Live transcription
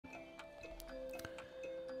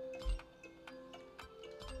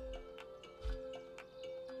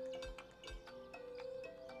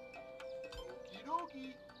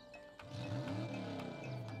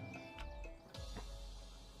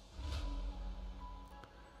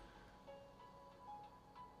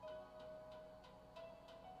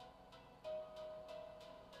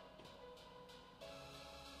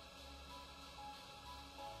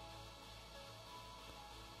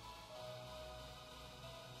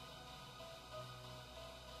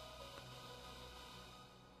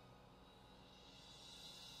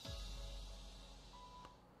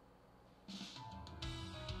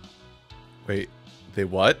Wait, they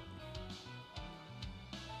what?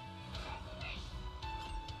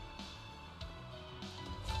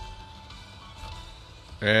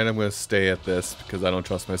 And I'm gonna stay at this because I don't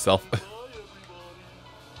trust myself.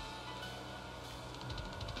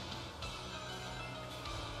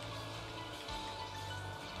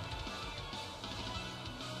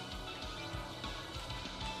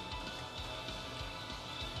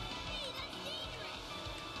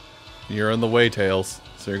 You're in the way, Tails,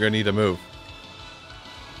 so you're gonna need to move.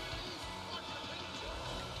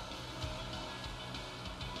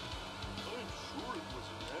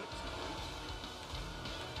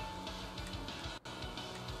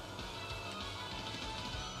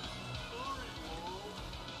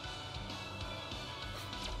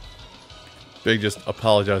 Big just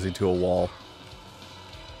apologizing to a wall.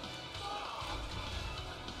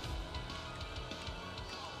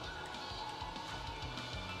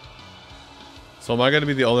 So am I going to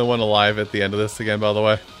be the only one alive at the end of this again, by the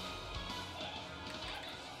way?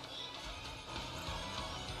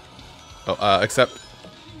 Oh, except...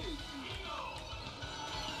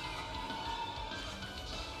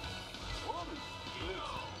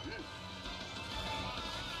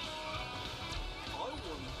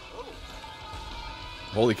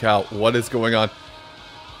 Holy cow, what is going on?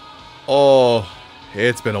 Oh,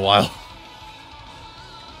 it's been a while.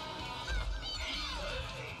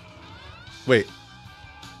 Wait.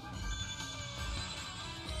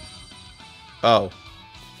 Oh.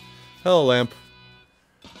 Hello, Lamp.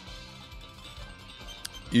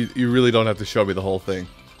 You really don't have to show me the whole thing.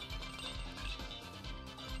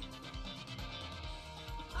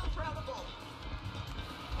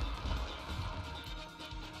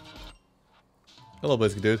 Hello,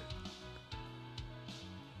 Blazing Dude.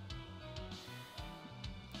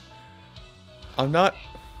 I'm not...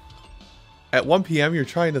 At 1 PM, you're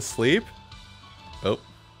trying to sleep? Oh.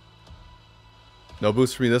 No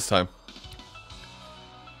boost for me this time.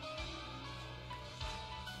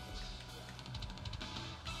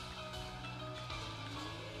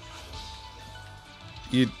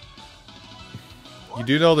 You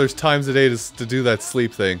do know there's times a day to do that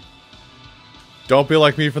sleep thing. Don't be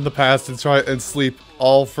like me from the past and try and sleep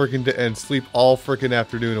all freaking day and sleep all freaking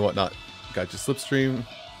afternoon and whatnot. Got your slipstream.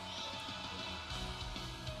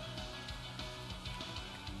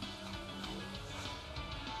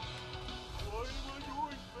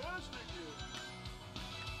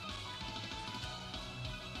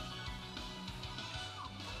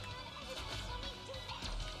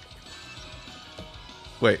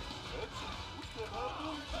 Wait.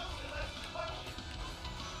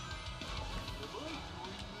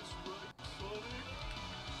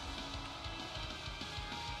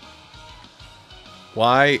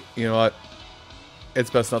 Why? You know what?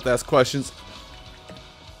 It's best not to ask questions.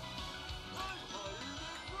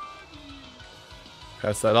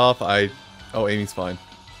 Pass that off. Oh, Amy's fine.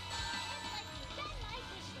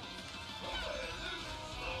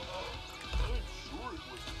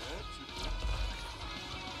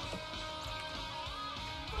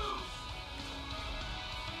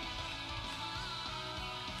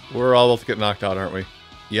 We're all about to get knocked out, aren't we?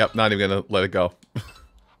 Yep, not even gonna let it go.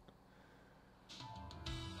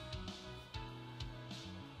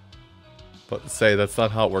 But say that's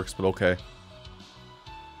not how it works, but okay.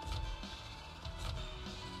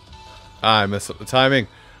 I messed up the timing.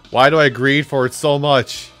 Why do I greed for it so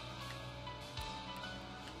much?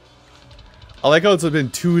 I like how it's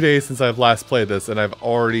been 2 days since I've last played this, and I've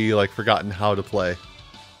already, like, forgotten how to play.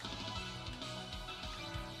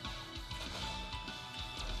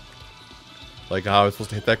 Like how I was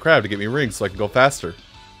supposed to hit that crab to get me rings so I can go faster.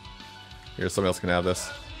 Here, somebody else can have this.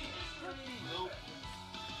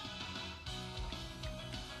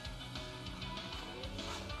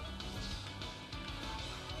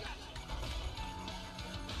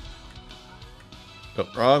 Oh,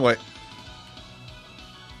 wrong way.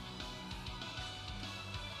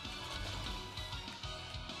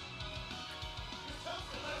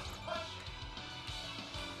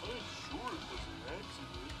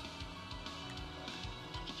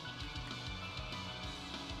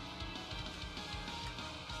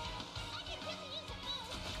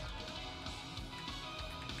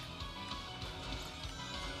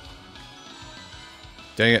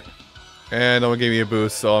 Dang it. And no one gave me a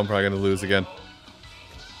boost, so I'm probably going to lose again.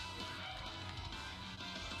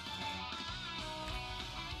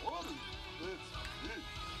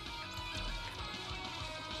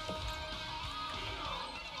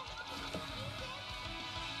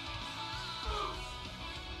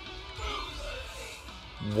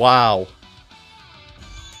 Wow.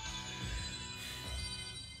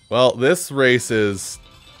 Well, this race is...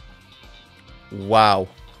 Wow.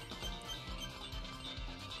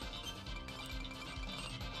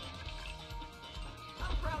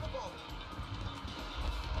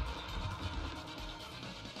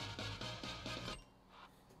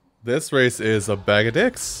 This race is a bag of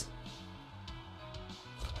dicks.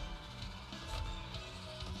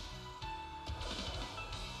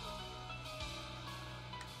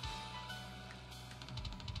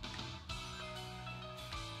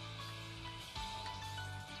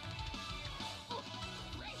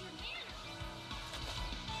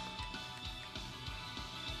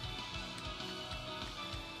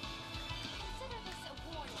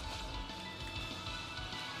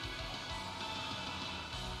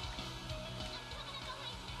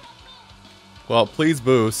 Well, please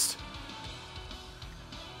boost.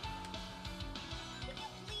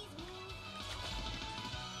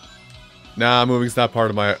 Nah, moving's not part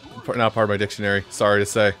of my dictionary. Sorry to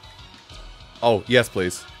say. Oh, yes,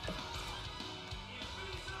 please.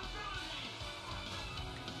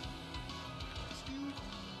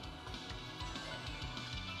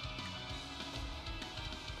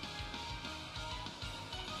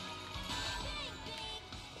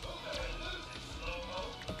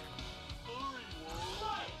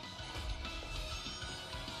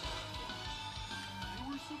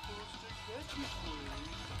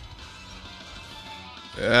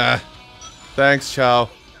 Thanks, Chow,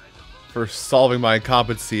 for solving my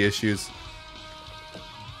incompetency issues.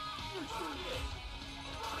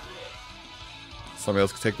 Somebody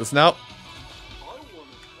else can take this now.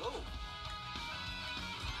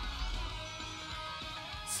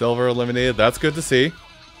 Silver eliminated. That's good to see.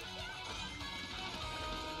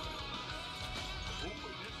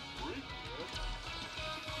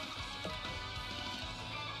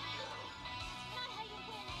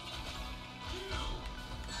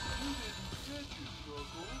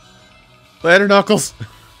 Later, Knuckles.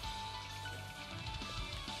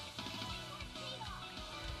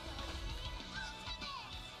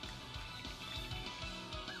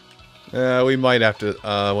 We might have to,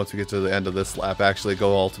 once we get to the end of this lap, actually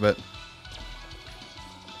go ultimate.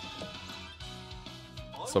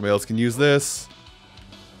 Somebody else can use this.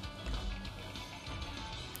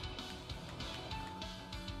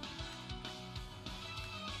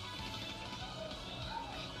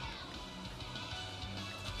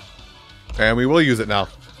 And we will use it now.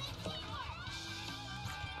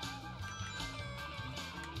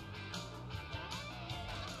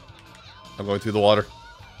 I'm going through the water.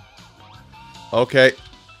 Okay.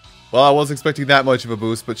 Well, I wasn't expecting that much of a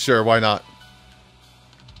boost, but sure, why not?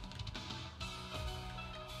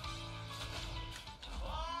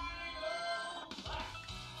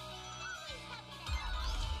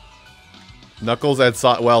 Knuckles and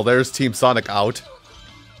Sonic. Well, there's Team Sonic out.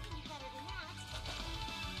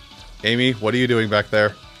 Amy, what are you doing back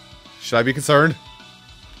there? Should I be concerned?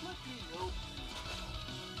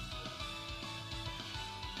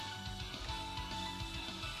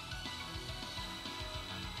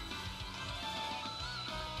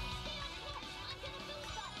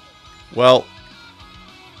 Well,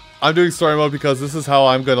 I'm doing story mode because this is how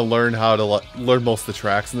I'm going to learn how to learn most of the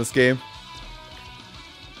tracks in this game.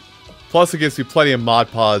 Plus, it gives me plenty of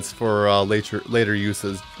mod pods for later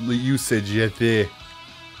usage.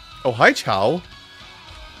 Oh, hi, Chow.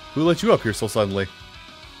 Who let you up here so suddenly?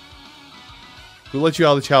 Who let you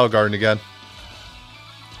out of the Chow Garden again?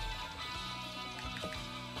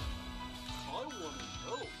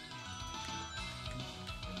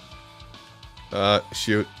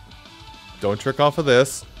 Shoot. Don't trick off of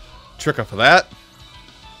this. Trick off of that.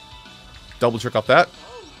 Double trick off that.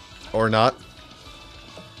 Or not.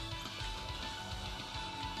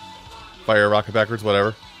 Fire a rocket backwards,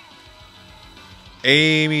 whatever.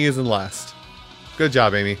 Amy is in last. Good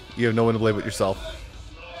job, Amy. You have no one to blame but yourself.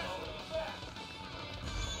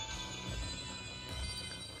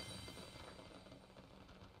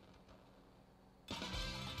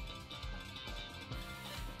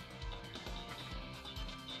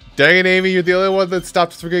 Dang it, Amy, you're the only one that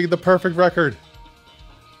stopped us from getting the perfect record.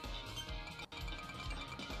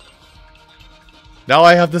 Now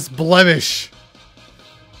I have this blemish.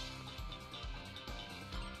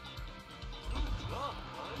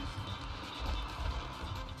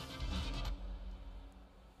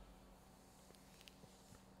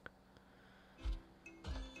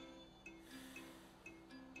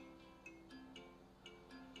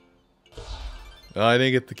 I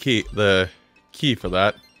didn't get the key for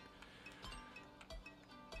that.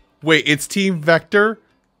 Wait, it's Team Vector?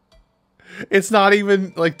 It's not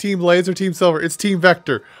even like Team Blaze or Team Silver. It's Team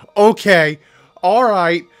Vector. Okay.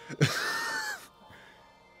 Alright.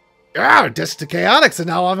 Yeah, Distant Chaotix, and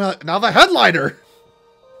now I'm now the headliner.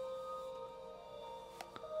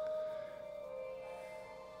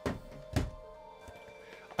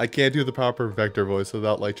 I can't do the proper Vector voice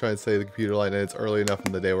without like trying to say the computer line, and it's early enough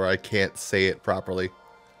in the day where I can't say it properly.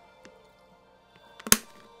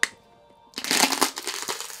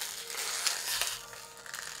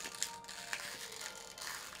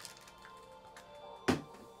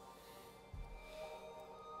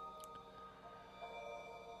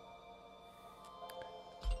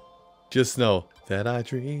 Just know that I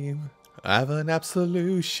dream of an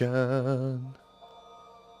absolution.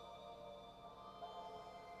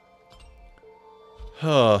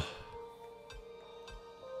 Huh.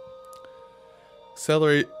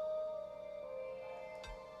 Accelerate.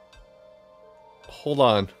 Hold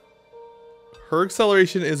on. Her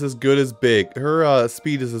acceleration is as good as Big. Her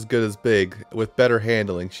speed is as good as Big with better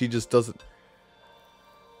handling. She just doesn't.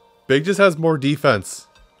 Big just has more defense.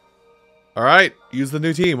 Alright, use the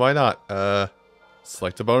new team. Why not?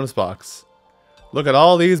 Select a bonus box. Look at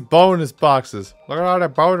all these bonus boxes. Look at all the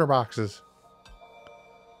bonus boxes.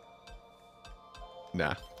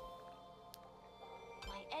 Nah.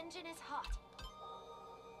 My engine is hot.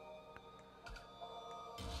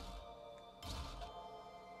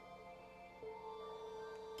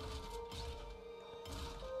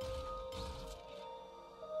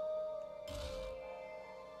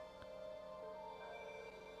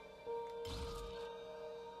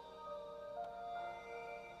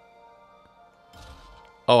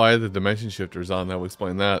 Oh, I had the dimension shifters on. That would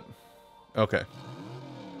explain that. Okay.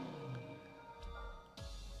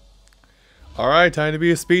 Alright, time to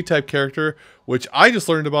be a speed type character, which I just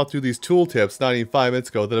learned about through these tooltips not even 5 minutes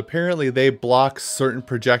ago, that apparently they block certain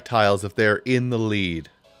projectiles if they're in the lead.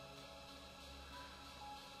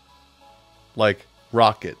 Like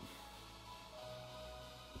Rocket.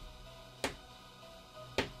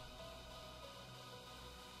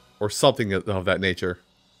 Or something of that nature.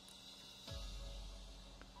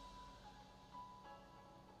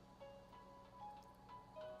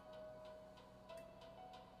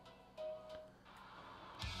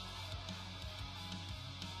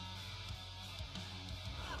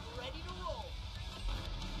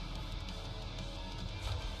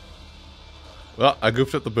 Well, I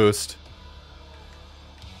goofed up the boost.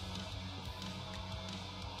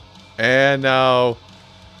 And now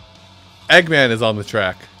Eggman is on the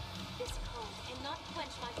track. This cold cannot quench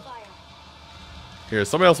my fire. Here,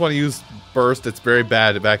 somebody else want to use burst? It's very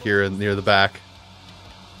bad back here near the back.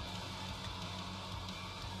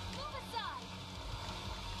 Move aside.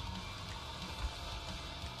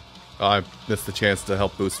 Oh, I missed the chance to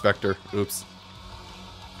help boost Vector. Oops.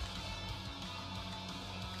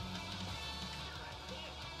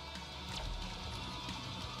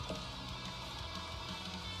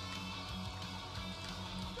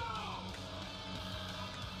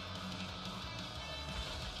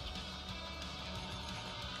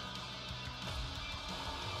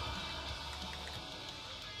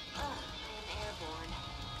 I am airborne.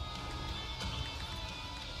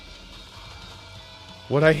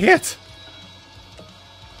 What'd I hit?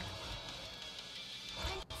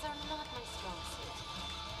 Heights are not my strong suit.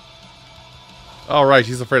 Oh, right,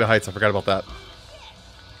 she's afraid of heights. I forgot about that.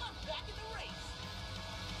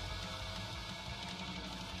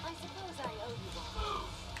 I suppose I owe you one.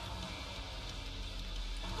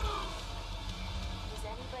 Does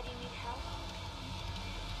anybody need help?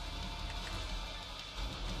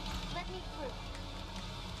 Let me through.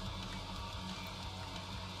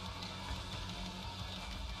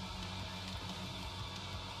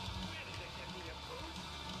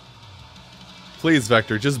 Please,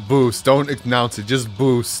 Vector, just boost. Don't announce it. Just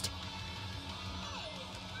boost.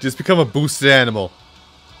 Just become a boosted animal.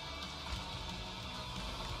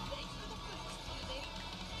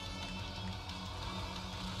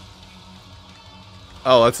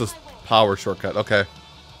 Oh, that's a power shortcut. Okay.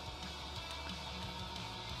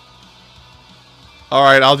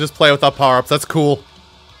 Alright, I'll just play without power-ups. That's cool.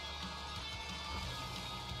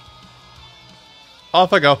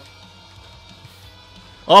 Off I go.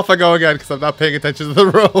 Off I go again, because I'm not paying attention to the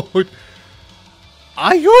road.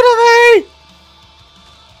 Ayúdame! Really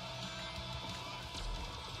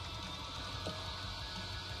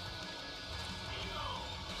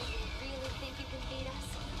think you can beat us?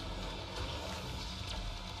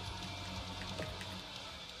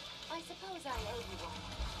 I suppose I owe you one.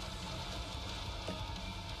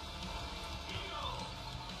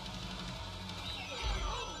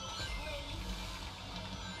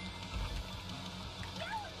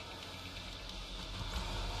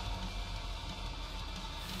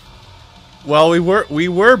 Well, we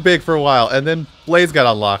were big for a while, and then Blaze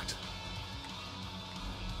got unlocked.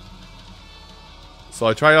 So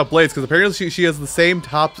I tried out Blaze because apparently she has the same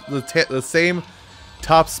the same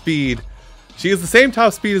top speed. She has the same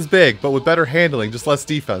top speed as Big, but with better handling, just less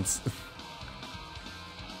defense.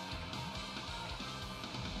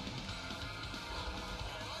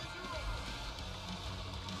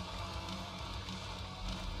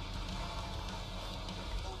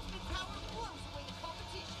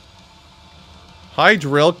 Hi,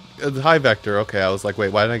 Drill. Hi, Vector. Okay, I was like,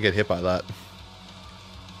 wait, why did I get hit by that?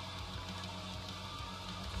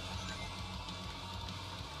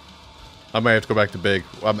 I might have to go back to big.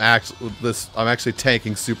 I'm actually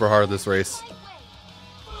tanking super hard this race.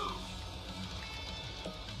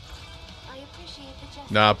 I appreciate the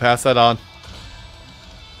gesture. Nah, pass that on.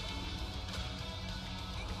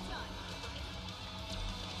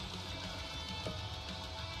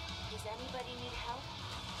 Does anybody need help?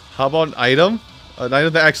 How about an item? An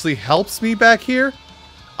item that actually helps me back here?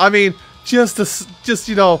 I mean, just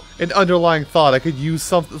you know, an underlying thought. I could use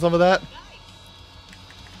some of that.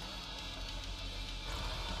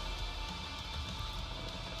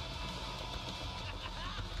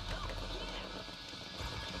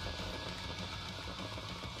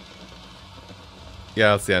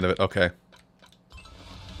 Yeah, that's the end of it. Okay.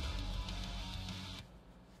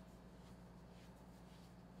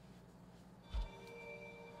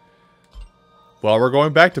 Well, we're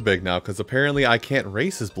going back to big now, because apparently I can't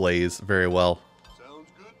race as Blaze very well. Sounds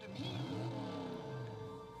good to me.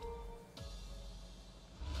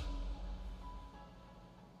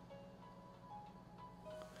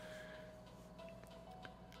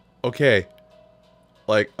 Okay.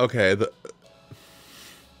 Like, okay,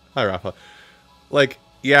 Hi, Rafa. Like,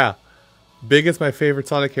 yeah. Big is my favorite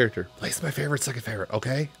Sonic character. Blaze is my favorite, second favorite,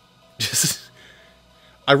 okay? Just...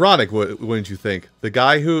 ironic, wouldn't you think? The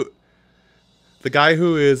guy who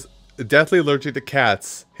is deathly allergic to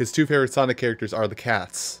cats, his two favorite Sonic characters are the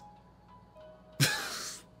cats.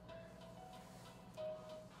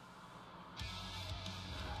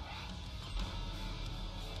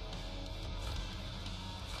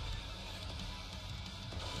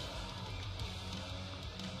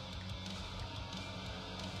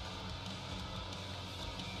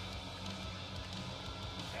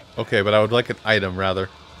 Okay, but I would like an item, rather.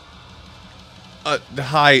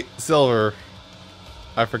 Hi, Silver.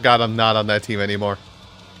 I forgot I'm not on that team anymore.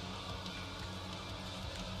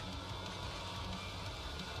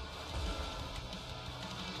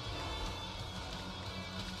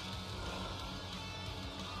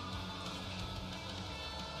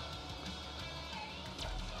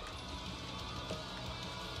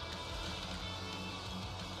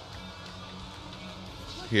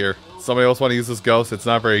 Here. Somebody else want to use this ghost? It's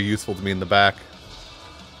not very useful to me in the back.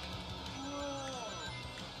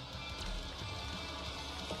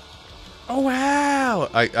 Oh, wow!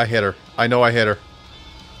 I hit her. I know I hit her.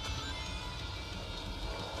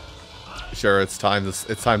 Sure, it's time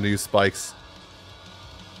to use spikes.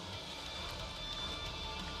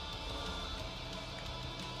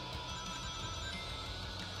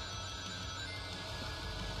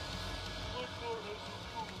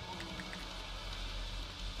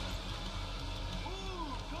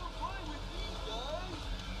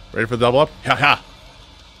 Ready for the double up? Ha ha!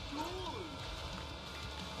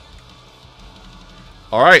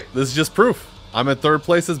 Alright, this is just proof. I'm in third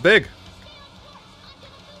place as big.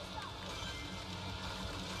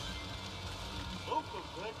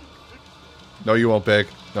 No, you won't, big.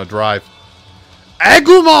 No, drive.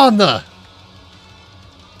 Agumon!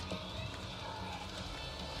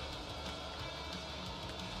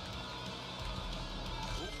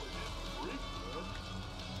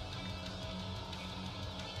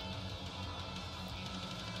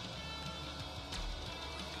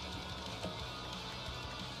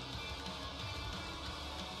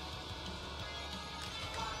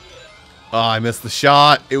 Oh, I missed the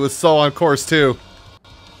shot. It was so on course, too.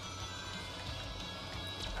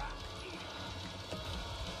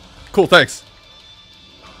 Cool, thanks.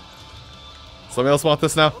 Somebody else want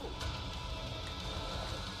this now?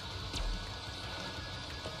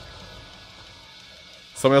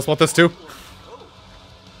 Somebody else want this too?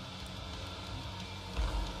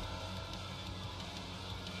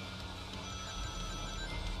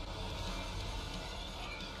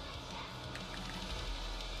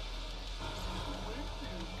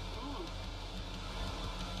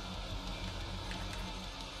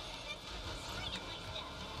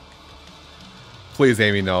 Please,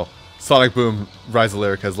 Amy, no. Sonic Boom Rise of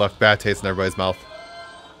Lyric has left bad taste in everybody's mouth.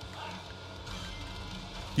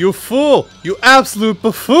 You fool! You absolute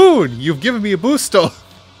buffoon! You've given me a boosto!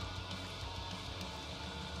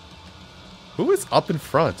 Who is up in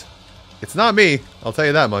front? It's not me, I'll tell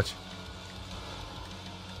you that much.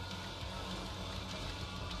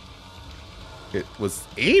 It was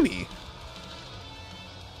Amy.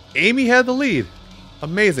 Amy had the lead.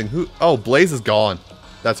 Amazing. Who? Oh, Blaze is gone.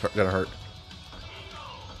 That's gonna hurt.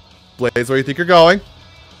 Blaze, where do you think you're going?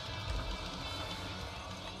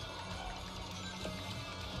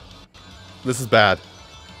 This is bad.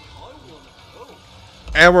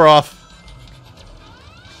 And we're off.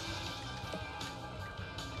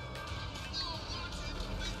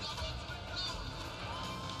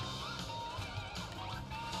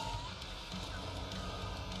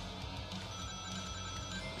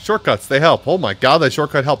 Shortcuts, they help. Oh my god, that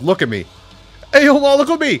shortcut helped. Look at me. Hey, oh, look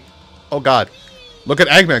at me. Oh god. Look at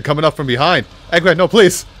Eggman coming up from behind. Eggman, no,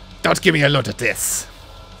 please. Don't give me a load of this.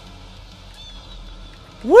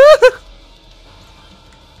 Woo!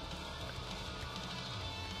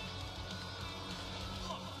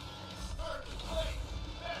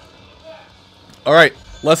 All right,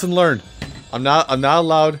 lesson learned. I'm not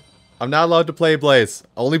allowed to play Blaze.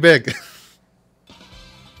 Only big.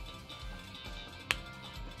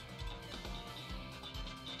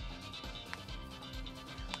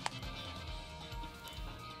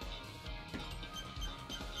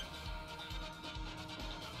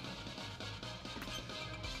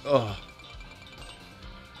 Ugh.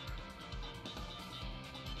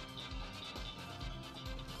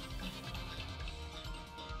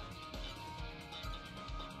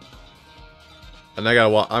 And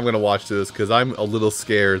I'm gonna watch this because I'm a little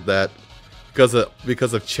scared that because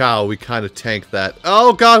of Chao we kind of tanked that.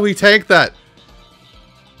 Oh god, we tanked that.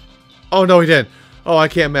 Oh no, we didn't. Oh, I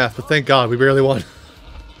can't math, but thank God we barely won.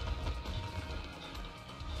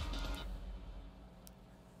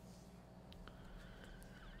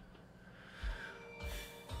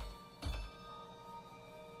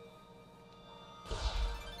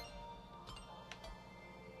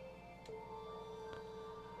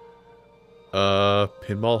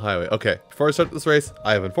 Pinball Highway. Okay, before I start this race,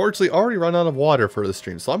 I have unfortunately already run out of water for the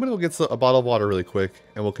stream, so I'm gonna go get a bottle of water really quick,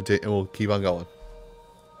 and we'll continue, and we'll keep on going.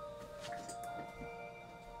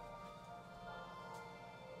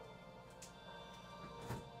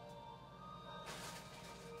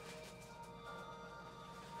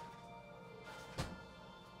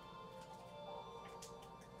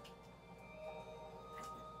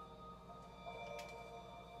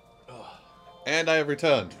 And I have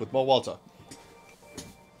returned with more water.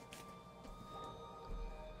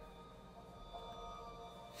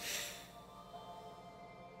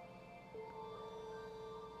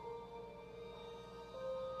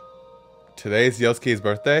 Today's Yosuke's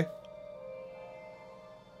birthday?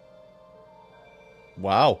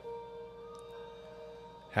 Wow.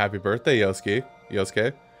 Happy birthday, Yosuke.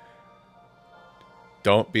 Yosuke.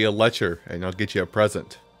 Don't be a lecher, and I'll get you a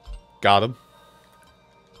present. Got him.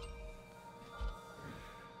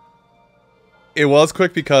 It was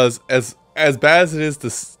quick because as bad as it is to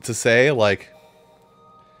say, like,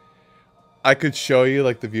 I could show you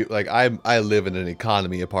like the view. Like I live in an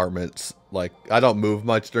economy apartment. Like I don't move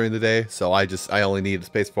much during the day, so I only need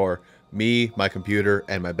space for me, my computer,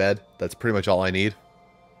 and my bed. That's pretty much all I need.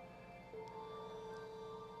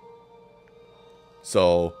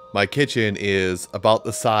 So my kitchen is about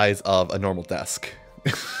the size of a normal desk.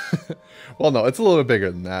 Well, no, it's a little bit bigger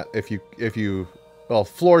than that. If you well,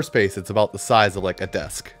 floor space, it's about the size of like a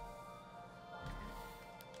desk.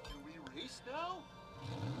 Can we race now?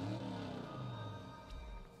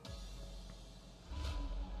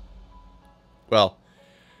 Well,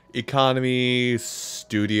 economy,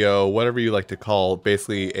 studio, whatever you like to call,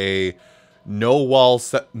 basically a no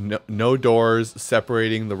doors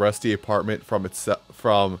separating the rest of the apartment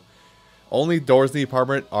from only doors in the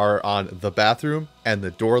apartment are on the bathroom and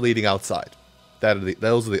the door leading outside.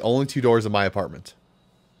 Those are the only two doors in my apartment.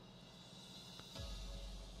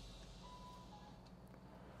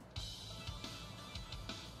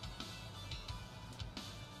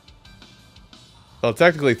 Well,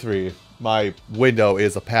 technically three. My window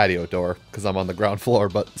is a patio door because I'm on the ground floor,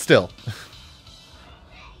 but still.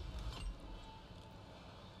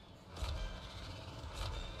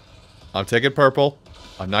 I'm taking purple.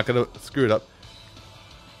 I'm not going to screw it up.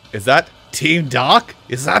 Is that Team Doc?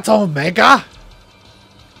 Is that Omega?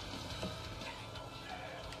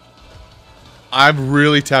 I'm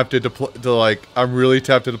really tempted to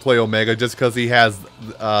play Omega just because he has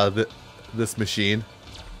this machine.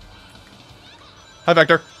 Hi,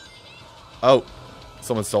 Vector. Oh,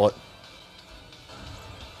 someone stole it.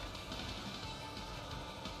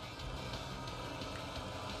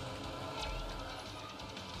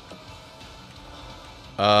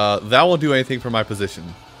 That won't do anything for my position.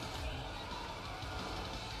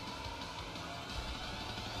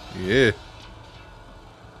 Yeah.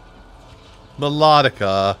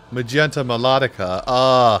 Melodica. Magenta Melodica.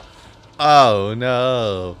 Oh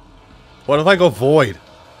no. What if I go Void?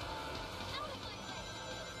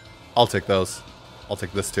 I'll take those. I'll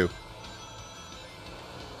take this too.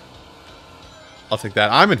 I'll take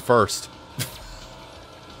that. I'm in first.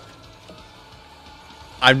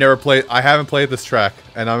 I haven't played this track,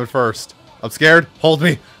 and I'm in first. I'm scared. Hold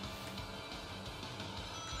me.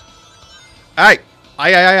 Aye.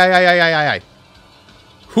 Aye.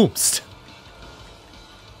 Hoomst.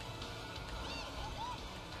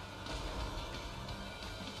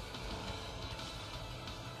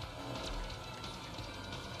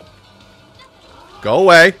 Go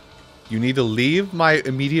away. You need to leave my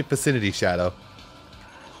immediate vicinity, Shadow.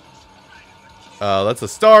 That's a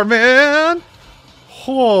star, man.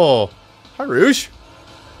 Oh, hi, Rouge.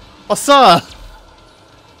 Asa.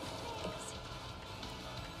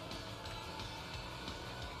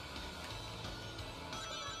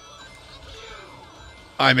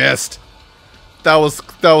 I missed. That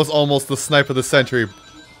was almost the snipe of the century.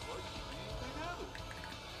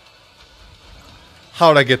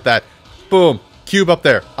 How did I get that? Boom. Cube up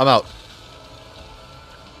there. I'm out.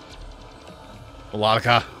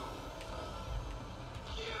 Melodica.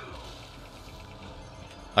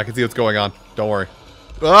 I can see what's going on. Don't worry.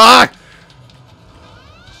 Ah!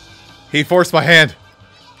 He forced my hand.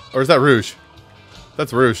 Or is that Rouge?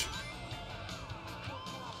 That's Rouge.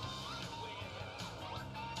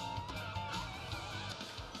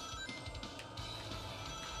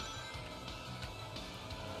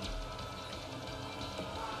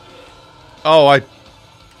 Oh, I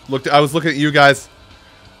was looking at you guys.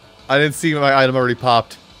 I didn't see my item already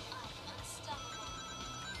popped.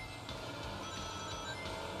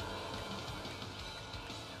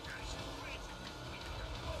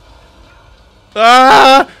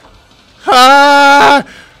 Ah! Ah!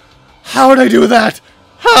 How did I do that?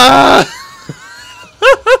 Ah!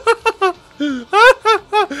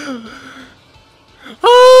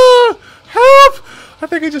 Ah! Help! I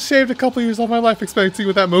think I just shaved a couple years off my life expectancy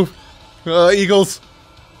with that move. Eagles.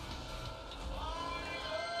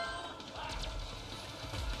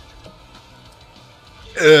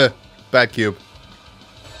 Bad cube.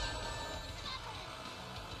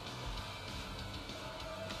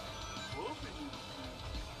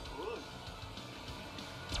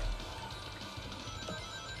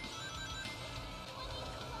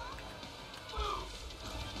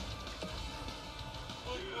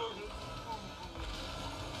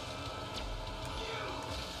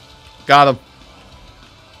 Got him.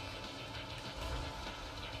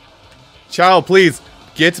 Child, please,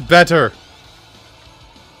 get better.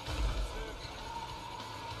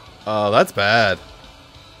 That's bad.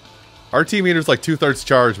 Our T meter's like 2/3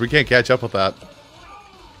 charged. We can't catch up with that.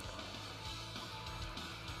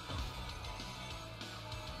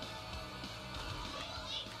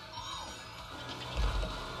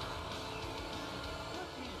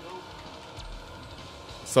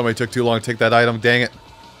 Somebody took too long to take that item. Dang it.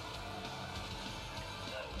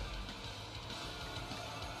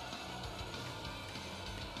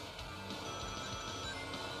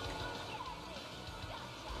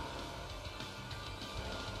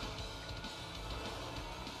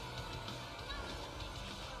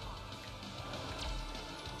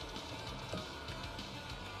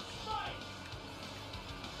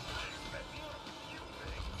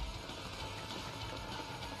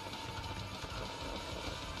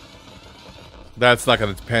 That's not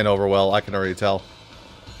going to pan over well, I can already tell.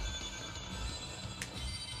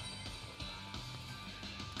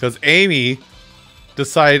 Because Amy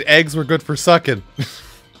decided eggs were good for sucking.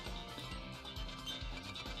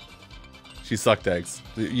 She sucked eggs.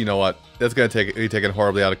 You know what? That's going to be taken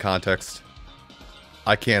horribly out of context.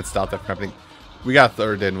 I can't stop that from happening. We got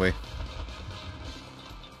third, didn't we?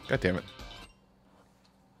 God damn it.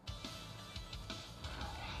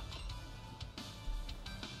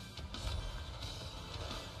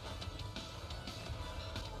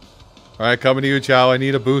 Alright, coming to you, Chow. I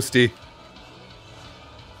need a boosty.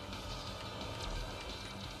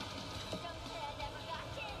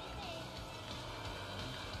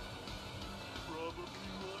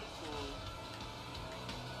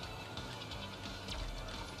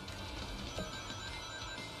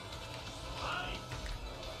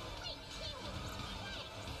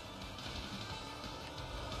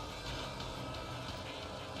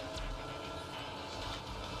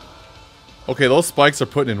 Okay, those spikes are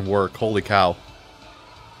putting in work. Holy cow.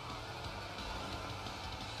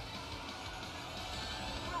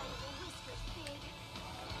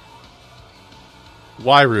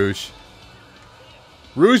 Why, Rouge?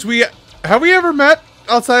 Rouge, have we ever met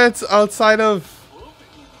outside of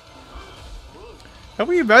have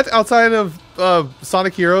we met outside of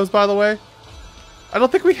Sonic Heroes, by the way? I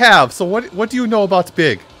don't think we have. So what do you know about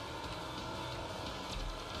Big?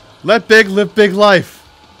 Let Big live big life.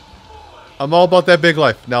 I'm all about that big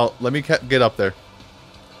life. Now, let me get up there.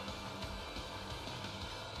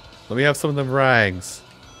 Let me have some of them rangs.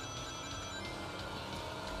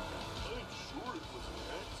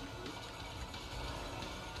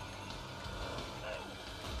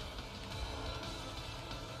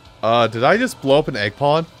 Did I just blow up an egg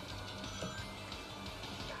pond?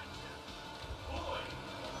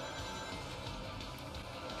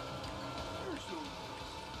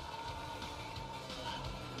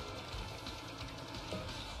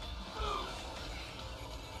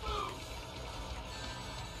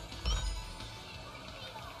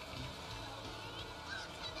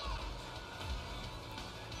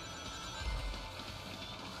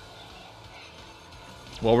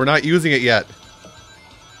 Well, we're not using it yet.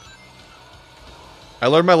 I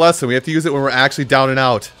learned my lesson. We have to use it when we're actually down and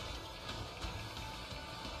out.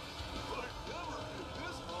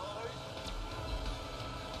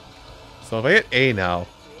 So if I hit A now...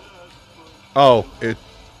 Oh,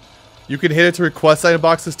 you can hit it to request item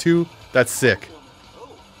boxes too? That's sick.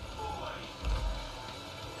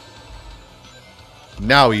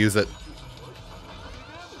 Now we use it.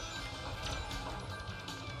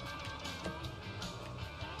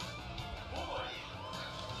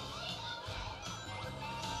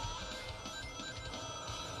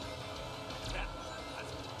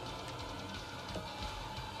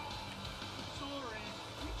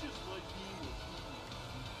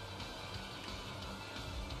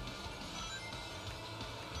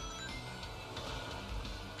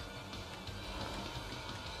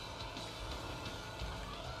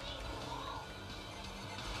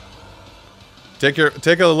 Take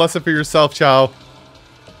a lesson for yourself, Chow.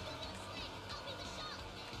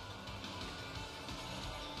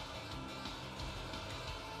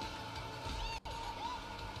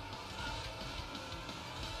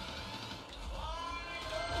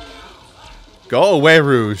 Go away,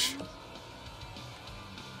 Rouge.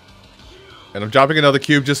 And I'm dropping another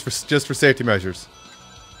cube just for safety measures.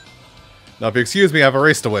 Now, if you excuse me, I have a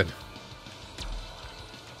race to win.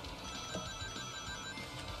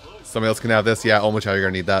 Somebody else can have this. Yeah, Omochao, you're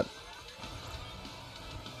gonna need that.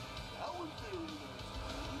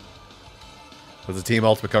 There's a team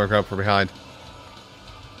ultimate coming up from behind.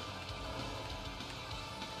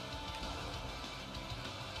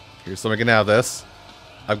 Here's somebody can have this.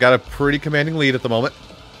 I've got a pretty commanding lead at the moment.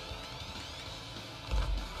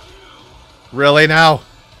 Really now?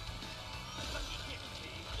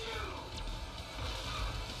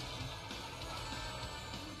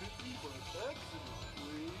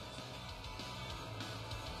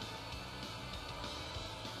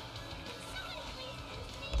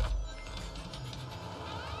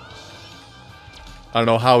 I don't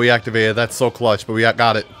know how we activated. That's so clutch, but we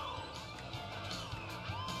got it.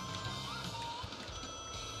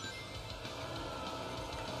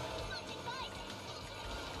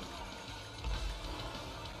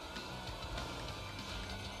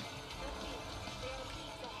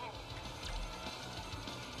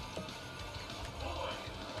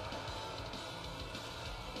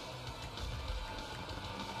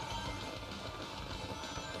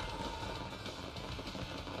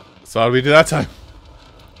 So how did we do that time?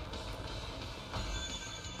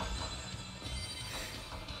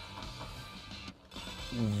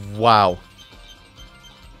 Wow.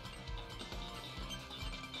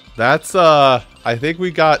 That's, I think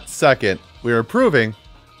we got second. We were improving.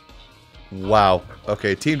 Wow.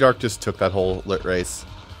 Okay, Team Dark just took that whole lit race.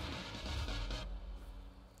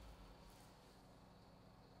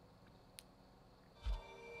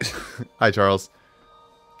 Hi, Charles.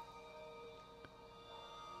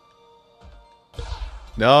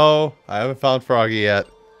 No, I haven't found Froggy yet.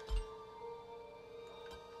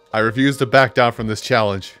 I refuse to back down from this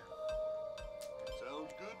challenge.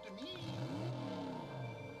 Sounds good to me.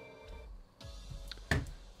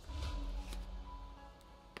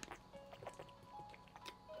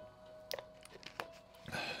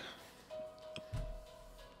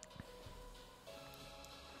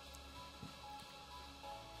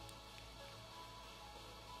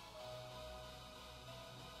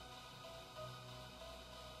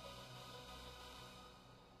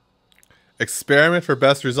 Experiment for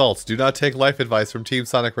best results. Do not take life advice from Team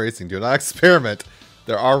Sonic Racing. Do not experiment.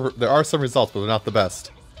 There are some results, but they're not the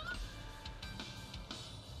best.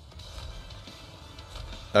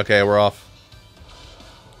 Okay, we're off.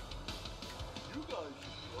 You guys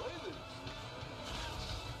should try this.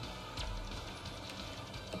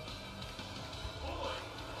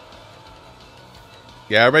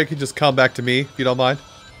 Yeah, everybody can just come back to me if you don't mind.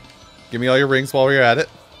 Give me all your rings while we're at it.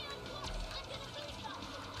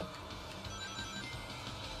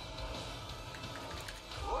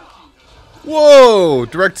 Whoa!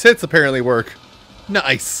 Direct hits apparently work.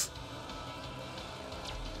 Nice.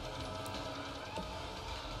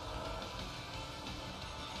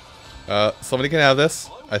 Somebody can have this,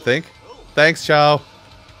 I think. Thanks, Chow.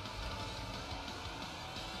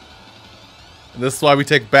 And this is why we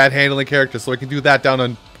take bad handling characters, so we can do that down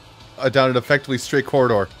an effectively straight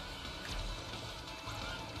corridor.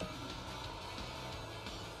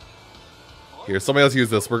 Here, somebody else use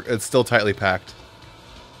this. It's still tightly packed.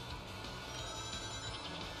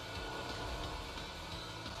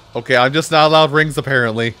 Okay, I'm just not allowed rings,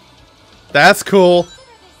 apparently. That's cool.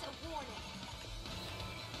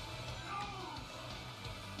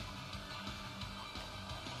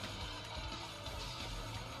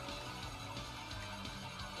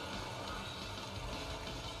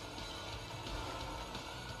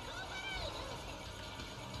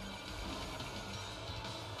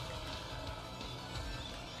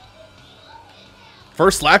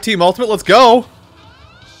 First slap team ultimate, let's go!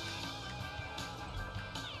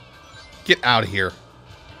 Get out of here.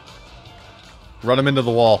 Run him into the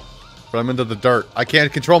wall. Run him into the dirt. I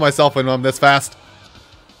can't control myself when I'm this fast.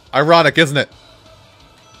 Ironic, isn't it?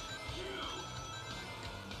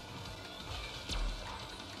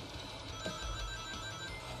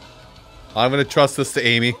 I'm gonna trust this to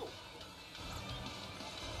Amy.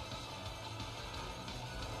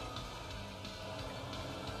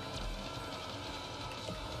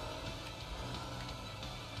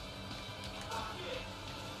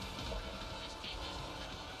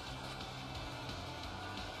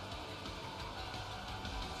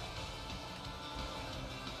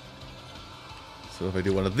 So if I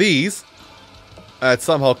do one of these, that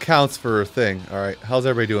somehow counts for a thing. Alright, how's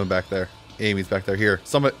everybody doing back there? Amy's back there. Here.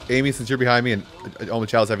 Amy, since you're behind me and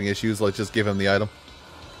Omochow's having issues, let's just give him the item.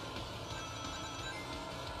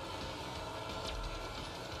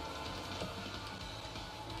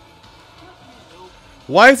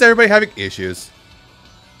 Why is everybody having issues?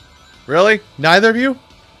 Really? Neither of you?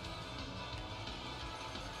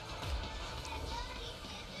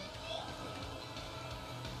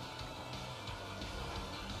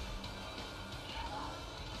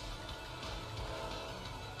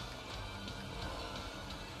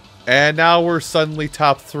 And now we're suddenly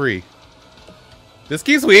top 3. This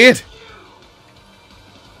game's weird.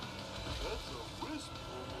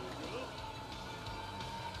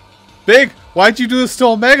 Big, why'd you do this to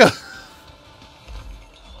Omega?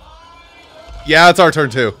 Yeah, it's our turn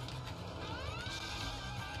too.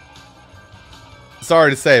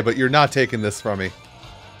 Sorry to say, but you're not taking this from me.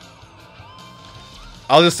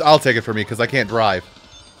 I'll take it from me because I can't drive.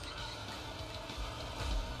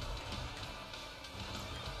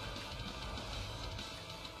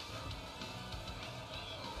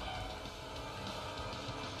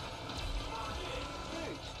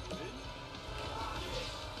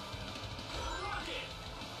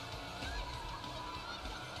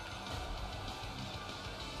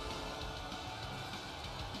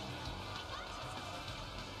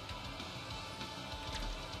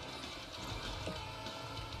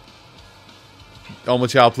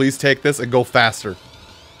 Omochow, please take this and go faster.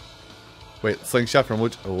 Wait, slingshot from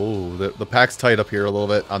which? Oh, the pack's tight up here a little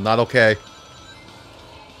bit. I'm not okay.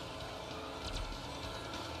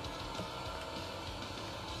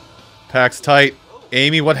 Pack's tight.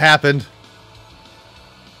 Amy, what happened?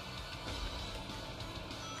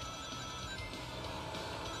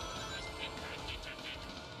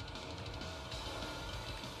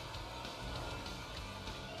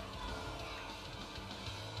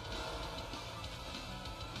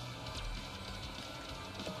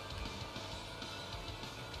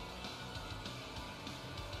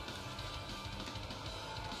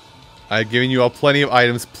 I've given you all plenty of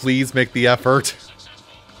items. Please make the effort.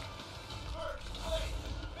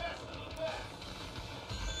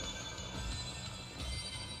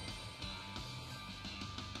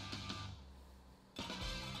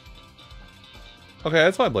 Okay,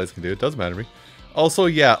 that's fine. Blaze can do it. Doesn't matter to me. Also,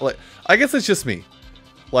 yeah, like I guess it's just me.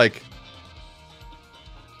 Like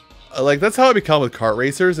that's how I become with kart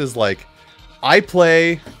racers. Is like, I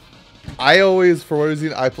always, for what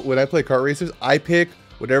reason, when I play kart racers, I pick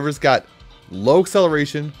whatever's got low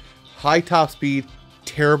acceleration, high top speed,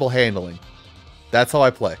 terrible handling. That's how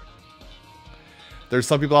I play. There's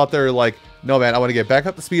some people out there who are like, no man, I want to get back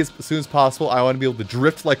up to speed as soon as possible. I want to be able to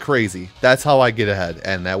drift like crazy. That's how I get ahead,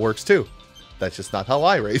 and that works too. That's just not how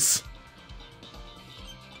I race.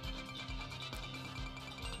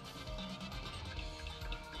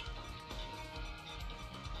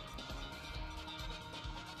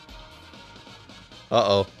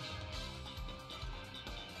 Uh-oh.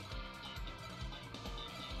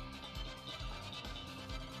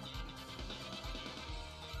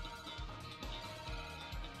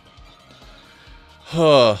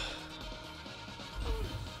 Huh.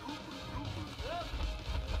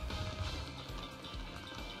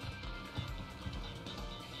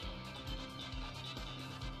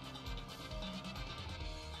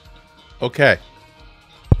 Okay.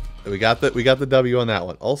 We got the W on that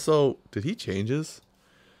one. Also, did he change his?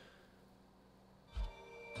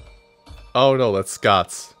 Oh no, that's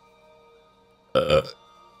Scott's.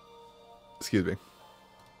 Excuse me.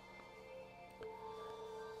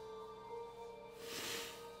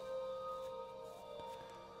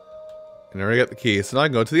 And I already got the key, so now I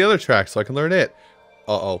can go to the other track so I can learn it.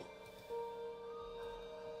 Uh-oh.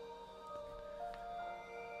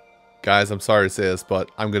 Guys, I'm sorry to say this, but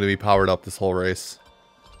I'm going to be powered up this whole race.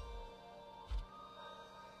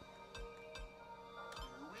 Here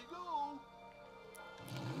we go.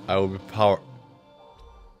 I will be powered...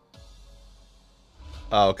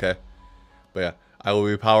 Oh, okay. But yeah. I will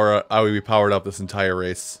be powered up this entire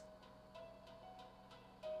race.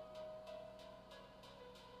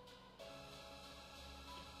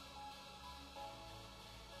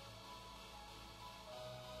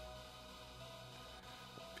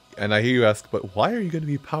 And I hear you ask, but why are you going to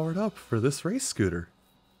be powered up for this race, Scooter?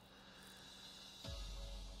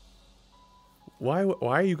 Why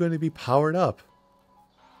are you going to be powered up?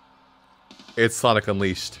 It's Sonic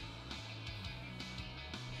Unleashed.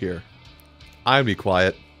 Here. I'm be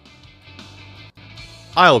quiet.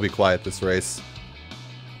 I'll be quiet this race.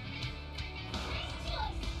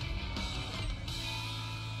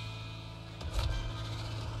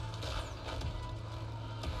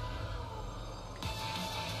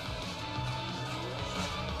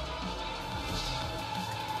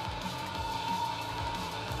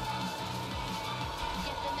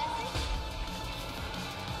 Get the message?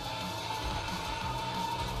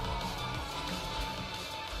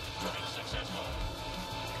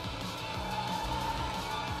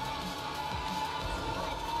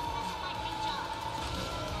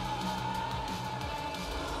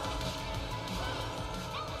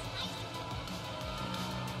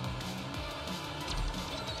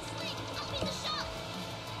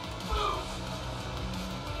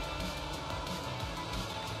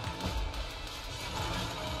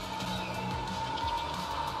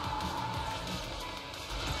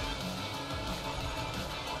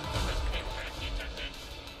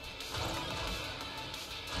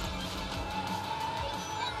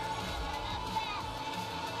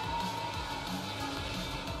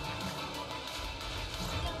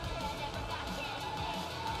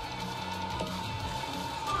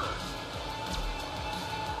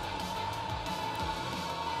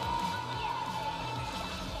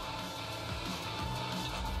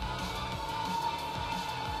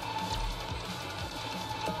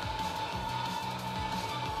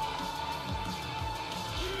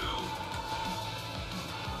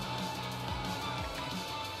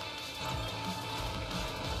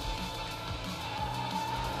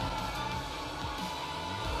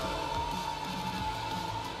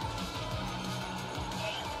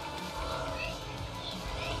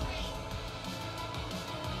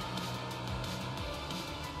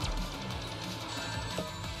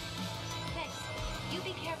 Thanks. You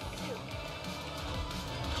be careful too.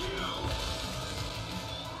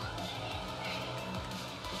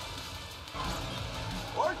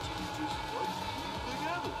 Our team just like being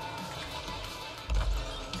together.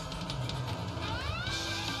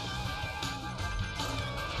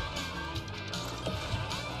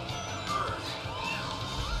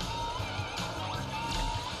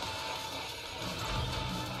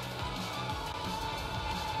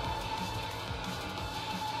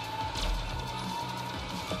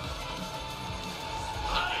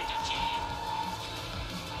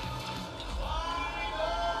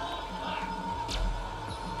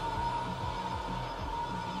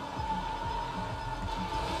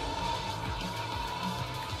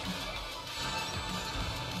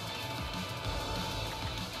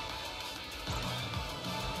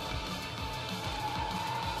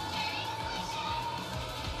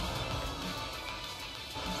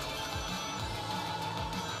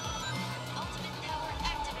 Ultimate power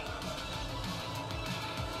activated.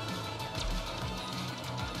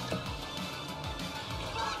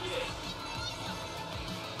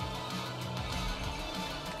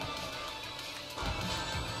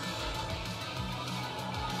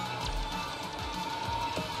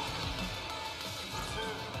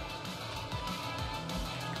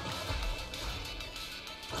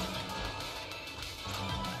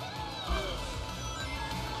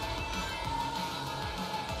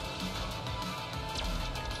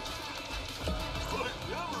 I've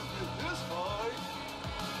never been this high.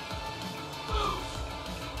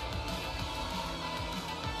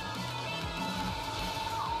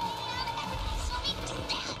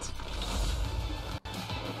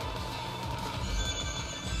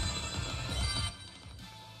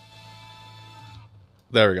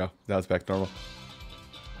 There we go. Now it's back to normal.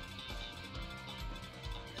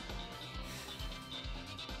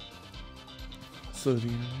 So do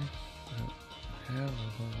you have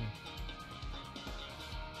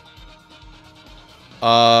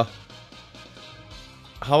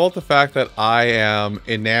how about the fact that I am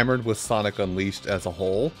enamored with Sonic Unleashed as a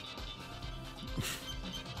whole?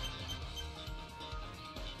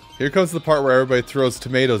 Here comes the part where everybody throws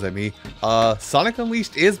tomatoes at me. Sonic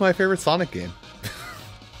Unleashed is my favorite Sonic game.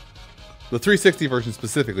 The 360 version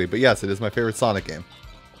specifically, but yes, it is my favorite Sonic game.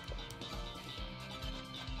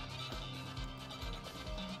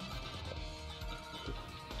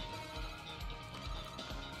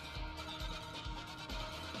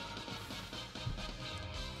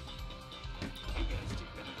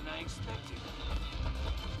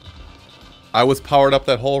 I was powered up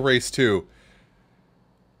that whole race too.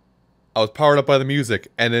 I was powered up by the music,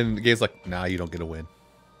 and then the game's like, nah, you don't get a win.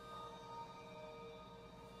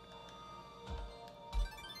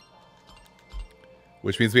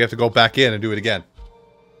 Which means we have to go back in and do it again.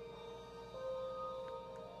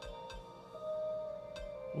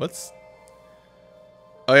 What's...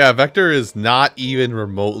 Oh yeah, Vector is not even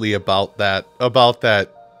remotely about that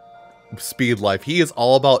speed life. He is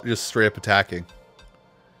all about just straight up attacking.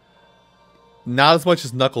 Not as much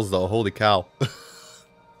as Knuckles though, holy cow.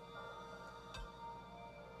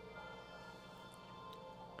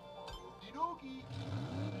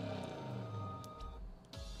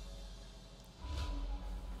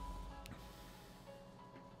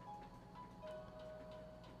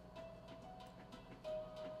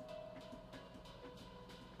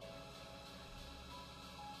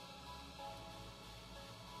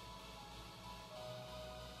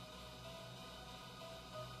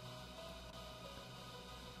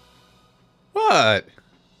 What?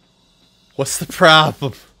 What's the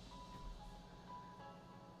problem?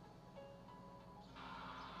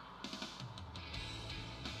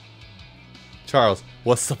 Charles,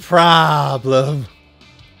 what's the problem?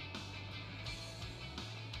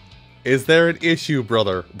 Is there an issue,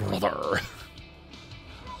 brother? Brother.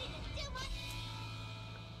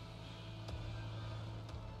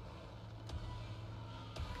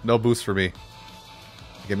 No boost for me.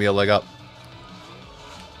 Give me a leg up.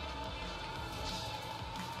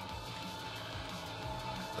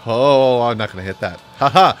 Oh, I'm not gonna hit that.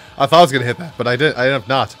 Haha! I thought I was gonna hit that, but I ended up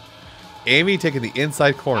not. Amy taking the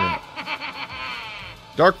inside corner.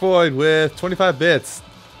 Dark Void with 25 bits.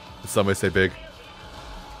 Somebody say big.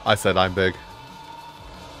 I said I'm big.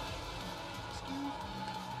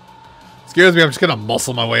 Excuse me, I'm just gonna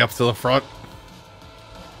muscle my way up to the front.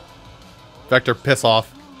 Vector, piss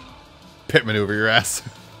off. Pit maneuver your ass.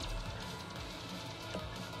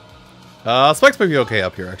 Spikes may be okay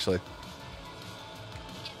up here, actually.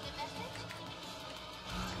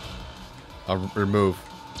 I'll remove.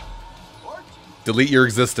 Delete your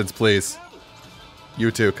existence, please.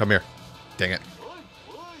 You too, come here. Dang it.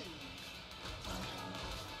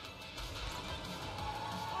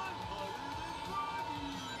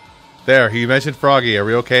 There, he mentioned Froggy. Are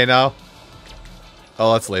we okay now?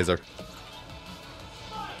 Oh, that's Laser.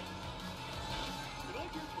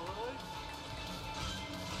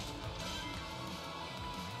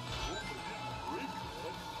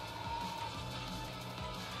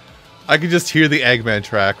 I can just hear the Eggman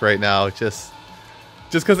track right now. Just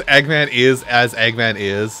because Eggman is as Eggman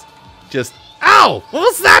is. Just... Ow! What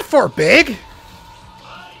was that for, Big?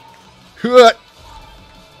 Hut.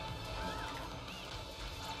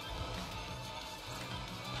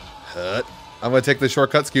 I'm gonna take the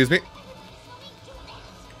shortcut, excuse me.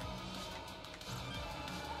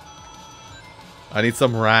 I need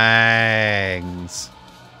some rangs.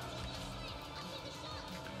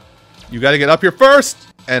 You gotta get up here first!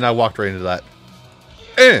 And I walked right into that.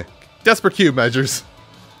 Desperate cube measures.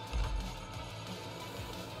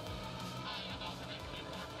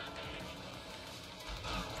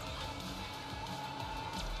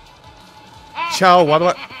 Chow, why do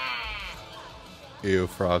I... Ew,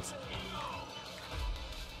 frogs.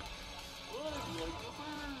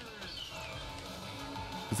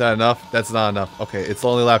 Is that enough? That's not enough. Okay, it's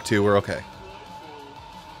only lap 2. We're okay.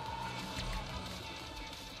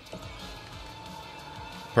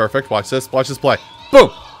 Perfect. Watch this. Watch this play. Boom!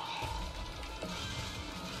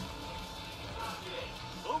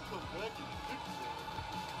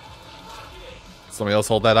 Somebody else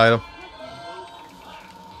hold that item.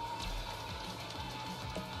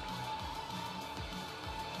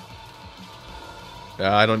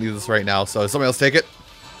 Yeah, I don't need this right now, so somebody else take it.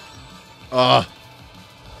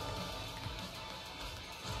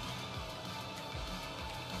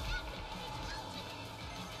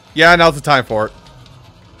 Yeah, now's the time for it.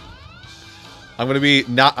 I'm gonna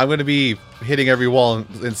be hitting every wall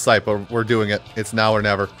in sight, but we're doing it. It's now or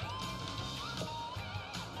never.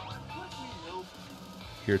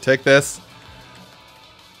 Here, take this.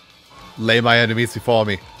 Lay my enemies before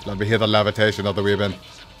me. Let me hear the levitation of the weapon.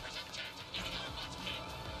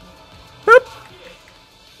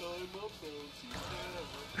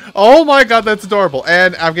 Oh my god, that's adorable.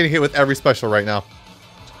 And I'm getting hit with every special right now.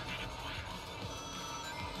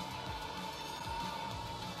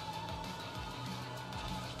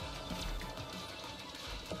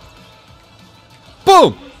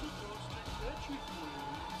 Boom!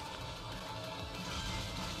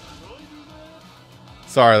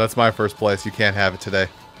 Sorry, that's my first place. You can't have it today.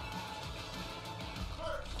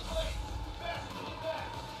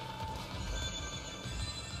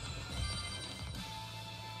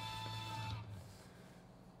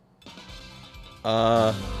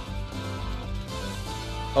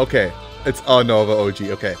 Okay. It's Nova OG.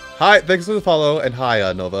 Okay. Hi, thanks for the follow, and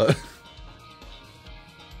hi, Nova.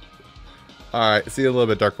 Alright, see you a little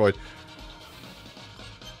bit, Dark Void.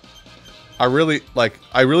 I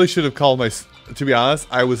really should have called my... To be honest,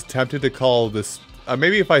 I was tempted to call this...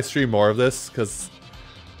 maybe if I stream more of this, because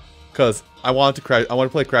I want to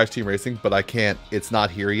play Crash Team Racing, but I can't. It's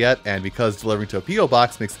not here yet, and because delivering to a P.O.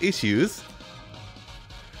 box makes issues,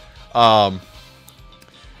 I'm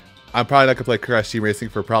probably not gonna play Crash Team Racing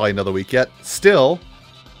for probably another week yet. Still,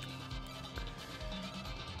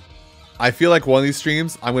 I feel like one of these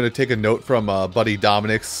streams, I'm gonna take a note from buddy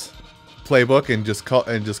Dominic's playbook and just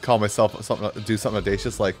call myself something, do something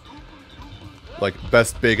audacious like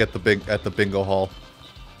best big at the bingo hall.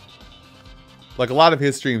 Like a lot of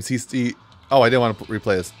his streams, oh, I didn't want to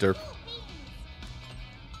replay this, derp.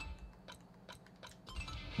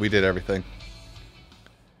 We did everything.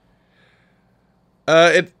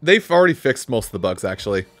 They've already fixed most of the bugs,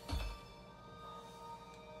 actually.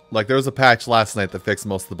 Like, there was a patch last night that fixed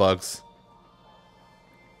most of the bugs.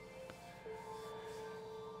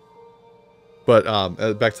 But,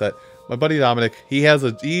 back to that. My buddy Dominic, he has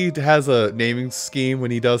a naming scheme when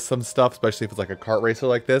he does some stuff, especially if it's like a kart racer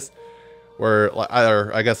like this. Where, like,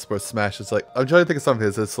 I guess with Smash, it's like, I'm trying to think of some of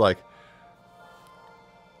his, it's like,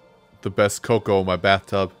 the best cocoa in my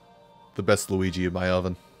bathtub, the best Luigi in my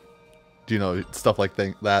oven. Do you know, stuff like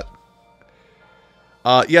that.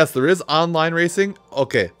 Yes, there is online racing.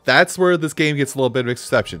 Okay, that's where this game gets a little bit of mixed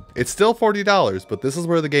reception. It's still $40, but this is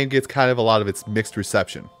where the game gets kind of a lot of its mixed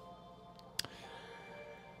reception.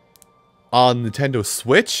 On Nintendo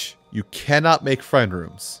Switch, you cannot make friend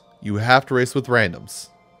rooms. You have to race with randoms.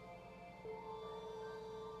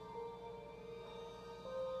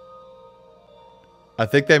 I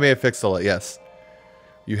think they may have fixed all that, yes.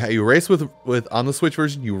 You race with on the Switch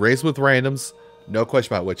version, you race with randoms. No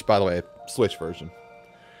question about which, by the way, Switch version.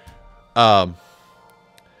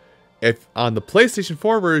 If on the PlayStation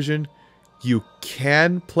 4 version, you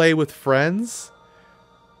can play with friends.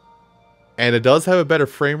 And it does have a better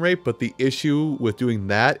frame rate, but the issue with doing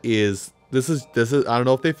that is this is I don't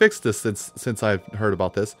know if they fixed this since I've heard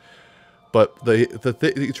about this. But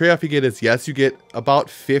the trade-off you get is, yes, you get about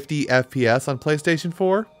 50 FPS on PlayStation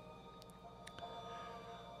 4.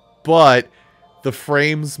 But the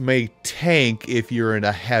frames may tank if you're in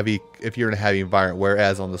a heavy environment,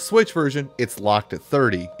 whereas on the Switch version, it's locked at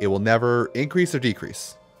 30. It will never increase or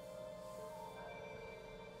decrease.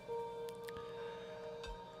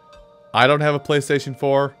 I don't have a PlayStation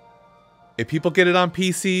 4. If people get it on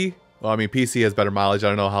PC, well, I mean, PC has better mileage. I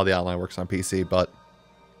don't know how the online works on PC, but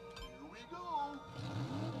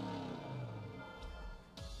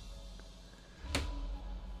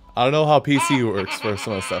I don't know how PC works for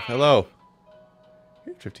some of the stuff. Hello.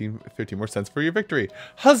 15 more cents for your victory.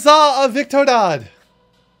 Huzzah, a Victodad!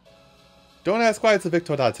 Don't ask why it's a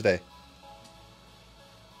Victodad today.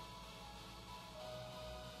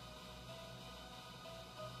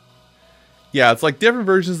 Yeah, it's like different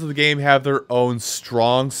versions of the game have their own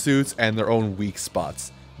strong suits and their own weak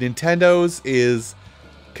spots. Nintendo's is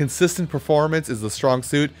consistent performance is the strong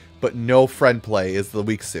suit, but no friend play is the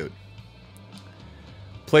weak suit.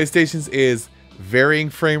 PlayStation's is varying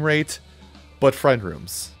frame rate, but friend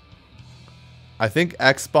rooms. I think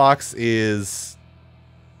Xbox is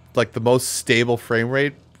like the most stable frame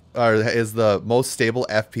rate, or is the most stable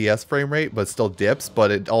FPS frame rate, but still dips, but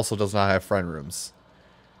it also does not have friend rooms.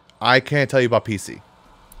 I can't tell you about PC.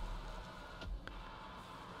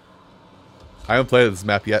 I haven't played this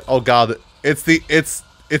map yet. Oh god, it's the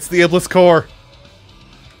Iblis Core.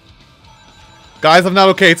 Guys, I'm not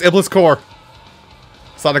okay. It's Iblis Core.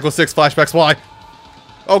 Sonic 06 flashbacks. Why?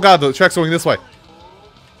 Oh god, the track's going this way.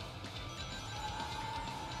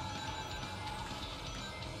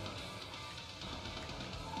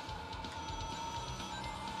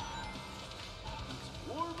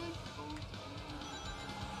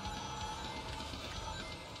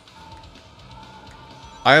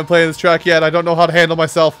 I haven't played this track yet. I don't know how to handle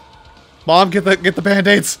myself. Mom, get the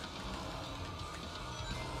band-aids.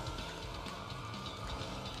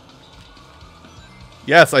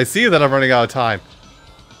 Yes, I see that I'm running out of time.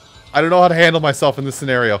 I don't know how to handle myself in this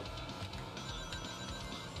scenario.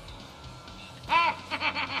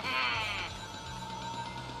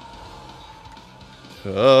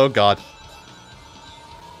 Oh god.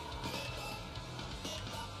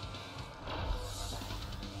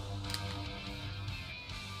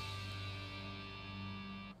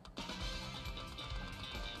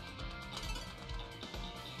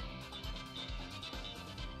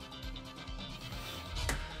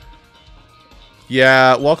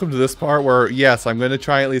 Yeah, welcome to this part where, yes, I'm going to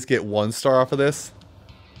try and at least get 1 star off of this.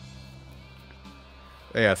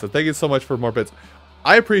 Yeah, so thank you so much for more bits.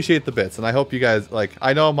 I appreciate the bits, and I hope you guys, like,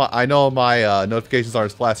 I know my notifications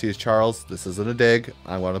aren't as flashy as Charles. This isn't a dig.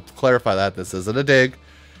 I want to clarify that. This isn't a dig.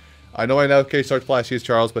 I know my notifications aren't flashy as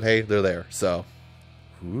Charles, but hey, they're there, so.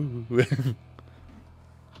 Ooh.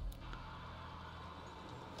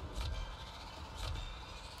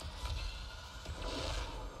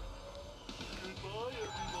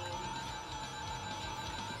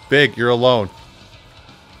 Big, you're alone.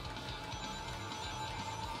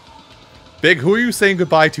 Big, who are you saying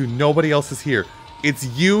goodbye to? Nobody else is here. It's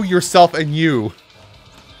you, yourself, and you.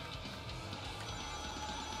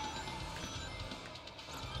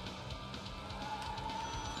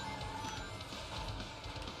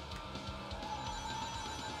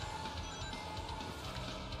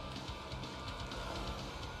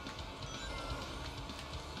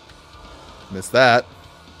 Missed that.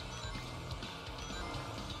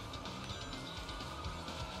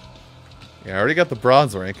 Yeah, I already got the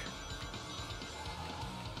bronze rank.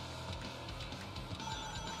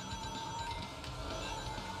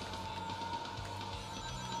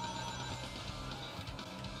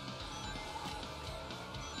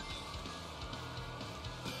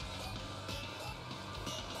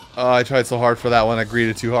 Oh, I tried so hard for that one, I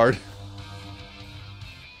greeted too hard.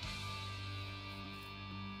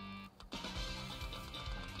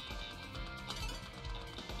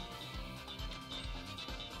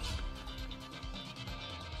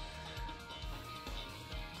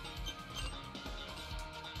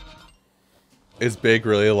 Is Big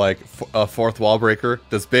really like a 4th wall breaker?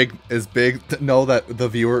 Is Big know that the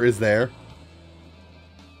viewer is there?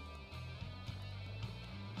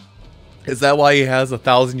 Is that why he has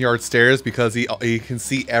 1,000-yard stairs? Because he can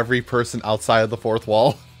see every person outside of the 4th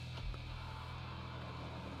wall?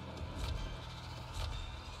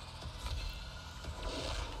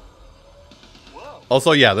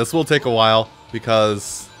 Also, yeah, this will take a while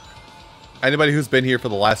because anybody who's been here for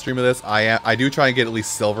the last stream of this, I do try and get at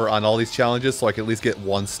least silver on all these challenges so I can at least get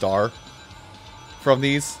 1 star from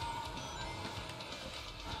these.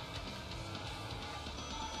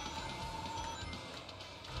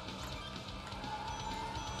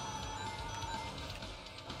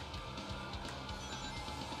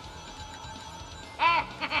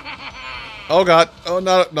 Oh god. Oh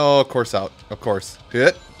no, no, of course out. Of course.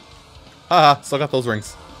 Hit. Haha, still got those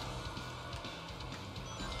rings.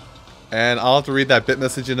 And I'll have to read that bit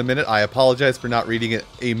message in a minute. I apologize for not reading it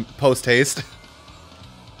in post-haste.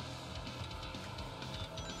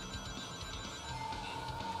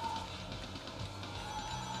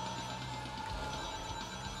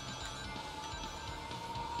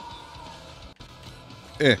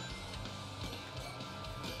 Eh.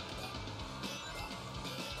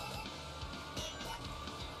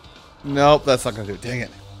 Nope, that's not gonna do it. Dang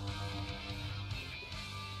it.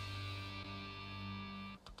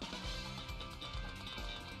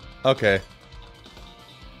 Okay.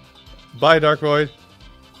 Bye, Dark Void.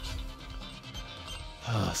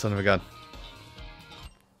 Ah, son of a gun.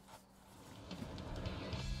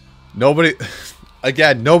 Nobody...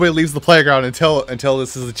 Again, nobody leaves the playground until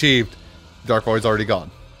this is achieved. Dark Void's already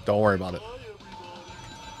gone. Don't worry about it.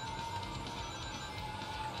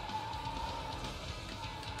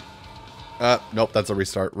 Nope, that's a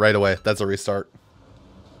restart. Right away. That's a restart.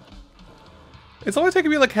 It's only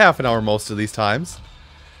taking me like half an hour most of these times.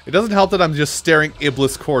 It doesn't help that I'm just staring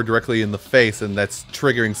Iblis Core directly in the face and that's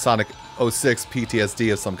triggering Sonic 06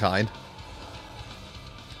 PTSD of some kind.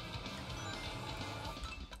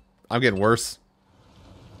 I'm getting worse.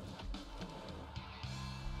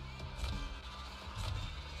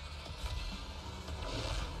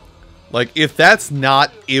 Like, if that's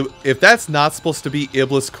not supposed to be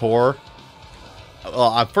Iblis Core...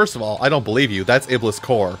 Well, first of all, I don't believe you. That's Iblis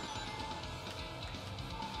Core.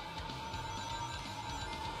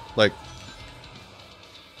 Like,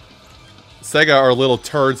 Sega are little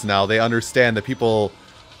turds now. They understand that people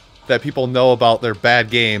know about their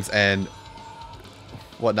bad games and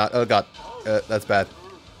whatnot. Oh god, that's bad.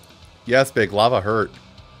 Yes, Big Lava hurt.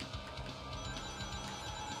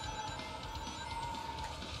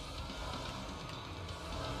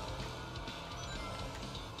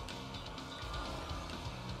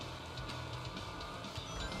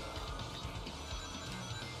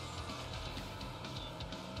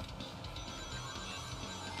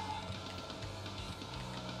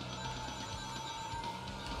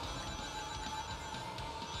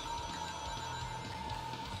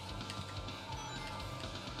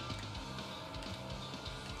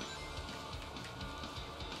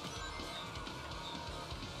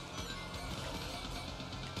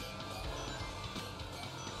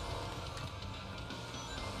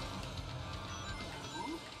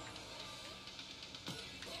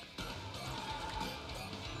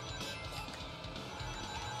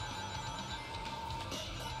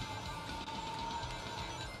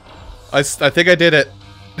 I think I did it.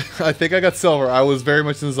 I think I got silver. I was very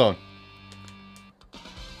much in the zone.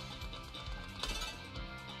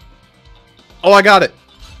 Oh, I got it.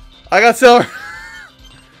 I got silver.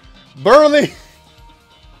 Burly.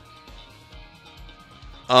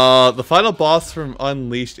 The final boss from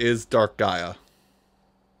Unleashed is Dark Gaia.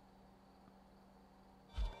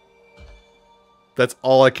 That's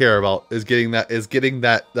all I care about is getting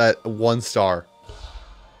that 1 star.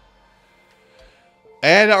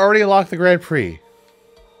 And I already unlocked the Grand Prix.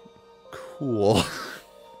 Cool.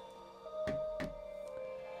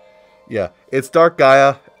 Yeah, it's Dark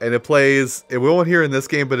Gaia, and it plays. We won't hear in this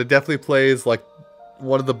game, but it definitely plays like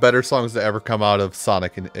one of the better songs to ever come out of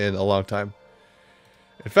Sonic in a long time.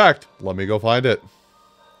 In fact, let me go find it.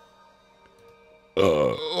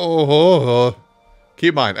 Keep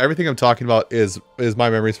in mind, everything I'm talking about is my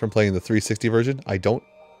memories from playing the 360 version. I don't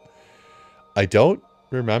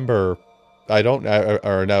remember. I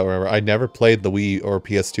never played the Wii or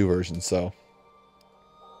PS2 version, so.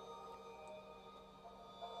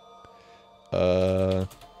 Yeah.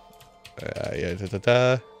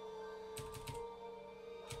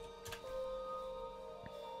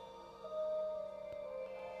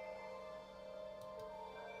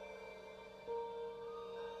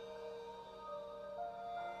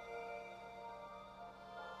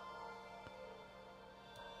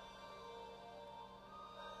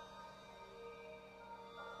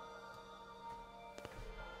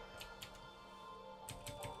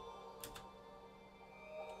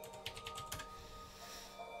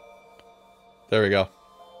 There we go.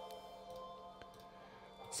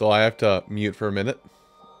 So I have to mute for a minute.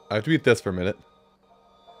 I have to mute this for a minute.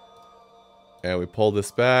 And we pull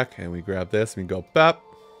this back, and we grab this, and we go bap.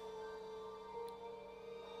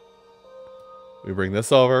 We bring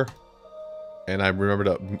this over. And I remember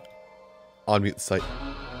to unmute the site.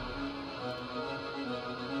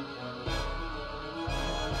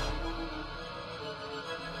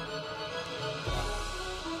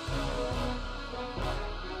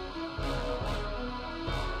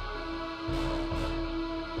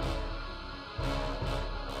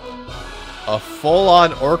 A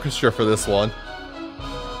full-on orchestra for this one.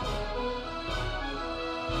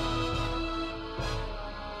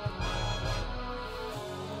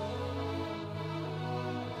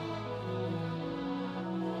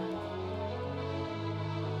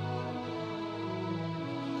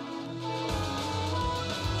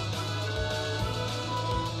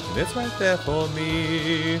 And it's right there for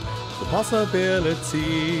me. The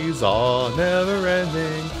possibilities are never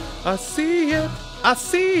ending. I see it. I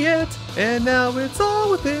see it, and now it's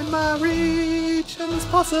all within my reach, and this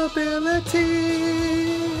possibility.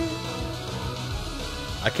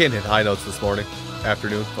 I can't hit high notes this morning,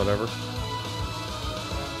 afternoon, whatever.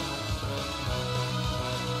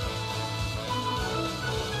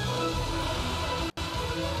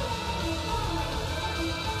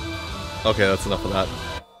 Okay, that's enough of that.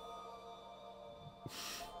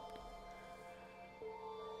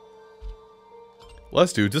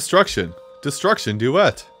 Let's do Destruction. Destruction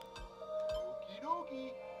Duet. Okie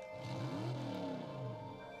dokie.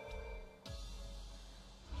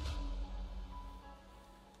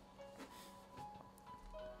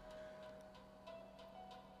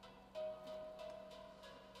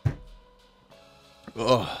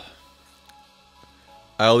 Ugh.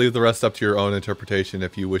 I'll leave the rest up to your own interpretation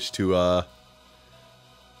if you wish to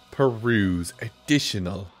peruse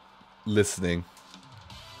additional listening.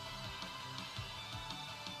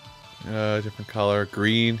 Different color,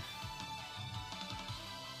 green.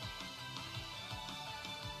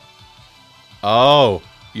 Oh,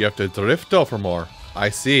 you have to drift over more. I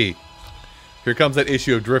see. Here comes that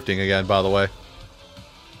issue of drifting again, by the way.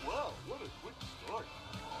 Wow, what a quick start.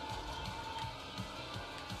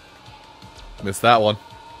 Missed that one.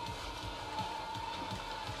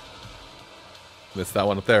 Missed that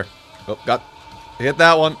one up there. Oh, hit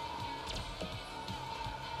that one.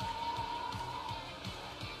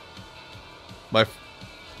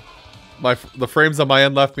 The frames on my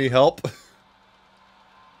end left me help. You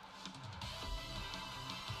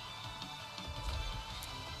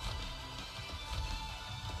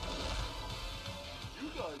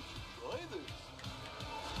guys should try this.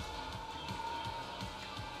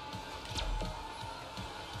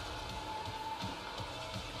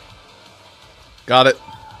 Got it.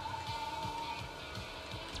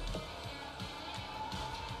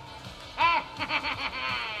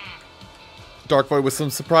 Dark Void with some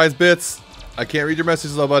surprise bits. I can't read your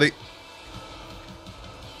messages though, buddy.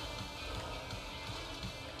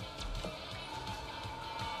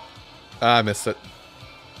 I missed it.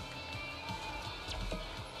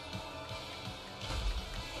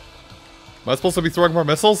 Am I supposed to be throwing more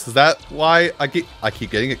missiles? Is that why I keep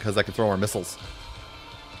getting it? Because I can throw more missiles.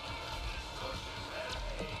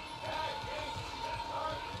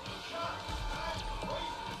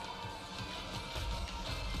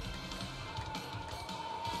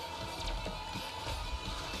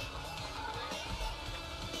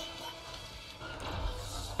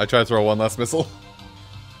 I try to throw one last missile.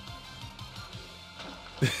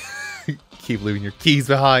 Keep leaving your keys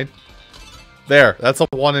behind. There, that's a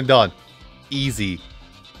one and done. Easy.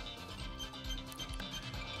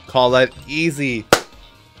 Call that easy.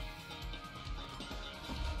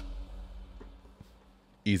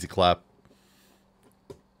 Easy clap.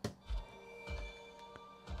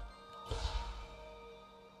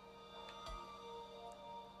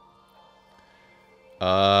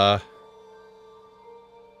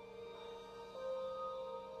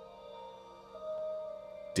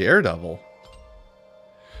 Daredevil?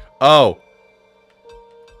 Oh.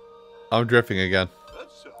 I'm drifting again. That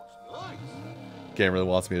sounds nice. Game really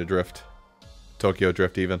wants me to drift. Tokyo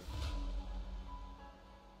Drift even.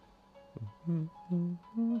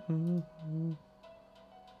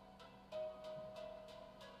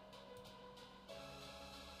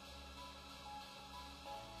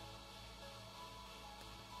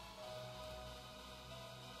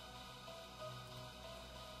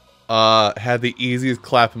 Had the easiest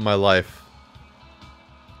clap in my life.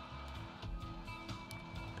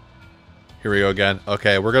 Here we go again.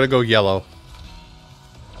 Okay, we're gonna go yellow.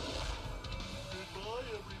 Goodbye,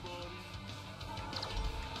 everybody.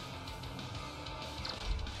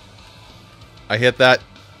 I hit that.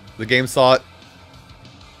 The game saw it.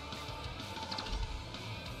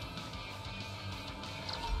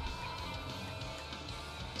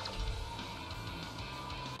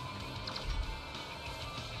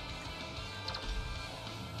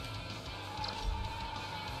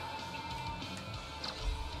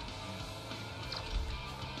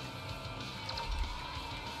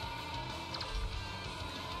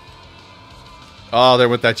 Oh, there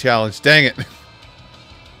went that challenge. Dang it.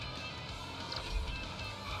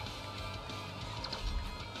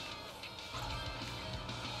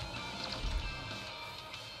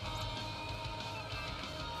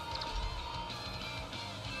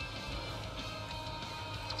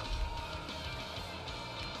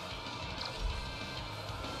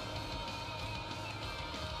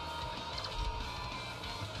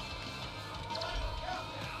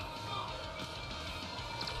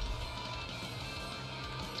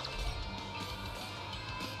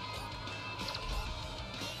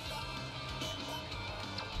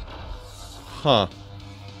 Huh.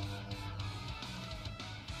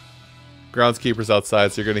 Groundskeeper's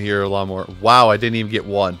outside, so you're gonna hear a lot more. Wow, I didn't even get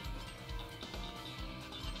one.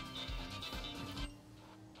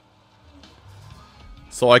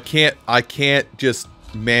 So I can't just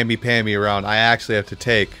mammy-pammy around. I actually have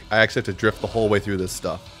to drift the whole way through this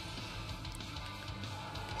stuff.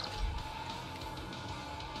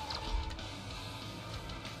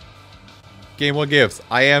 Game, what gives?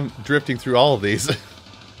 I am drifting through all of these.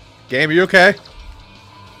 Game, are you okay?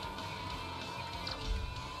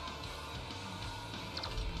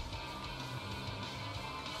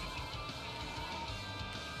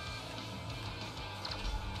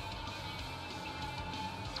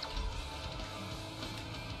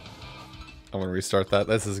 I'm gonna restart that.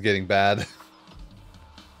 This is getting bad.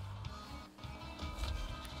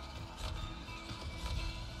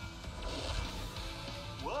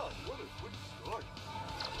 Wow, what a quick start.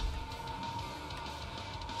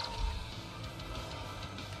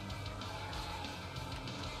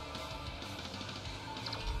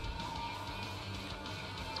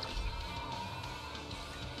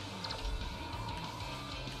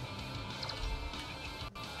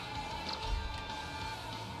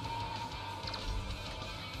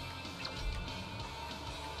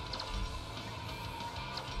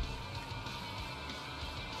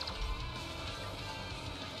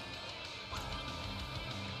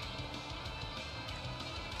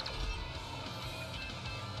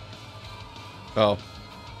 Oh.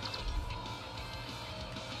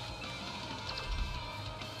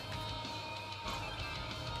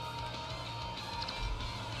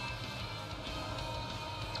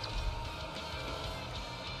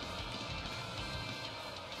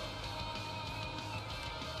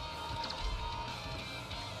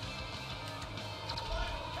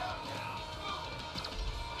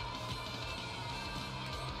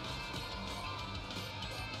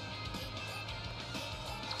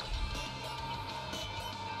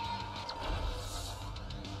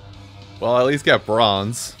 Well, I at least got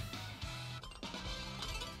bronze.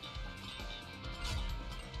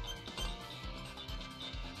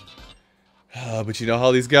 But you know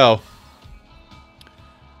how these go.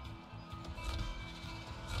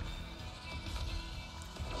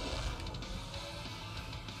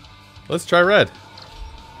 Let's try red.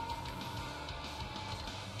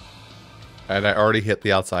 And I already hit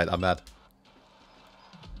the outside. I'm mad.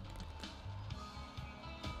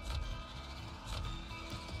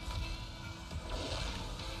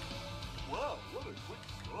 Wow, what a quick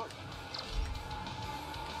start.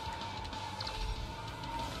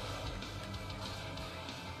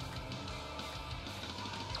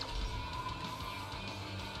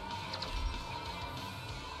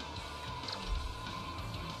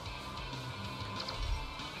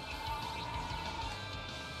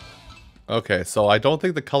 Okay, so I don't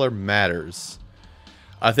think the color matters.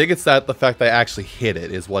 I think it's that the fact that I actually hit it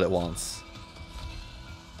is what it wants.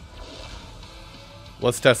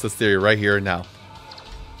 Let's test this theory right here and now.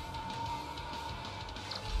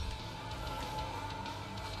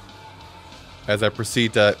 As I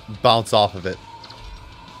proceed to bounce off of it.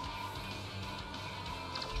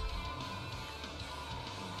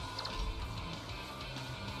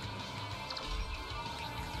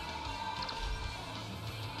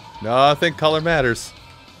 No, I think color matters.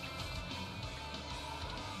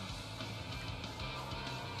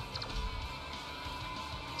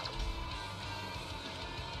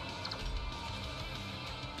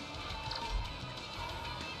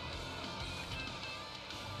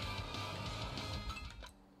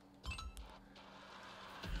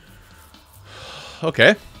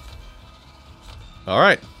 Okay. All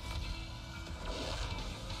right.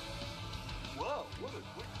 Wow, what a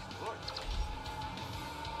quick start.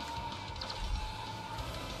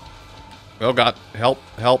 Oh God, help,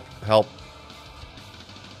 help, help.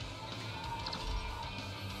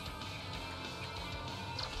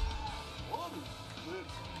 What is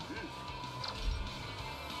this?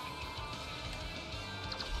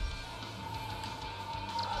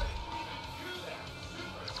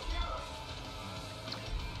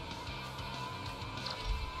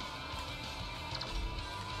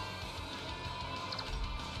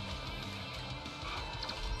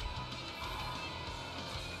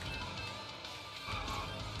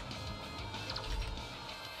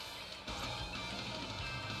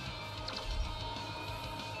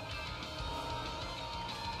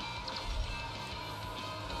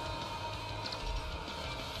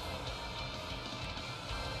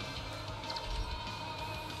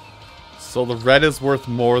 So the red is worth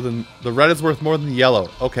more than the yellow.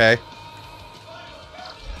 Okay.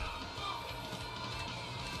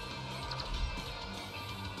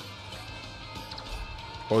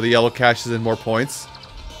 Or the yellow cashes in more points.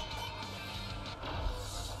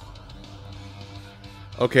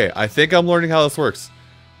 Okay, I think I'm learning how this works.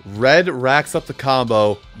 Red racks up the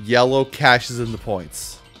combo, yellow cashes in the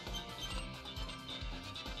points.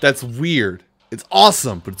 That's weird. It's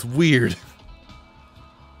awesome, but it's weird.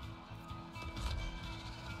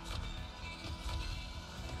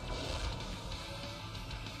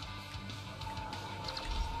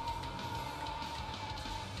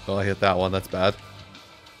 Well, I hit that one. That's bad.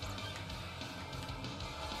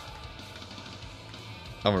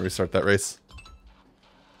 I'm gonna restart that race.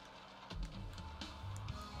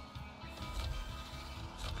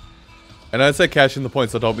 And I'd say cashing the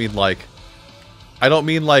points, I don't mean like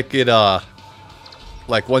it,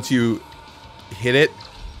 like once you hit it,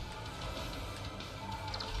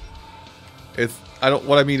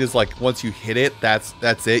 what I mean is like once you hit it,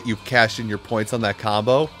 that's it. You've cashed in your points on that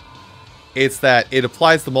combo. It's that it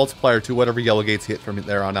applies the multiplier to whatever yellow gates hit from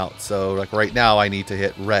there on out. So like right now I need to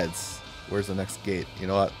hit reds. Where's the next gate? You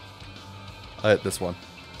know what? I'll hit this one.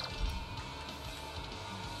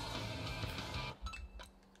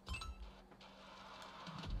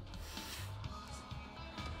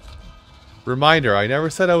 Reminder, I never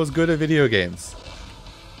said I was good at video games.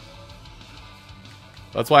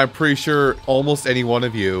 That's why I'm pretty sure almost any one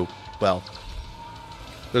of you, well,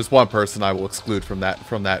 there's one person I will exclude from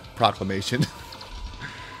that proclamation.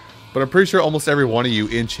 But I'm pretty sure almost every one of you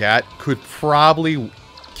in chat could probably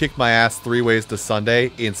kick my ass 3 ways to Sunday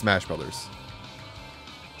in Smash Brothers.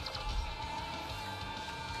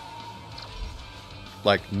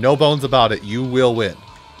 Like, no bones about it, you will win.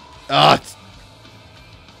 Ah!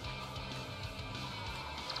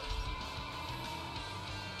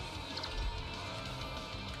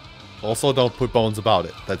 Also, don't put bones about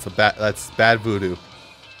it. That's bad voodoo.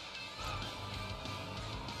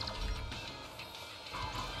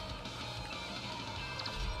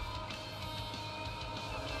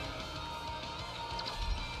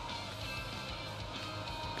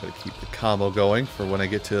 Gotta keep the combo going for when I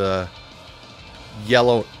get to the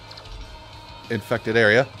yellow infected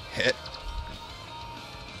area. Hit.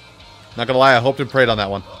 Not gonna lie, I hoped and prayed on that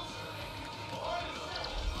one.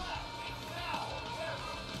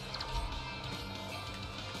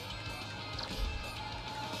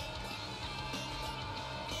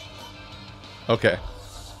 Okay.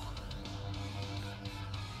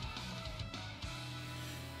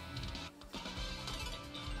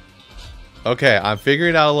 Okay, I'm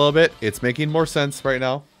figuring it out a little bit. It's making more sense right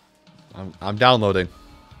now. I'm downloading.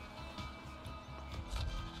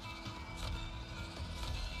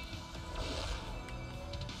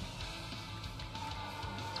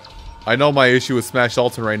 I know my issue with Smash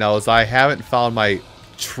Ultimate right now is I haven't found my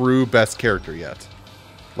true best character yet.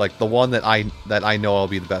 Like the one that I know I'll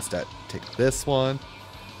be the best at. Take this one.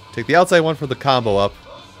 Take the outside one for the combo up.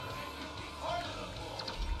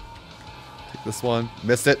 Take this one.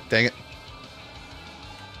 Missed it. Dang it.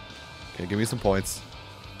 Okay, give me some points.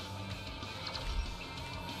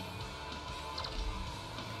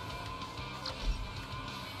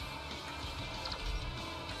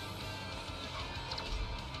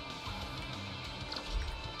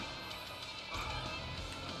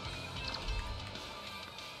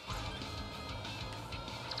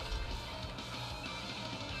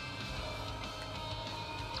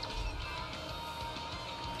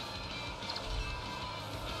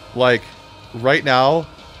 Like, right now,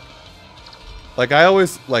 like I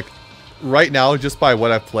always, like, right now, just by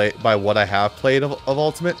what I've played, by what I have played of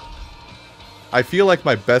Ultimate, I feel like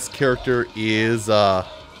my best character is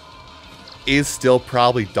still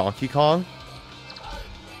probably Donkey Kong.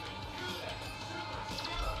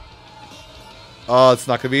 Oh, it's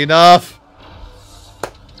not gonna be enough.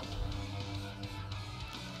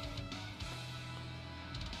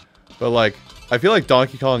 But like, I feel like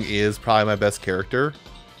Donkey Kong is probably my best character.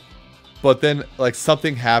 But then, like,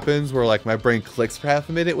 something happens where, like, my brain clicks for half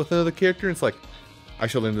a minute with another character, and it's like, I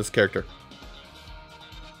should learn this character.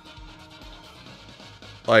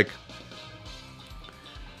 Like,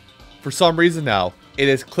 for some reason now, it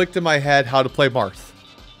has clicked in my head how to play Marth.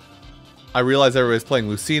 I realize everybody's playing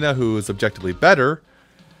Lucina, who is objectively better,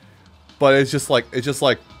 but it's just like,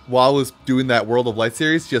 while I was doing that World of Light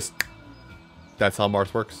series, just, that's how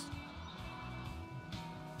Marth works.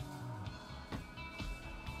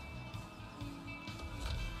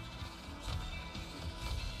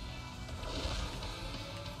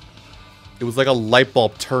 It was like a light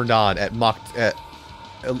bulb turned on at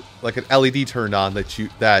like an LED turned on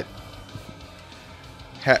that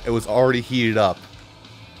it was already heated up,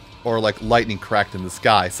 or like lightning cracked in the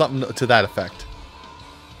sky, something to that effect.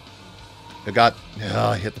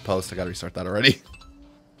 I hit the post. I gotta restart that already.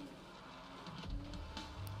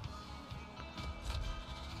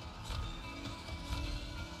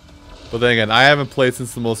 But then again, I haven't played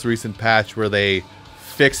since the most recent patch where they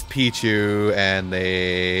fixed Pichu and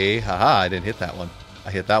I didn't hit that one.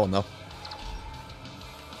 I hit that one though.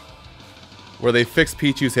 Where they fixed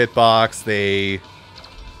Pichu's hitbox, they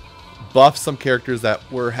buffed some characters that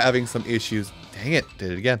were having some issues. Dang it,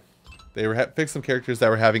 did it again. They fixed some characters that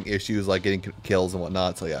were having issues like getting kills and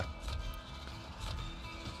whatnot, so yeah.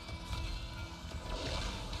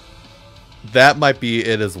 That might be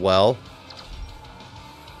it as well.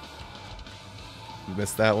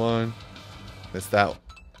 Missed that one. Missed that one.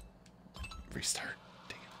 Restart.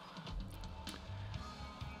 Dang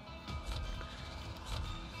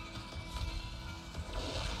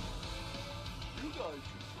it. You guys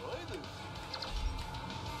should try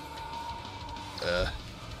this.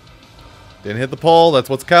 Didn't hit the pole. That's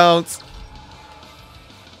what counts.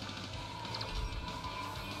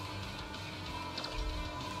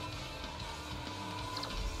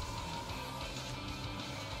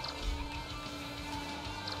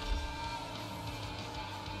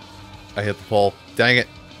 I hit the pole. Dang it.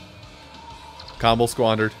 Combo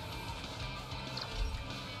squandered.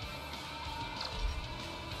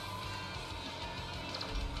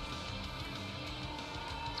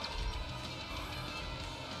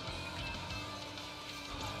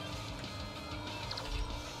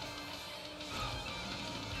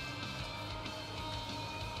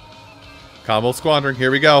 Combo squandering.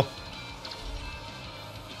 Here we go.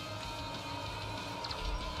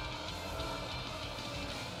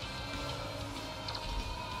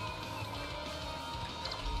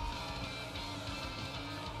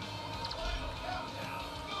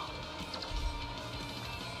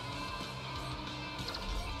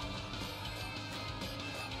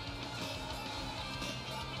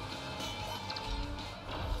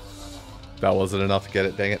 That wasn't enough to get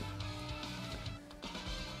it, dang it.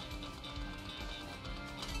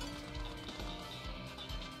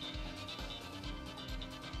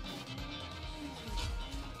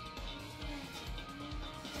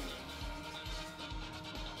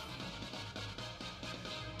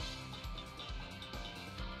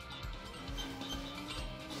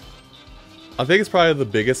 I think it's probably the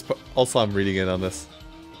biggest. Also, I'm reading it on this.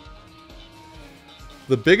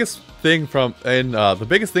 the biggest thing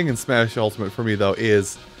in Smash Ultimate for me though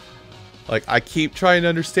is like I keep trying to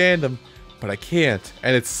understand him, but I can't,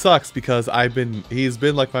 and it sucks because he's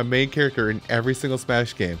been like my main character in every single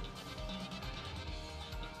Smash game.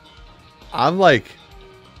 I'm like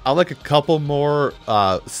a couple more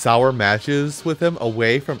sour matches with him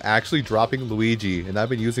away from actually dropping Luigi, and I've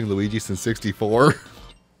been using Luigi since 64.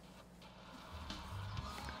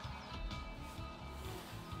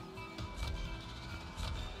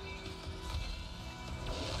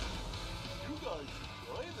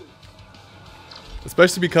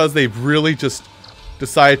 Especially because they've really just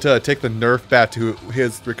decided to take the nerf back to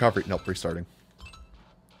his recovery. Nope, restarting.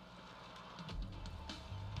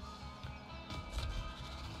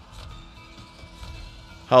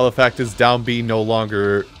 How the fact his down B no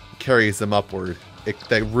longer carries him upward.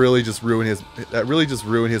 That really just ruined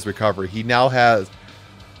his recovery. He's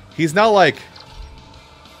now like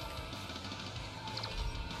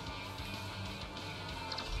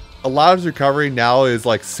a lot of his recovery now is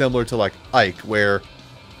like similar to like Ike, where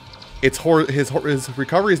his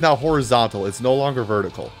recovery is now horizontal. It's no longer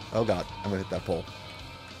vertical. Oh god, I'm gonna hit that pole.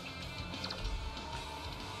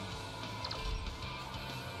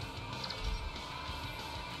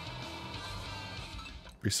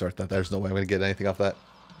 Restart that. There's no way I'm gonna get anything off that.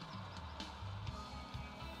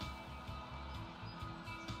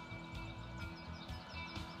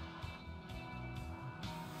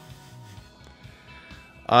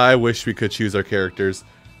 I wish we could choose our characters.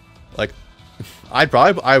 Like, if I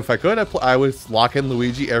could, I would lock in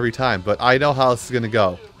Luigi every time. But I know how this is gonna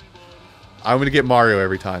go. I'm gonna get Mario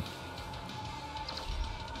every time.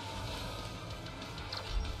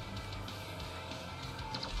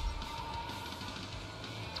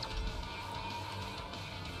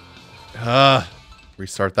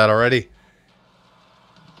 Restart that already.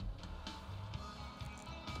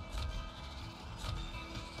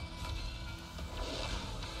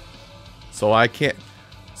 So I can't.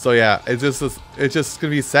 So yeah, it's just gonna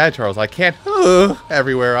be sad, Charles. I can't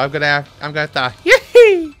everywhere. I'm gonna have to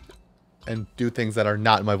yee and do things that are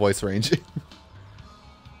not in my voice range.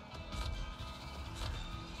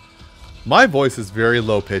 My voice is very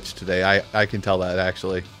low pitched today. I can tell that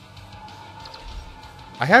actually.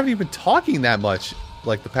 I haven't even been talking that much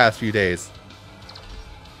like the past few days.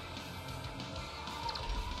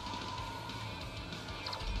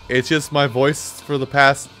 It's just my voice for the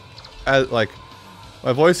past, like,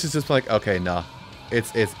 my voice is just like, okay, nah,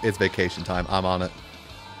 it's vacation time. I'm on it.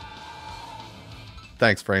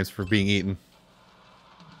 Thanks, Frames, for being eaten.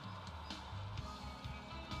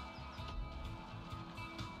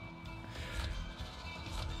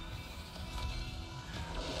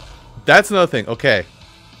 That's another thing. Okay.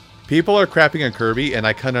 People are crapping on Kirby, and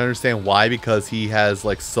I kind of understand why, because he has,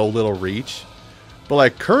 like, so little reach. But,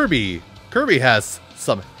 like, Kirby has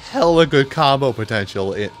some hella good combo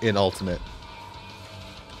potential in Ultimate.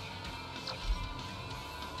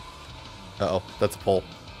 Uh-oh, that's a pull.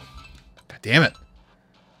 God damn it.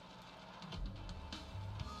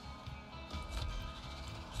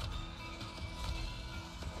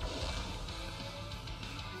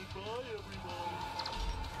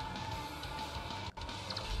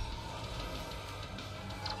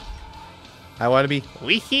 I want to be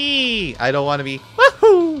wee-hee. I don't want to be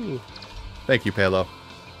woohoo. Thank you, Palo.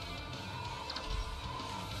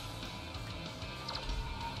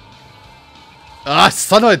 Ah,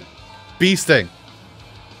 son of a bee sting.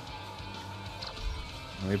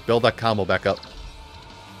 Let me build that combo back up.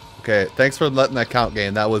 Okay, thanks for letting that count,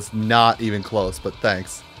 game. That was not even close, but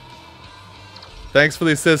thanks. Thanks for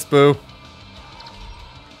the assist, Boo.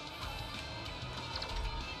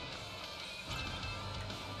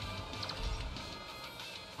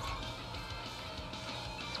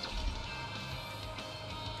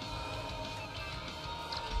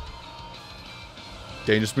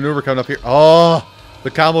 Dangerous maneuver coming up here. Oh,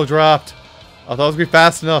 the combo dropped. I thought it was going to be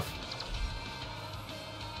fast enough.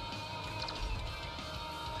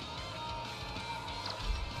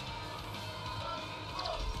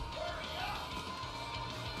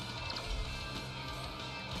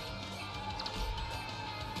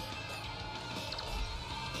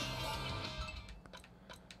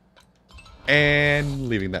 And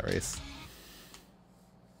leaving that race.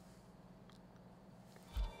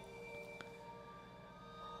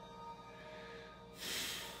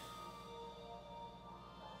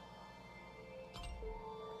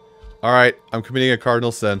 Alright, I'm committing a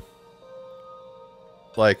cardinal sin.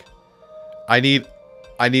 Like, I need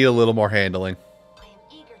a little more handling. I am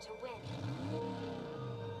eager to win.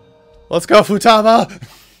 Let's go, Futaba!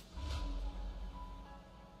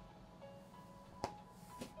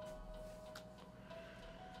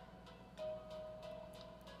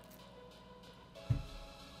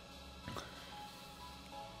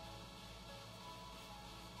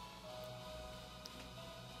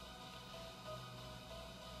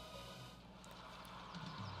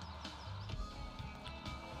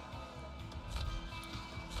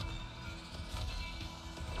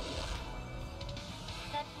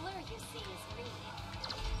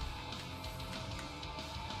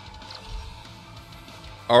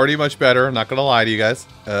 Already much better. I'm not gonna lie to you guys.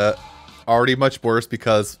 Already much worse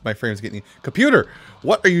because my frame's getting... Computer!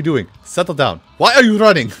 What are you doing? Settle down. Why are you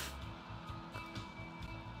running?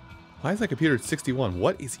 Why is that computer at 61?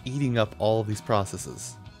 What is eating up all of these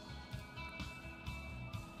processes?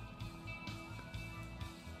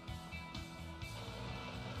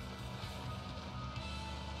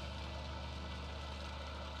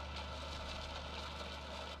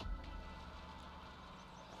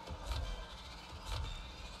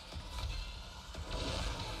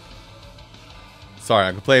 Sorry,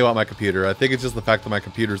 I'm complaining about my computer. I think it's just the fact that my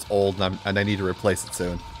computer's old and I need to replace it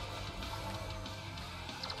soon.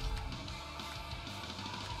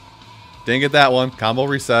 Didn't get that one. Combo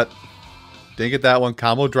reset. Didn't get that one.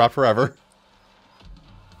 Combo drop forever.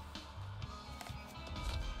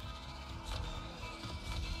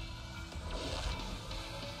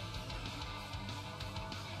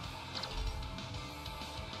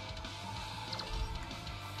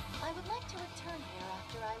 I would like to return here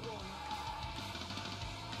after I win.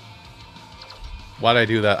 Why'd I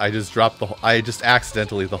do that? I just dropped the whole... I just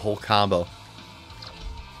accidentally the whole combo.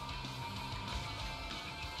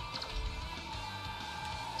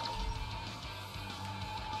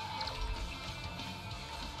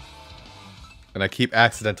 And I keep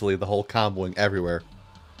accidentally the whole comboing everywhere.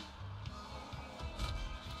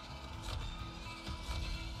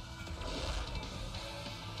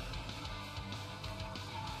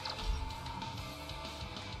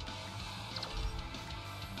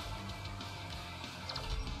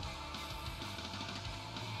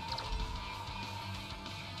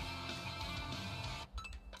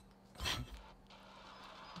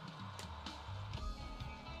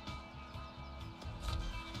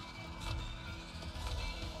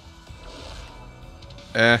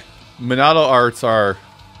 Minato arts are...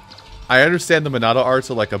 I understand the Minato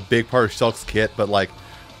arts are like a big part of Shulk's kit, but like,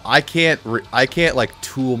 I can't like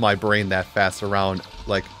tool my brain that fast around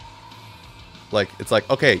like it's like,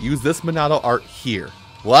 okay, use this Minato art here.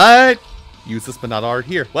 What? Use this Minato art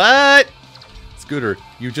here. What? Scooter,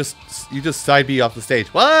 you just side B off the stage.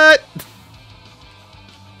 What?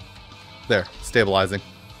 There, stabilizing.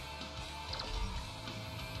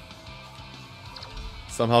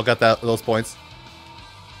 Somehow got those points.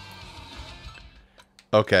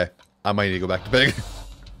 Okay, I might need to go back to bed.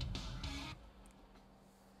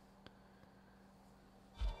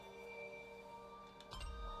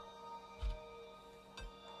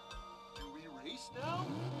 Do we race now?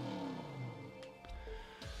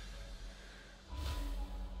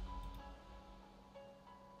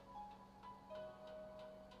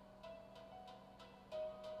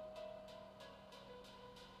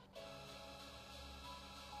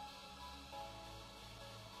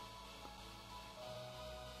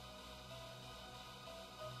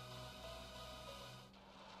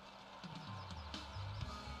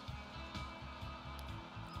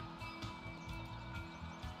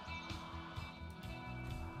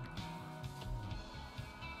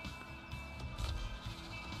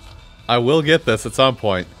 I will get this at some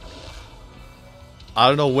point. I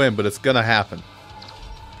don't know when, but it's gonna happen.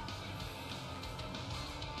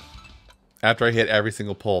 After I hit every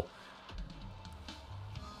single pull.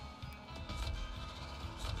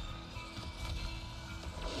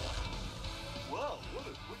 Wow, what a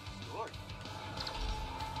quick start.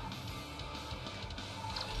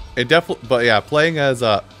 It definitely, but yeah, playing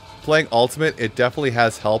Ultimate, it definitely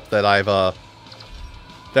has helped that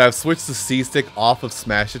I've switched the C stick off of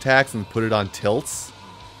smash attacks and put it on tilts.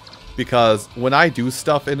 Because when I do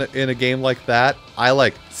stuff in a game like that, I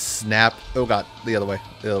like snap. Oh god, the other way.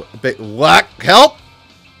 What? Help!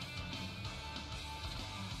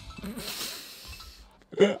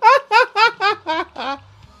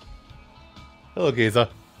 Hello, Giza.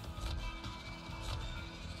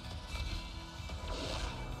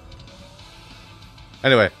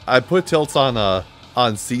 Anyway, I put tilts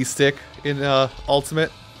on C stick in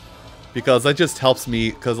Ultimate because that just helps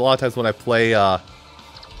me. Because a lot of times when I play, I'll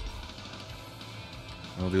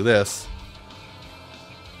do this.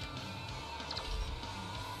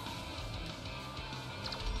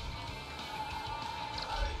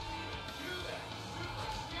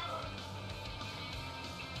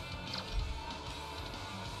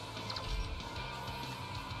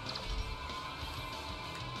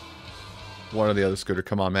 One or the other, Scooter.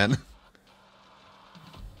 Come on, man.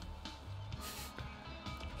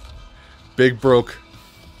 Big broke.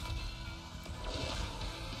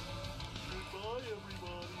 Goodbye,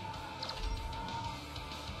 everybody.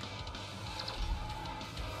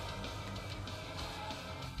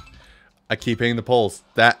 I keep hitting the poles.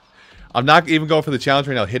 I'm not even going for the challenge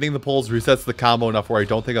right now. Hitting the poles resets the combo enough where I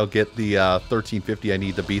don't think I'll get the 1350 I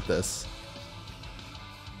need to beat this.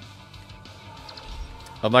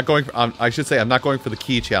 I'm not going for, I should say I'm not going for the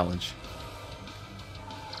key challenge.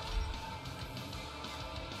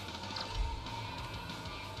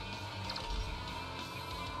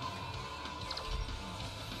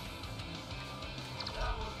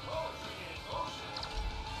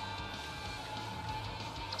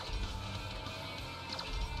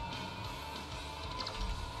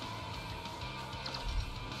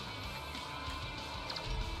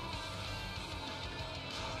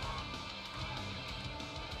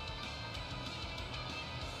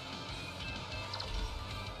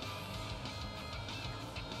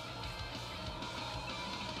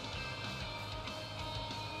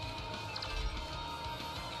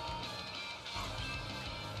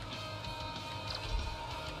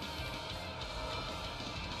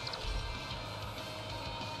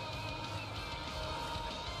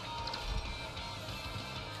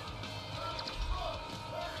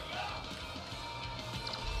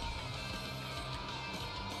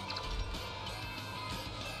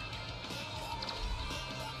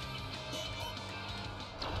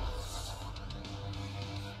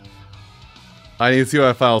 I need to see what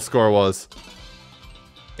my final score was.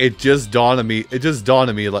 It just dawned on me.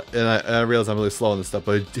 And I realize I'm really slow on this stuff,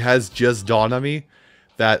 but it has just dawned on me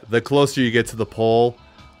that the closer you get to the pole,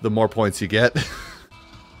 the more points you get.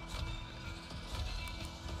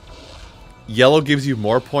 Yellow gives you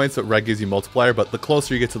more points, but red gives you multiplier, but the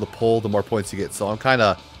closer you get to the pole, the more points you get. So I'm kind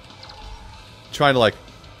of trying to, like,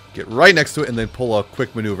 get right next to it and then pull a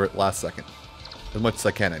quick maneuver at the last second. As much as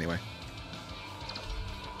I can, anyway.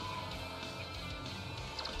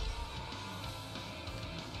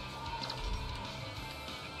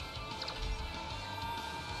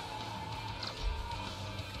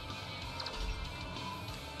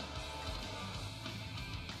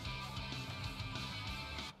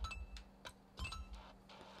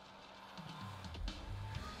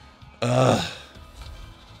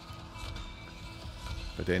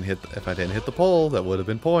 If I didn't hit the pole, that would have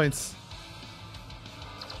been points.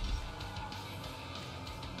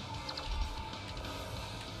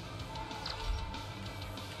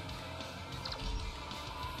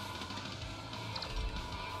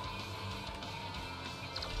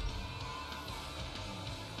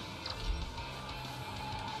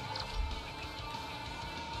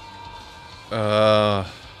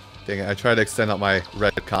 Dang it, I tried to extend out my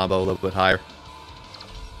red combo a little bit higher.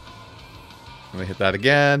 Let me hit that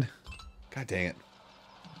again. God dang it.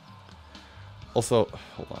 Also,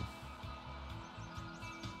 hold on.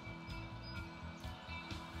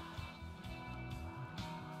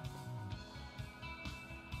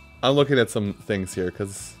 I'm looking at some things here,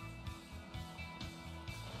 because...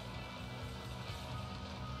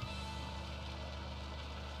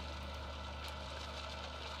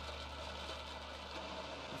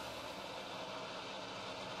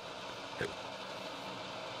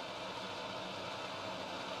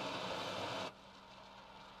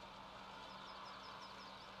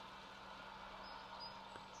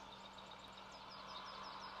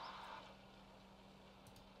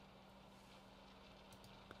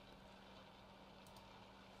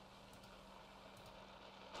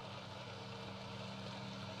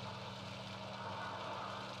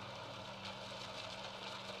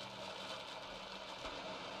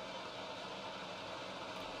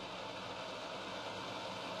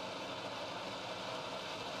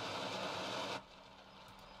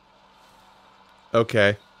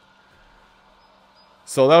 Okay.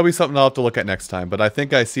 So that'll be something I'll have to look at next time, but I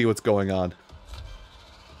think I see what's going on.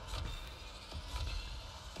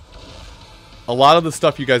 A lot of the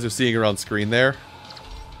stuff you guys are seeing around screen there,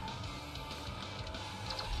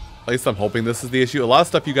 at least I'm hoping this is the issue. A lot of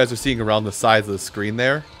stuff you guys are seeing around the sides of the screen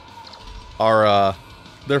there are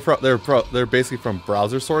they're basically from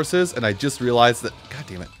browser sources, and I just realized that, god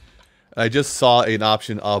damn it. I just saw an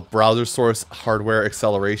option of browser source hardware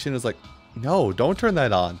acceleration. It's like, no, don't turn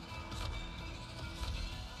that on.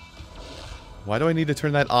 Why do I need to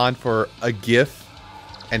turn that on for a GIF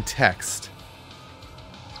and text?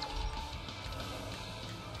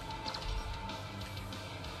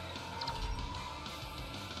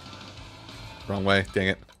 Wrong way, dang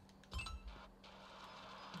it.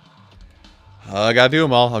 I gotta do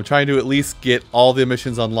them all. I'm trying to at least get all the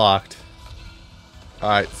missions unlocked.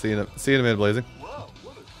 Alright, see you in a minute, Blazing. Wow,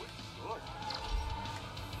 what a quick start.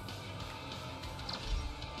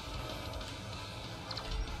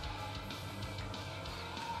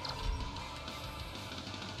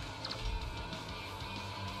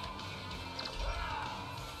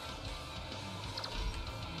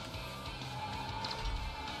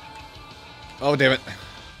 Oh, damn it.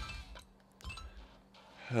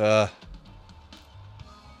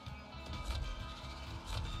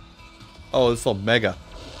 Oh, this is all mega.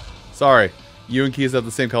 Sorry. You and Keys have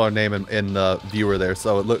the same color name in the viewer there,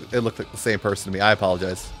 so it looked like the same person to me. I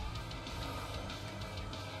apologize.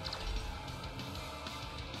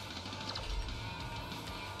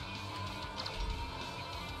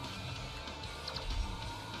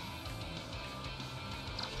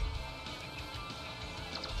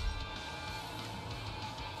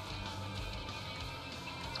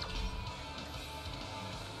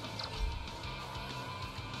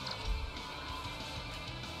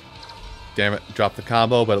 Damn it, dropped the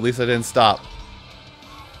combo, but at least I didn't stop.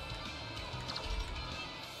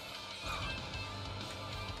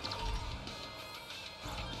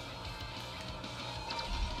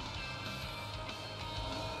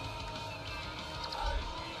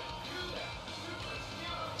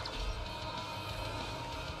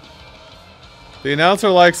 The announcer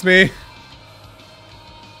likes me.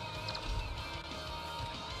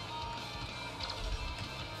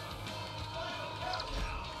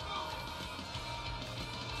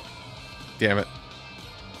 Damn it.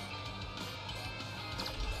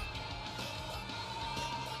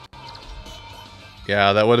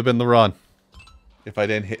 Yeah, that would have been the run. If I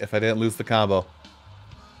didn't lose the combo.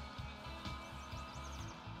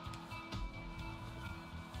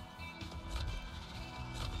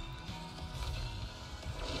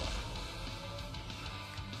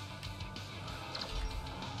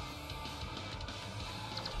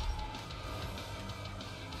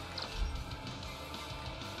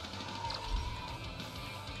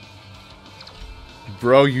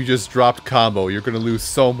 Bro, you just dropped combo. You're gonna lose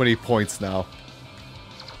so many points now.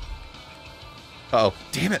 Uh-oh.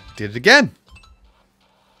 Damn it. Did it again.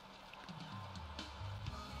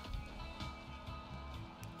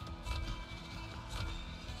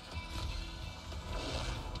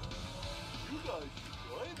 You guys should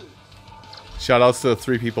try this. Shoutouts to the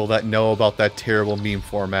 3 people that know about that terrible meme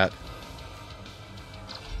format.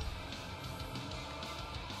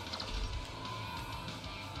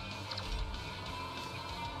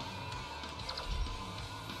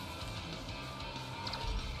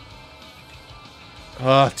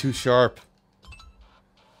 Ah, too sharp.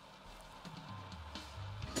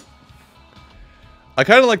 I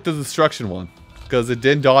kind of like the destruction one, because it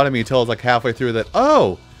didn't dawn on me until I was like halfway through that,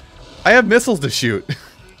 oh, I have missiles to shoot. Goodbye,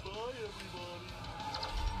 everybody.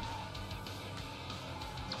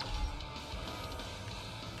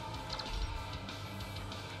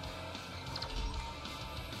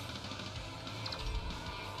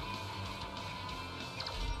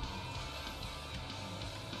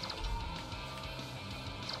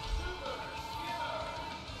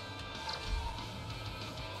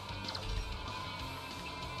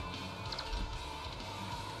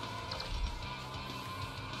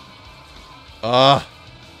 Ah.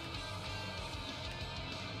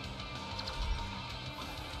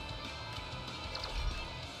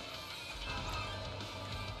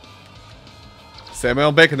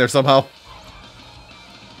 Samuel Bacon there somehow.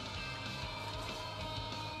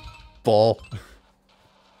 Ball.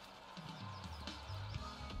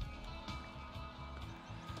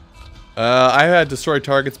 I had destroyed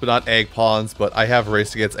targets, but not egg pawns. But I have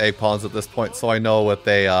raced against egg pawns at this point, so I know what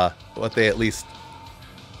they at least.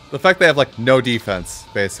 The fact they have like no defense,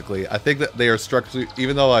 basically. I think that they are structurally,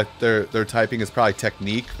 even though their typing is probably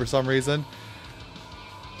technique for some reason.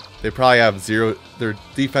 They probably have 0. Their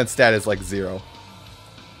defense stat is like 0.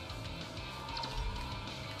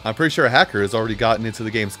 I'm pretty sure a hacker has already gotten into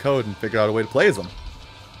the game's code and figured out a way to play as them.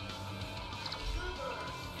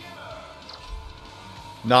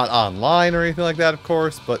 Not online or anything like that, of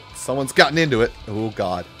course, but someone's gotten into it. Oh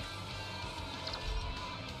god.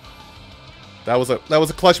 That was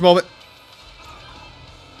a clutch moment.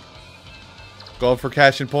 Going for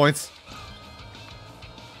cash in points.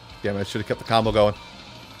 Damn it, I should have kept the combo going.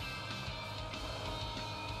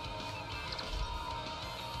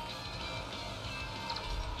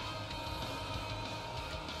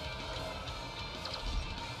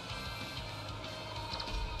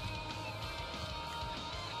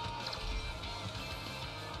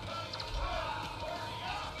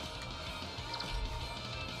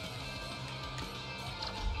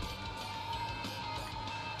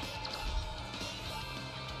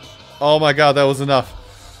 Oh my god, that was enough.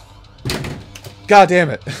 God damn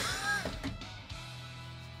it.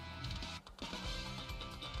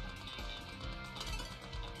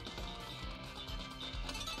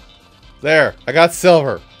 There, I got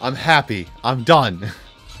silver. I'm happy. I'm done.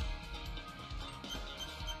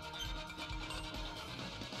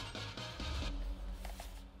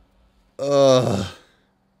 Ugh.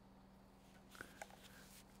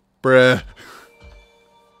 Bruh.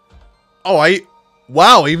 Oh,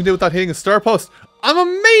 wow, I even did it without hitting a star post. I'm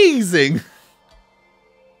amazing!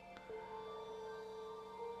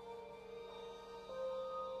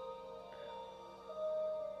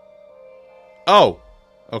 Oh!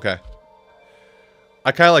 Okay.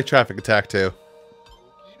 I kind of like Traffic Attack, too.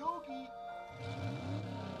 Okie dokie.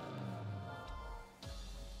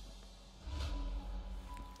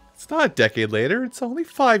 It's not a decade later. It's only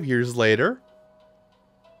 5 years later.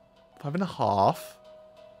 5.5.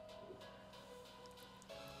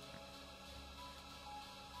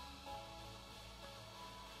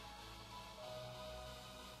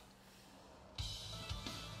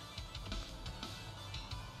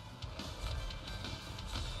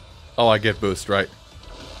 Oh, I get boost, right.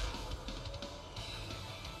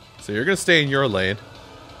 So you're gonna stay in your lane.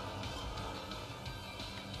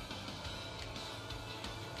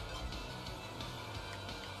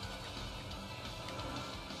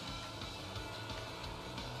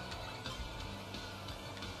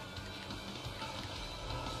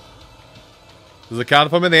 Does it count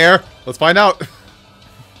if I'm in the air? Let's find out.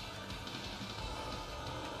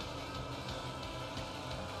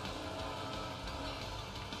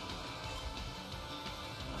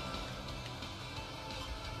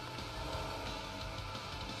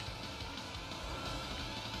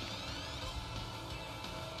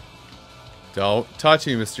 Don't touch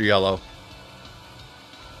me, Mr. Yellow.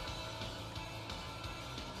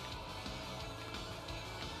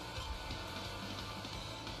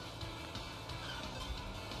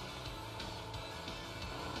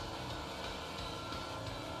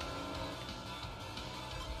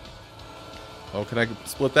 Oh, can I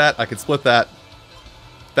split that? I can split that.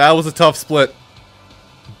 That was a tough split.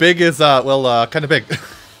 Big is, well, kind of big.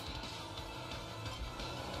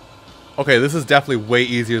 Okay, this is definitely way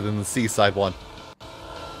easier than the seaside one.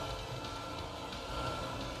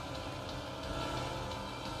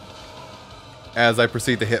 As I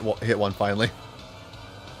proceed to hit one finally.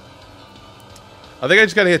 I think I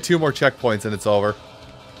just gotta hit 2 more checkpoints and it's over.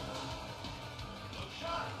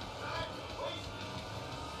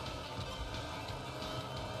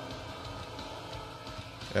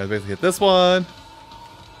 Yeah, basically hit this one.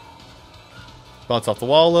 Bounce off the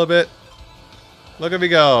wall a little bit. Look at me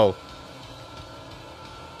go.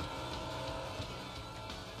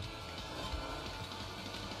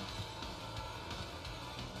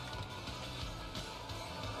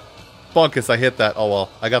 Bunkus, I hit that. Oh well,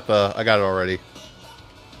 I got it already.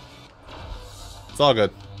 It's all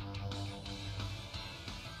good.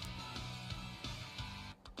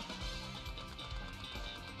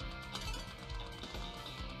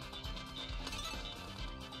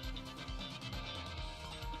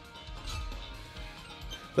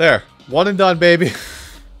 There, one and done, baby.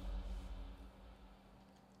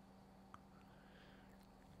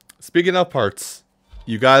 Speaking of parts,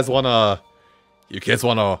 you kids wanna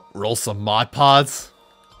roll some Mod Pods?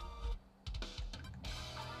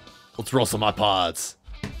 Let's roll some Mod Pods.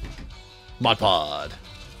 Mod Pod.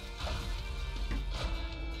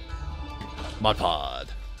 Mod Pod.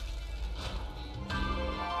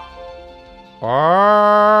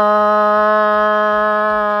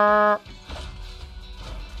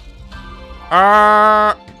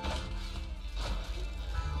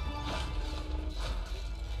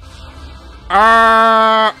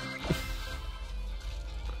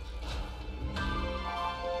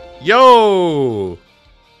 Yo!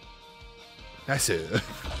 Nice.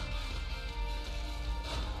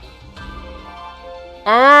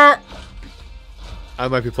 I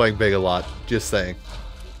might be playing big a lot, just saying.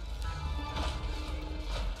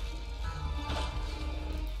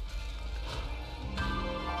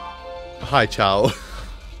 Hi, Chow.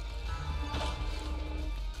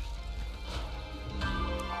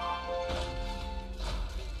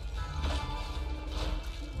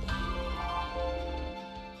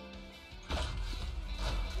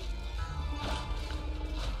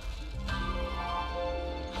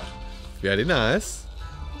 Very nice.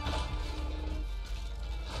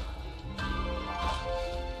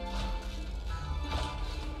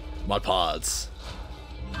 Mod Pods.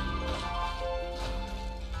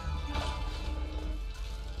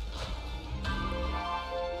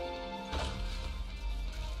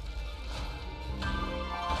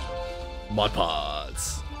 Mod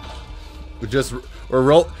Pods.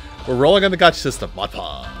 We're rolling on the gotcha system. Mod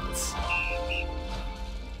Pods.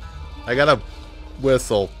 I got a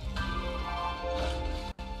whistle.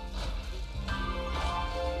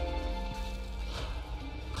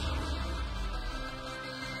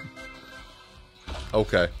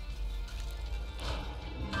 Okay.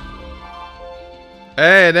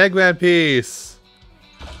 Hey, an Eggman piece!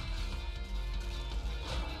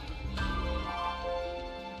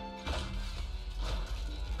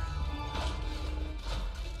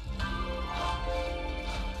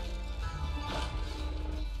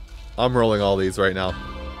 I'm rolling all these right now.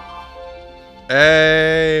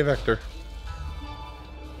 Hey, Vector.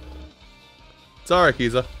 It's alright,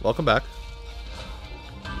 Kiza. Welcome back.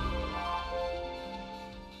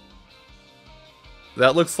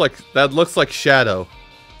 That looks like Shadow.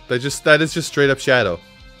 That is just straight up Shadow.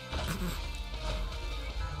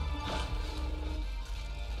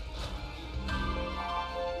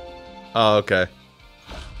 Oh, okay.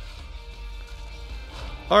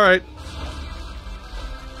 Alright.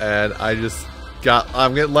 And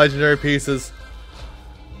I'm getting legendary pieces.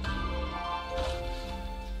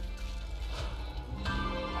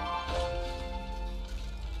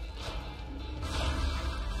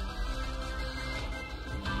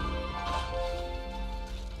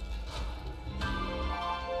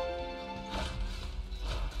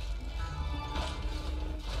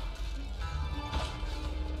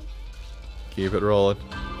 Keep it rolling.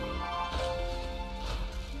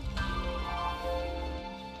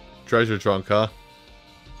 Treasure trunk, huh?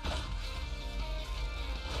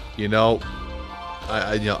 You know,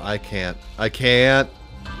 I can't. I can't.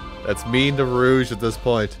 That's mean to Rouge at this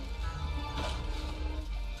point.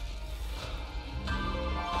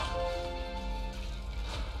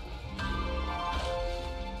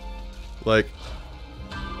 Like,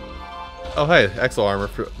 oh hey, Exo Armor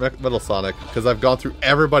for Metal Sonic, because I've gone through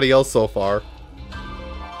everybody else so far.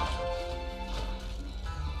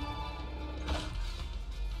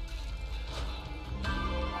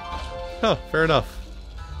 Huh, fair enough.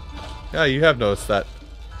 Yeah, you have noticed that.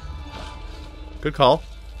 Good call.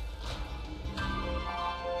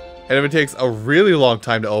 And if it takes a really long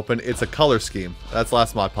time to open, it's a color scheme. That's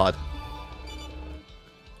last mod pod.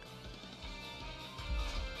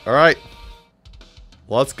 Alright.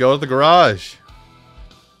 Let's go to the garage.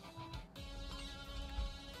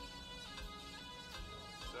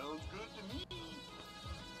 Sounds good to me.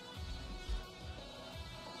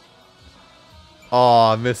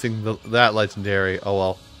 Aw, I'm missing that legendary. Oh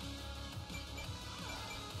well.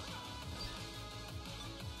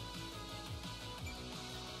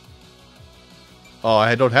 Oh,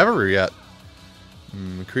 I don't have a Rue yet.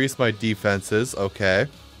 Increase my defenses. Okay.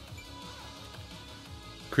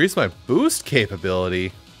 Increase my boost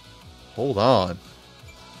capability. Hold on.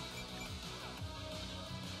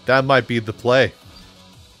 That might be the play.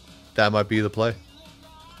 That might be the play.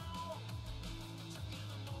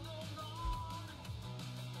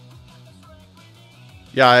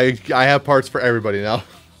 Yeah, I have parts for everybody now.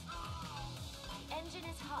 Engine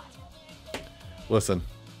is hot. Listen,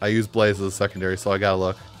 I use Blaze as a secondary, so I gotta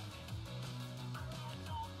look.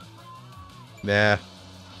 Nah.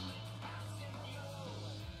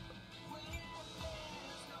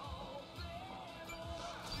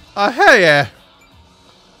 Hell yeah!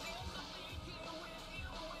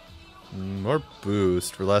 More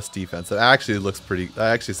boost for less defense. That actually looks pretty.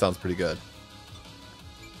 That actually sounds pretty good.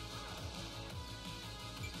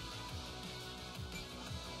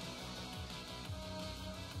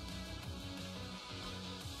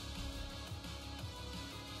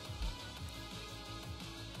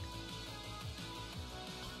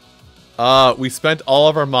 We spent all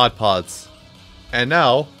of our mod pods, and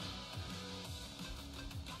now.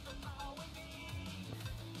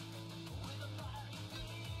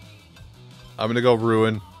 I'm gonna go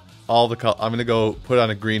ruin all the I'm gonna go put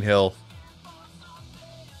on a green hill.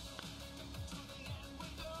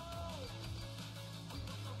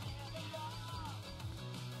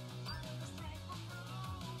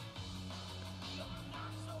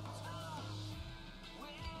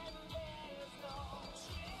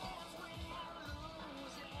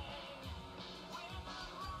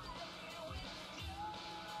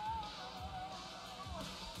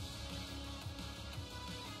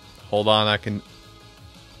 Hold on, I can...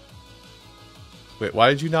 Wait, why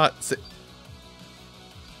did you not say...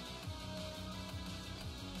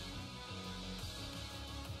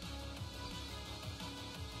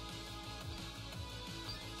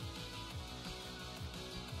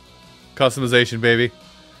 Customization, baby.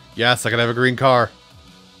 Yes, I can have a green car.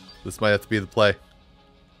 This might have to be the play.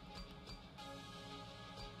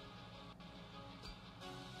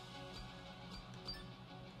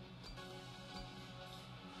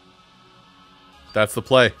 That's the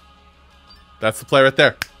play. That's the play right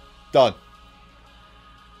there. Done.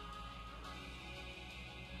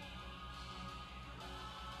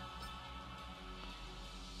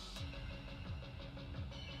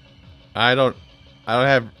 I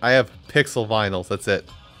have pixel vinyls, that's it.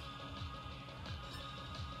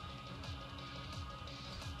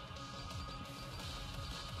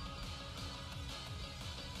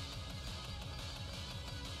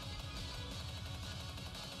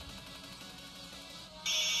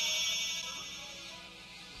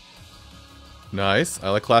 Nice. I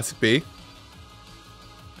like Classic B.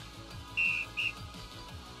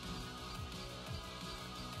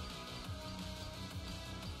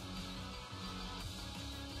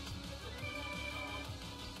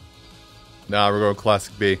 Nah, we're going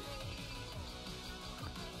Classic B.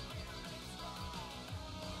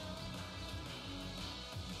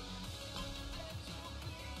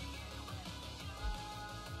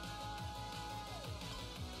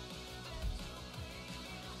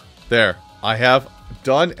 There. I have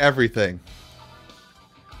done everything.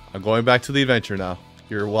 I'm going back to the adventure now.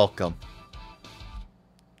 You're welcome.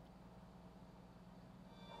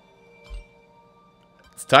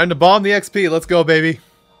 It's time to bomb the XP. Let's go, baby.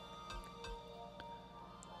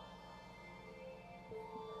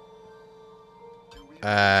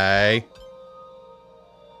 Hey.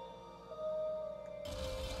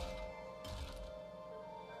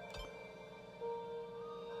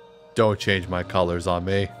 Don't change my colors on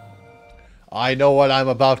me. I know what I'm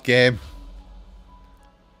about, game.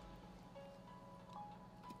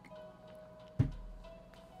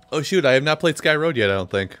 Oh shoot, I have not played Sky Road yet, I don't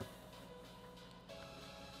think.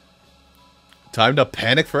 Time to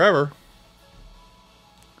panic forever.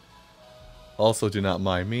 Also, do not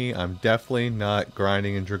mind me. I'm definitely not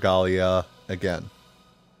grinding in Dragalia again.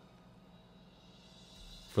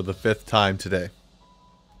 For the 5th time today.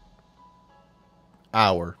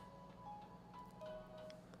 Hour.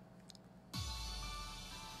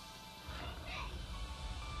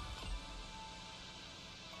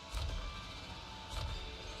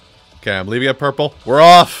 Okay, I'm leaving it purple. We're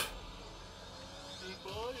off!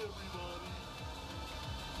 Goodbye, everybody.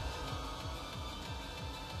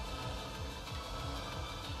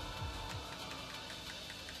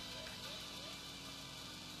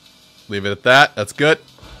 Leave it at that. That's good.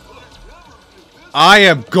 I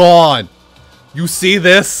am gone! You see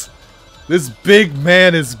this? This big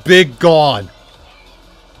man is big gone.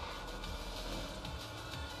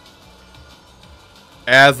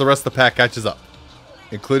 As the rest of the pack catches up.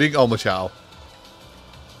 Including Omochao.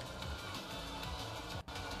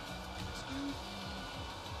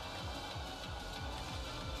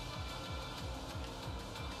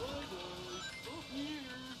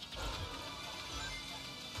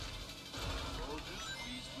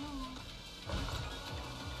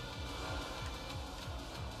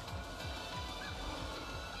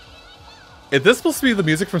 Is this supposed to be the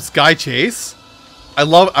music from Sky Chase? I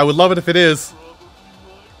would love it if it is.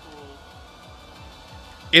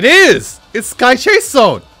 It is! It's Sky Chase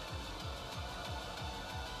Zone!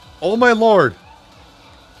 Oh my lord.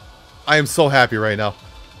 I am so happy right now.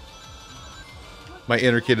 My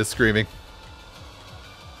inner kid is screaming.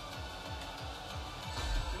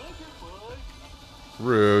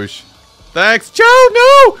 Rouge. Thanks, Joe!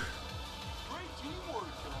 No! Great teamwork,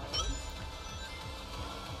 guys.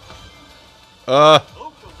 Uh,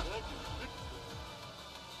 I'll come back and fix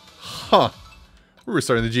huh. We're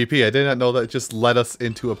restarting the GP. I did not know that just led us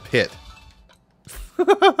into a pit.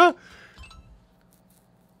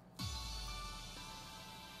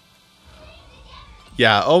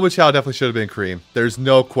 Yeah, Omochao definitely should have been cream. There's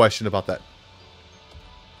no question about that.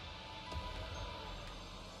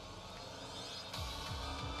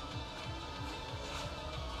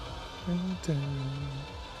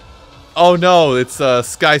 Oh no, it's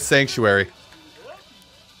Sky Sanctuary.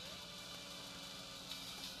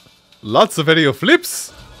 Lots of video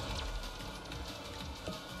flips.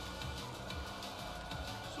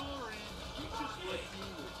 Sorry, you just like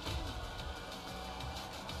doing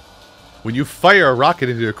When you fire a rocket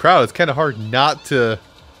into a crowd, it's kind of hard not to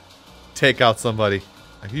take out somebody.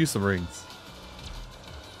 I could use some rings.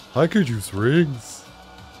 I could use rings.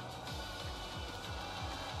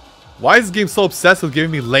 Why is this game so obsessed with giving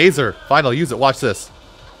me laser? Fine, I'll use it. Watch this.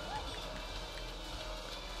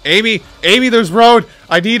 Amy, there's road.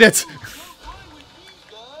 I need it.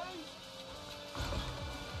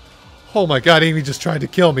 Oh my god, Amy just tried to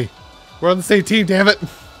kill me. We're on the same team, damn it.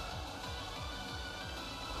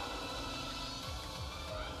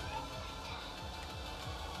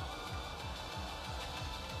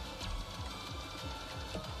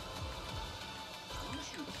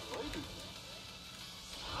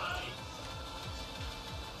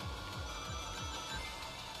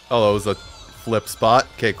 Oh, it was a flip spot.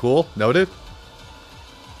 Okay, cool. Noted.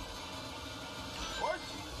 Our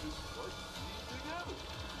team just like being together.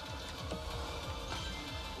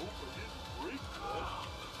 Hope I didn't break that.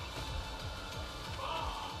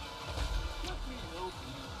 Let me help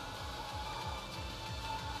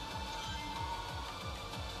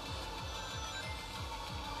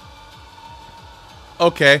you.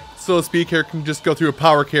 Okay, so the speed character can just go through a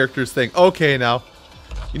power characters thing. Okay, now.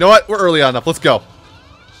 You know what? We're early enough. Let's go.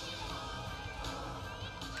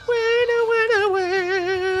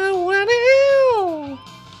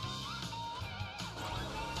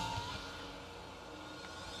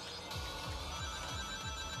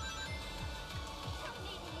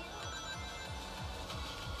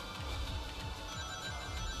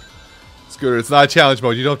 Scooter, it's not a challenge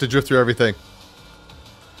mode. You don't have to drift through everything.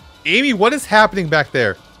 Amy, what is happening back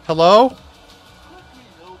there? Hello?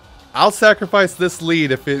 I'll sacrifice this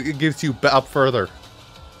lead if it gives you up further.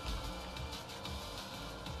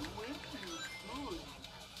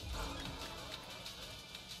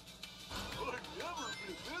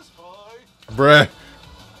 Bruh.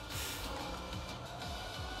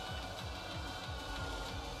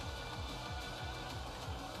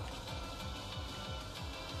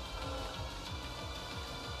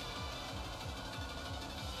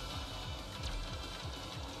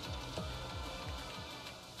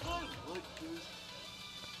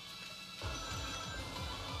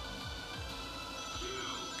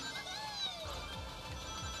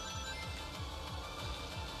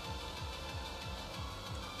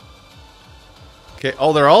 Okay,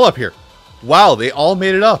 oh, they're all up here. Wow, they all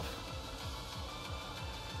made it up.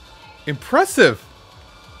 Impressive.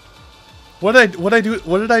 What did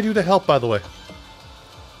I do to help, by the way?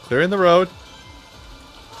 Clearing the road.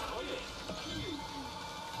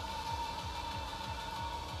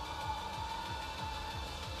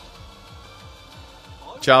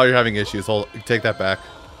 Chow, you're having issues. Hold, take that back.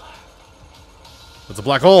 It's a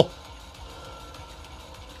black hole.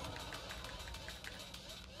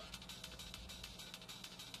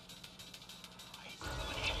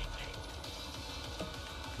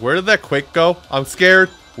 Where did that quick go? I'm scared.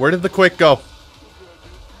 Where did the quick go?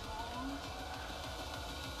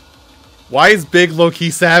 Why is Big low-key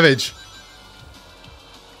savage?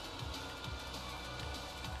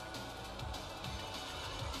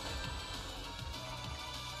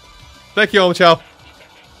 Thank you, Omochao.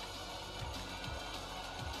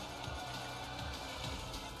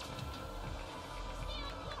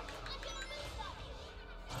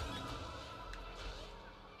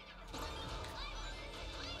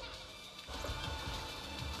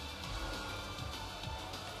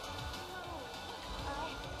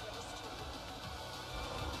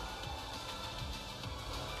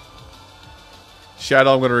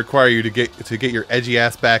 Shadow, I'm going to require you to get your edgy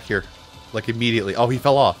ass back here, like immediately. Oh, he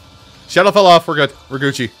fell off. Shadow fell off. We're good. We're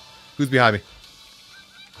Gucci. Who's behind me?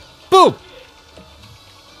 Boom!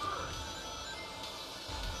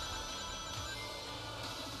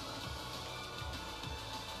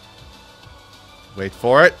 Wait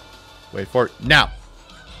for it. Wait for it. Now.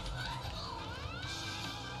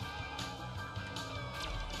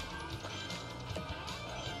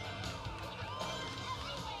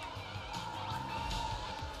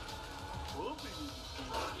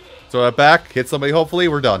 Throw it back. Hit somebody, hopefully.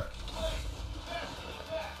 We're done.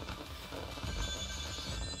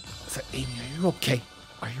 Is that Amy? Are you okay?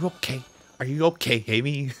 Are you okay? Are you okay,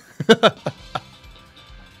 Amy?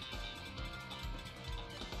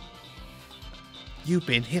 You've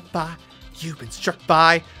been hit by. You've been struck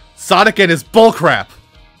by Sonic and his bullcrap.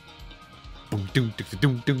 Boom, doom, doom,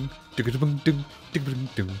 doom, doom, doom, doom, doom,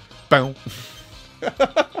 doom, boom.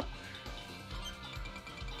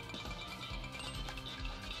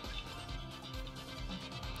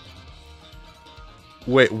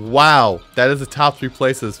 Wait, wow. That is the top 3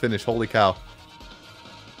 places finish. Holy cow.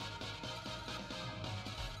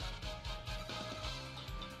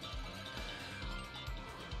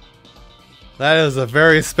 That is a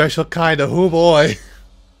very special kind of hoo boy.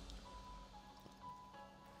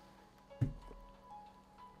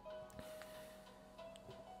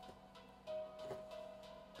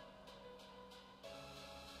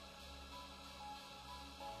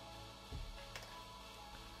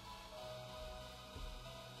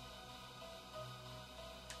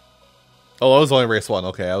 Oh, I was only race 1.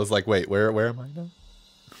 Okay, I was like, wait, where am I now?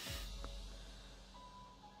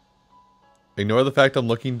 Ignore the fact I'm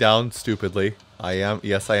looking down stupidly. I am,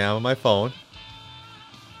 yes, I am on my phone.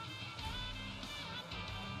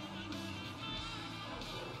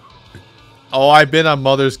 Oh, I've been on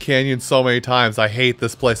Mother's Canyon so many times. I hate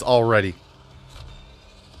this place already.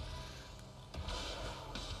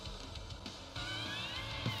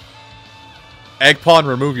 Egg Pawn,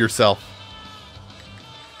 remove yourself.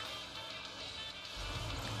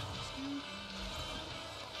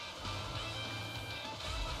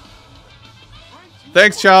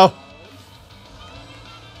 Thanks, Chow.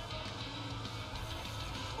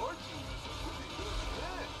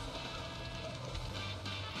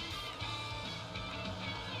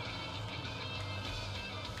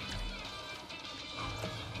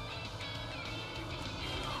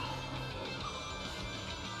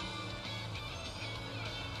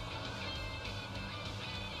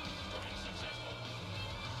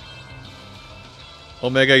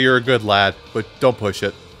 Omega, you're a good lad, but don't push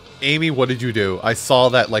it. Amy, what did you do? I saw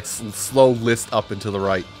that, like, slow list up and to the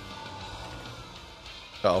right.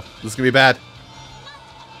 Uh oh, this is gonna be bad.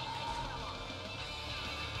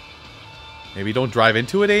 Maybe don't drive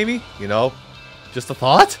into it, Amy? You know? Just a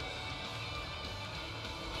thought?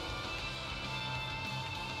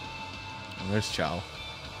 And there's Chow.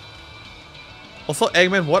 Also,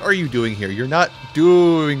 Eggman, what are you doing here? You're not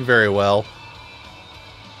doing very well.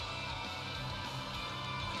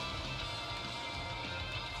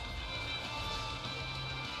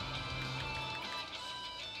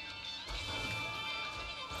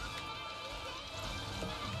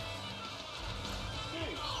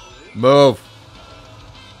 Move.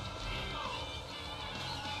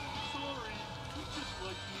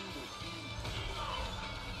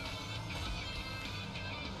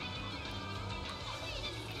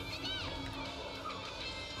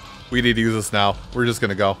 We need to use this now. We're just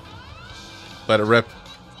gonna go. Let it rip.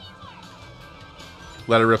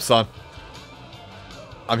 Let it rip, son.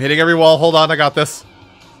 I'm hitting every wall. Hold on, I got this.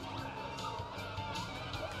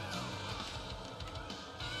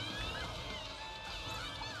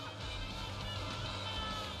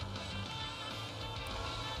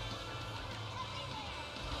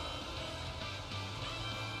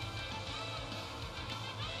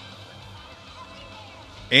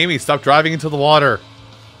 Amy, stop driving into the water.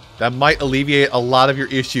 That might alleviate a lot of your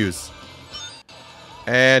issues.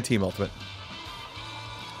 And Team Ultimate.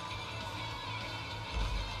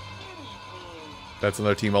 That's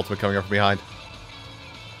another Team Ultimate coming up from behind.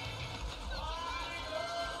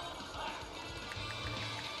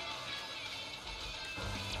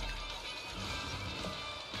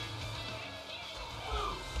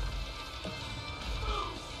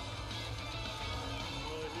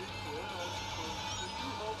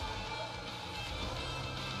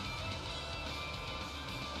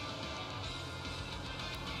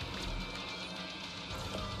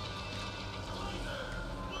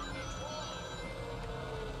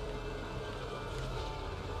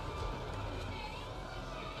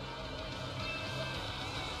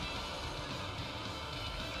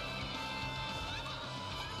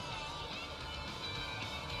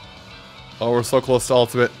 Oh, we're so close to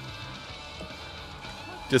ultimate.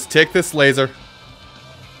 Just take this laser.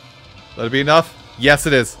 Let it be enough? Yes,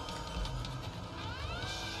 it is.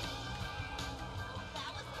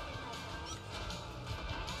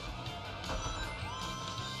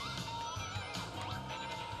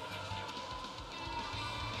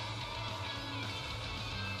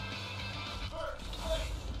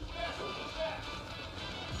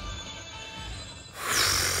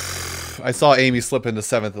 I saw Amy slip into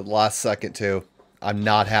 7th at the last second, too. I'm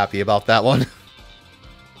not happy about that one.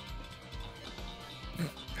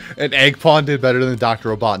 And Eggpawn did better than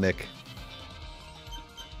Dr. Robotnik.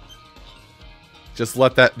 Just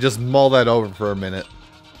let that, just mull that over for a minute.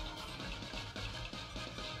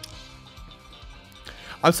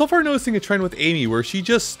 I'm so far noticing a trend with Amy where she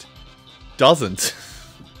just doesn't.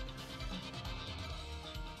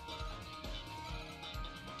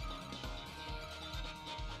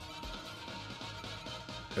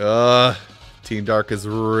 Team Dark is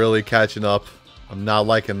really catching up. I'm not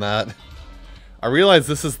liking that. I realize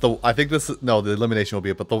this is the, I think this is, no, the elimination will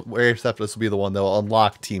be it, but the Receptus will be the one that will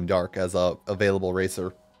unlock Team Dark as a available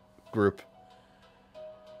racer group.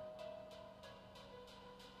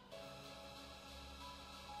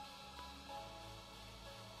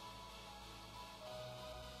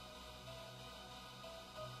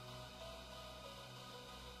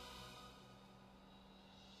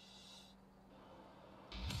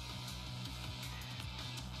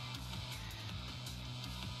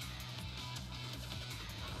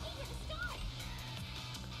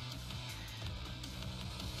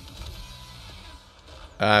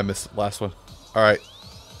 I missed the last one. Alright.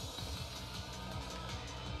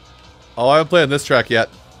 Oh, I haven't played on this track yet.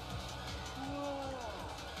 I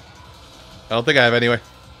don't think I have anyway.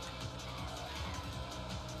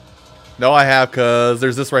 No, I have, because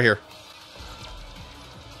there's this right here.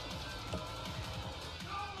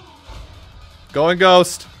 Going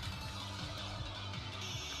Ghost.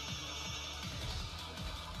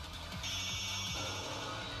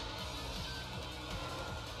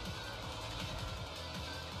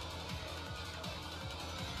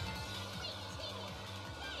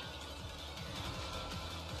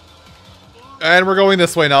 And we're going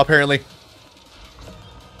this way now, apparently.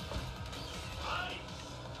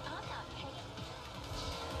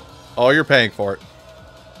 Oh, you're paying for it.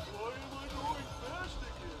 Why am I going fast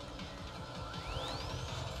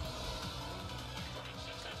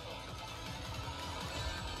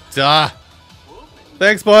again? Duh.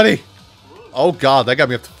 Thanks, buddy. Oh god, that got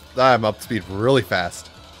me up to, I'm up to speed really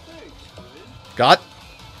fast. Got.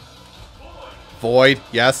 Void.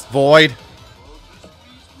 Yes, Void.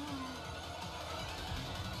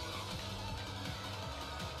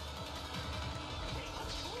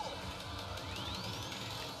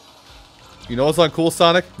 You know what's uncool,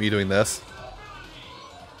 Sonic? Me doing this. Don't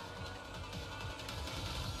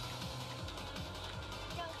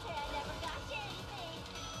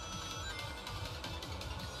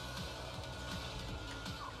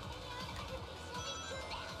say I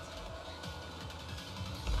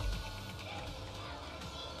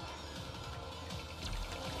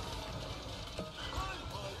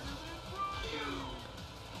never got you anything.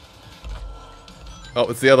 Oh,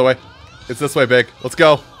 it's the other way. It's this way, Big. Let's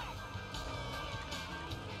go.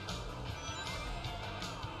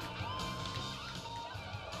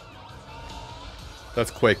 That's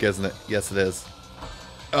quick, isn't it? Yes, it is.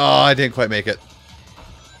 Oh, I didn't quite make it.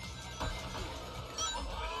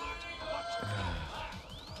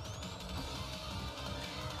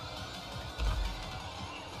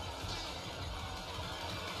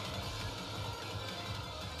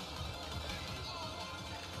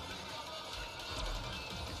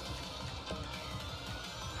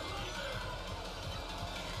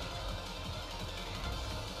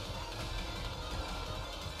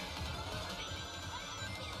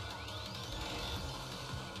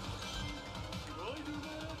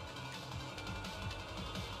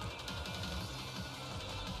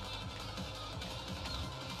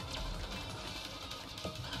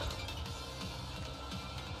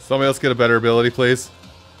 Somebody else get a better ability, please.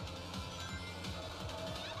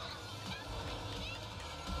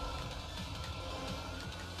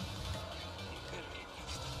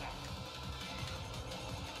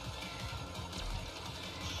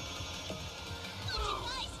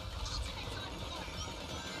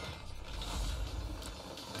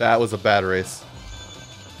 That was a bad race.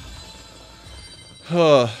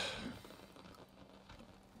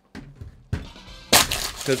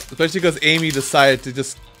 Especially because Amy decided to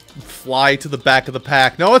just fly to the back of the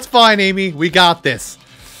pack. No, it's fine, Amy. We got this.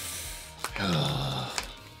 I'm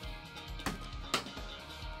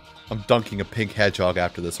dunking a pink hedgehog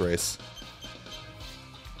after this race.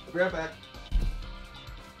 I'll be right back.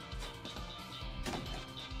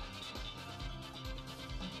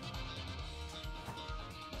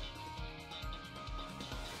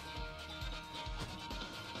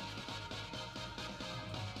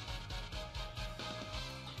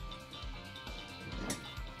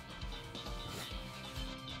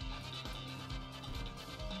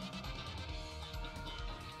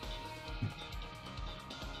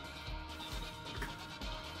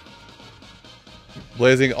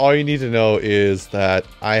 Blazing, all you need to know is that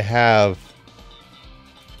I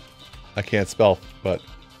can't spell, but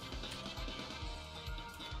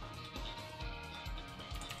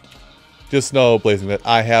just know, Blazing, that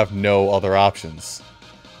I have no other options.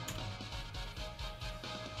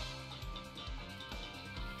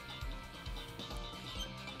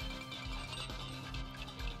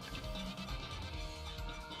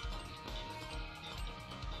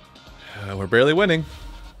 We're barely winning.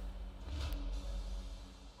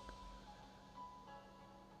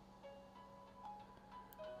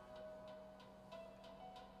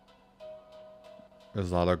 Is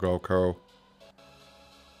that a Goku?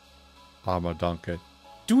 I'ma dunk it.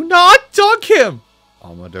 Do not dunk him!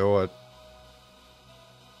 I'ma do it.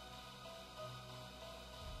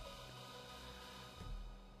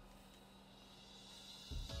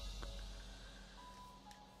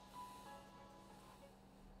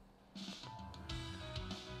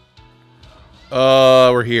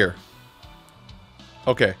 We're here.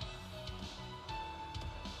 Okay.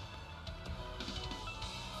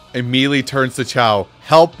 Immediately turns to Chow.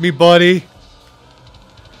 Help me, buddy!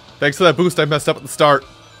 Thanks for that boost I messed up at the start.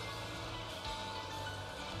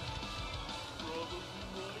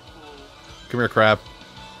 Come here, Crab.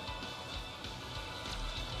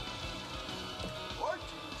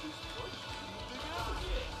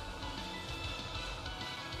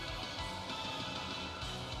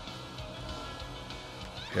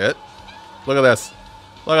 Hit. Look at this.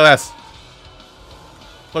 Look at this.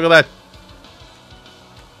 Look at that.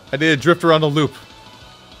 I did a drift around a loop.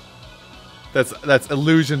 That's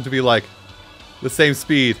illusion to be like the same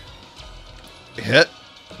speed. Hit.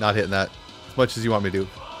 Not hitting that as much as you want me to.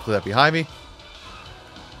 Put that behind me.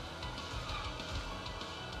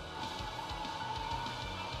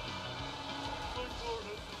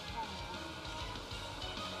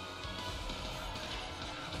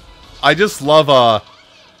 I just love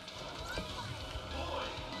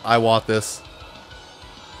I want this.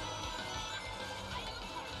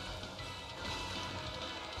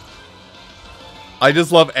 I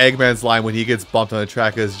just love Eggman's line when he gets bumped on the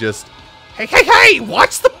track is just, hey, hey, hey,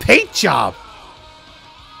 watch the paint job!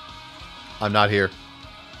 I'm not here.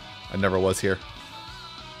 I never was here.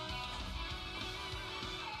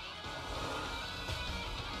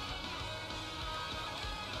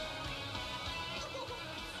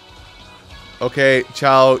 Okay,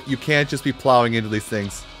 Chow, you can't just be plowing into these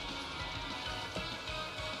things.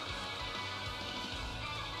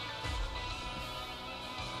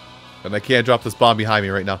 And I can't drop this bomb behind me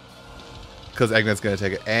right now. Because Eggman's going to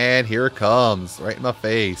take it. And here it comes. Right in my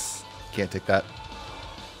face. Can't take that.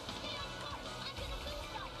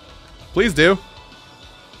 Please do.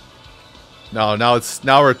 No, now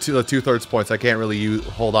we're to the 2/3 points. I can't really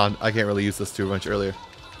hold on. I can't really use this too much earlier.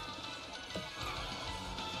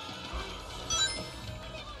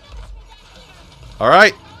 All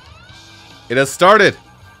right. It has started.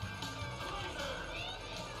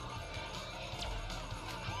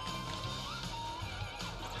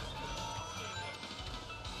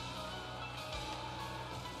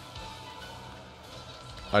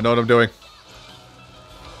 I know what I'm doing.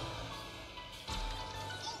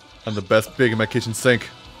 I'm the best pig in my kitchen sink.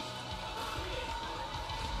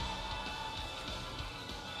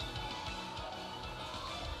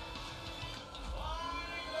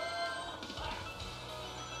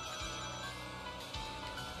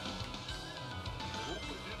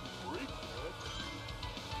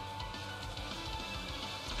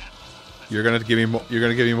 You're gonna give me more. You're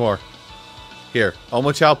gonna give me more. Here,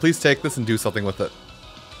 Omochao, please take this and do something with it.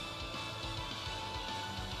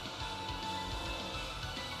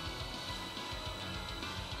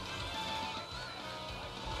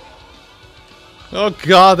 Oh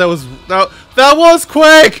God, that was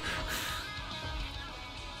Quake.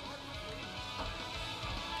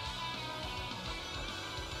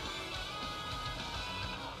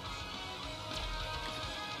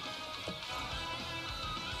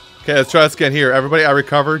 Okay, let's try this again here. Everybody, I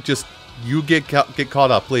recovered. Just you get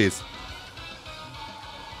caught up, please.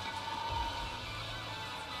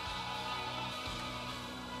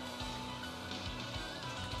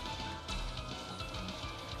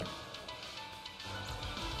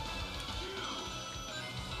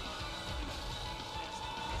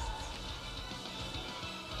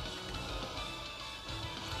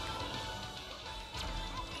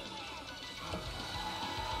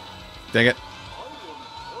 Dang it.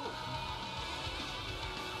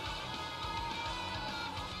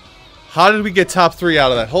 How did we get top 3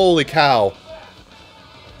 out of that? Holy cow.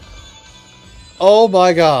 Oh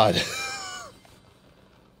my God.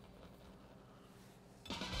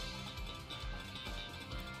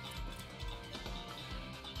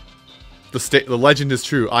 The legend is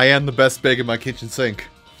true. I am the best pig in my kitchen sink.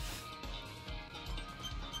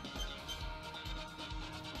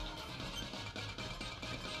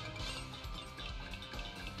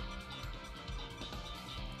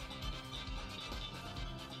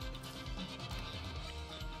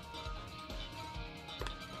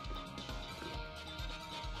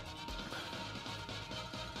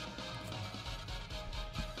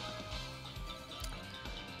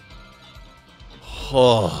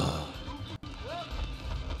 Oh.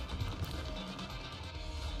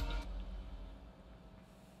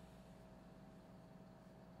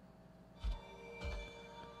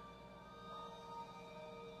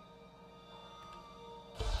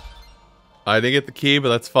 I didn't get the key, but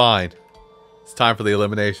that's fine. It's time for the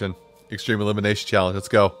elimination. Extreme Elimination Challenge. Let's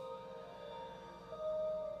go.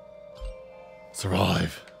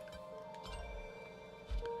 Survive.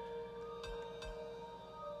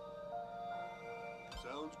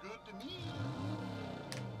 Sounds good to me.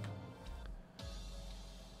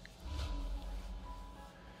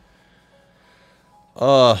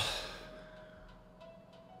 Oh.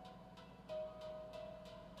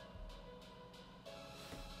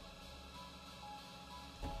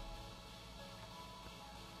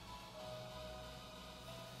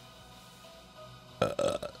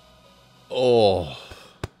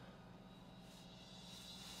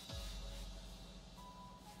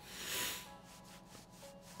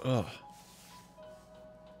 Ugh.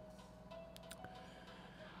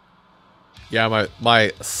 Yeah,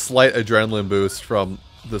 my slight adrenaline boost from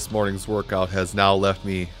this morning's workout has now left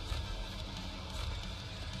me.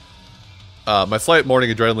 My slight morning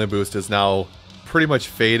adrenaline boost is now pretty much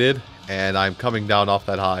faded, and I'm coming down off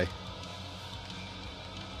that high.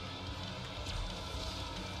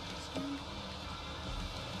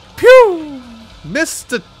 Pew!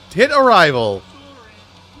 Missed a hit arrival.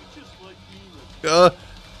 We just like you.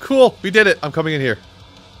 Cool. We did it. I'm coming in here.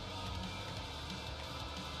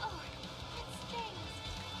 Oh,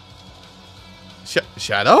 it stings.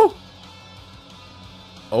 Shadow?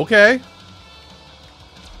 Okay.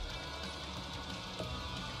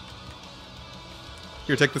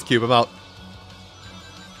 Here, take this cube. I'm out.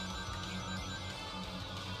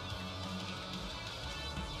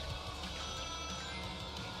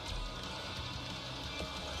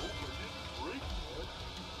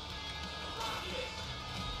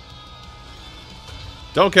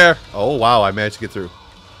 Don't care. Oh, wow. I managed to get through.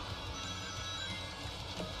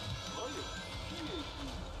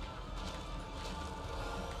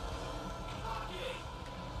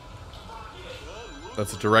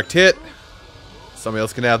 That's a direct hit. Somebody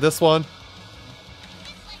else can have this one.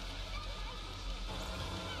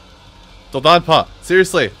 Dodonpa,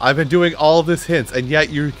 seriously, I've been doing all of this hints, and yet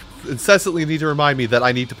you incessantly need to remind me that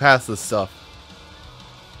I need to pass this stuff.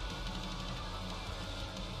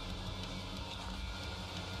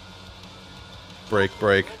 Break,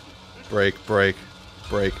 break, break, break,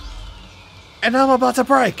 break. And I'm about to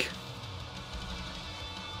break!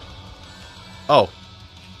 Oh.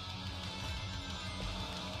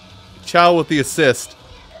 Chow with the assist.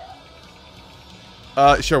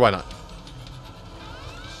 Sure, why not?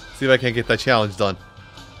 See if I can't get that challenge done.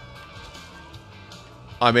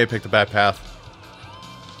 I may have picked a bad path.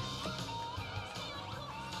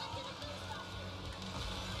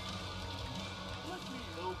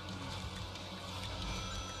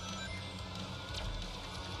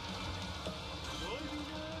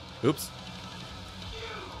 Oops.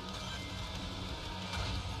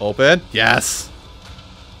 Open. Yes.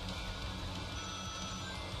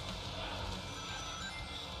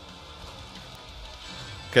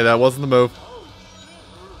 Okay, that wasn't the move.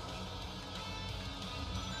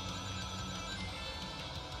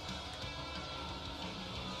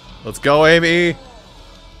 Let's go, Amy.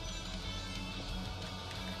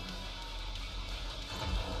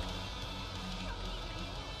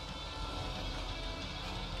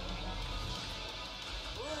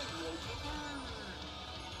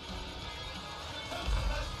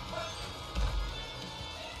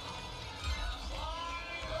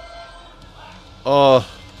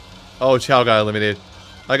 Oh, Chow got eliminated.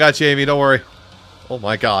 I got you, Amy, don't worry. Oh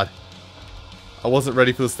my god. I wasn't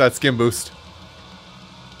ready for that skin boost.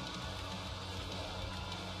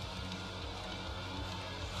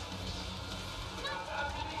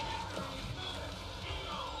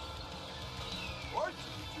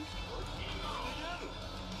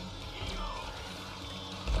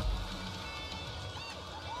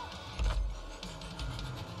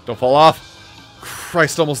 Don't fall off.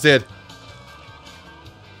 Christ, almost did.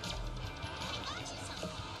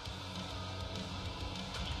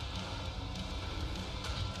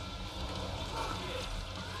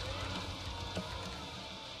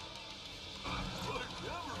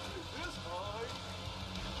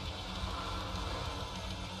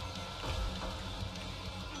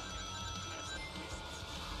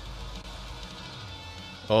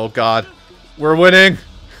 Oh god. We're winning.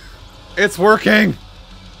 It's working.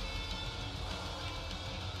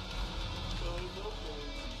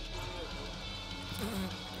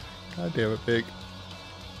 God damn it, pig.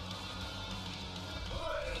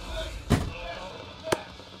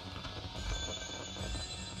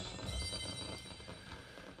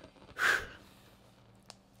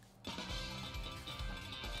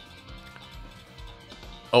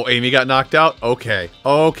 Oh, Amy got knocked out? Okay.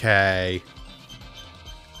 Okay.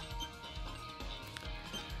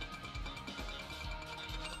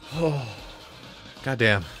 Oh,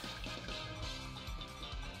 goddamn.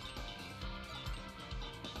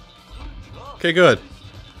 Okay, good.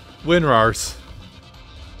 WinRARs.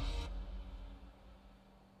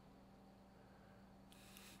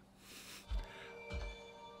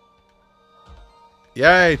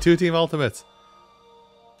 Yay, 2-team ultimates.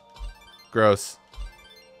 Gross.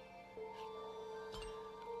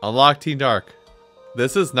 Unlock Team Dark.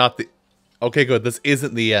 This is not the... Okay, good. This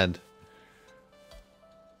isn't the end.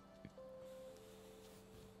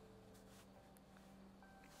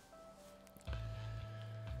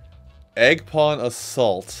 Egg Pawn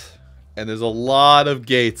Assault. And there's a lot of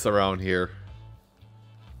gates around here.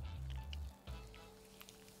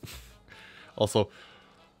 Also,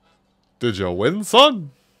 did you win,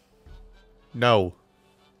 son? No.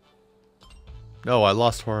 No, I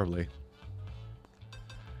lost horribly.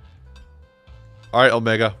 Alright,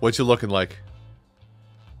 Omega, what you looking like?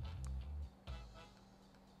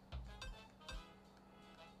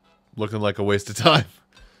 Looking like a waste of time.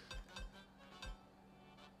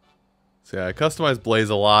 So yeah, I customized Blaze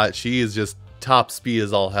a lot. She is just top speed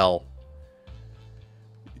as all hell.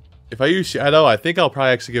 If I use Shadow, I think I'll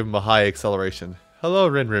probably actually give him a high acceleration. Hello,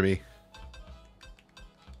 Rinrimi.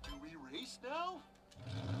 Do we race now?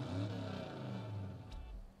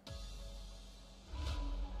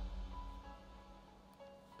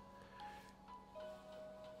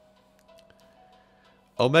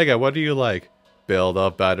 Omega, what do you like? Build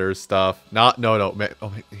up better stuff. No.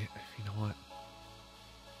 Oh, you know what?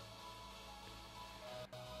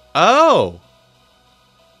 Oh!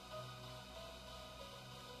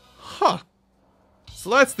 Huh. So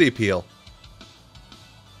that's the appeal.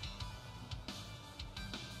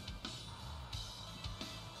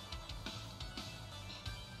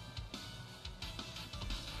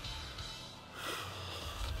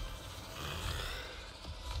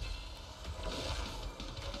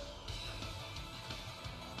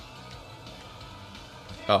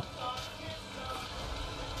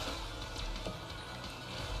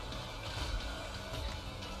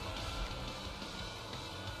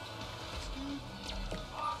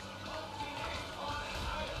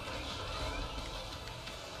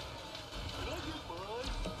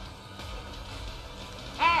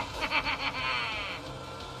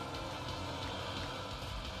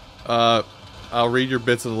 I'll read your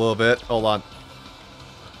bits in a little bit. Hold on.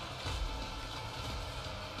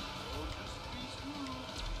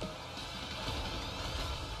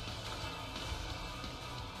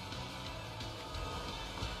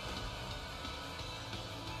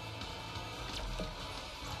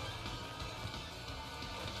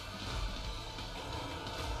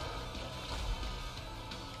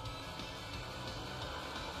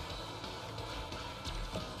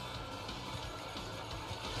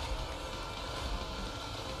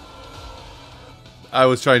 I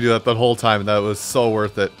was trying to do that the whole time, and that was so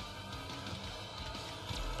worth it.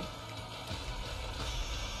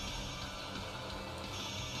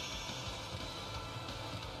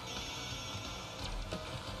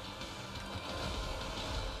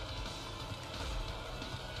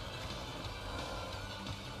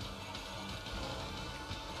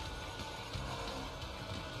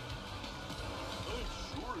 I'm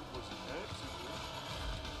sure it was an accident.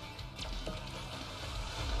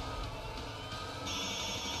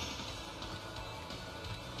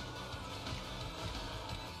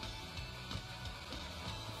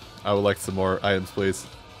 I would like some more items, please.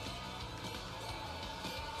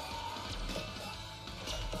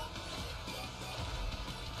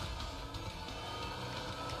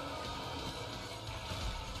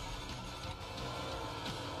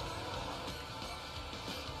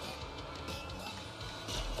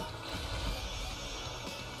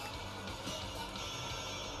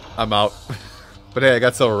 I'm out. But hey, I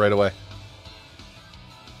got silver right away.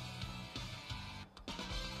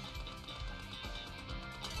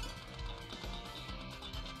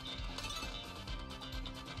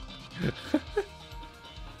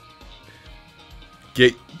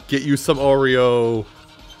 Get you some Oreo.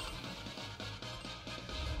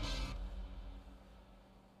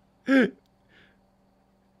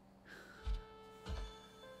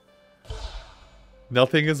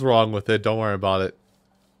 Nothing is wrong with it. Don't worry about it.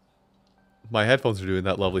 My headphones are doing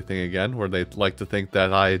that lovely thing again, where they like to think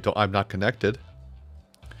that I'm not connected.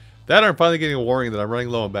 That or I'm finally getting a warning that I'm running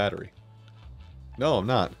low on battery. No, I'm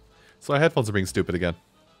not. So my headphones are being stupid again.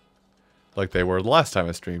 Like they were the last time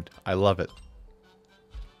I streamed. I love it.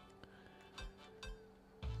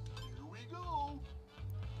 Here we go.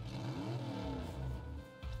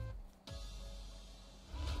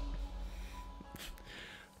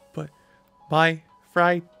 But my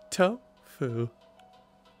fried tofu.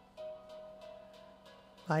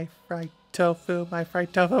 My fried tofu, my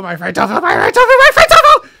fried tofu, my fried tofu, my fried tofu, my fried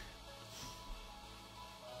tofu!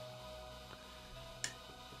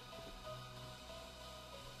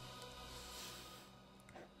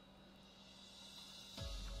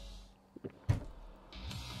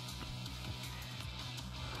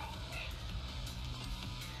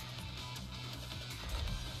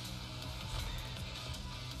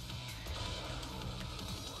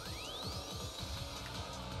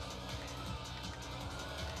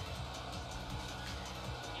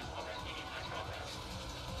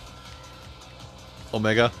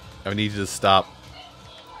 Omega, I need you to stop.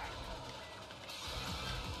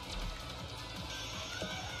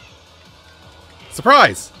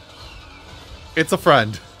 Surprise! It's a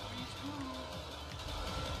friend.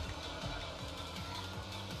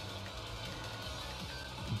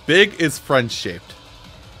 Big is friend-shaped.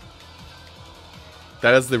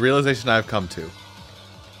 That is the realization I've come to.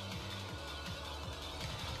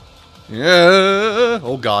 Yeah.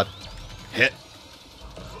 Oh god. Hit.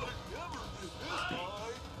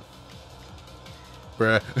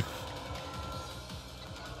 Bruh.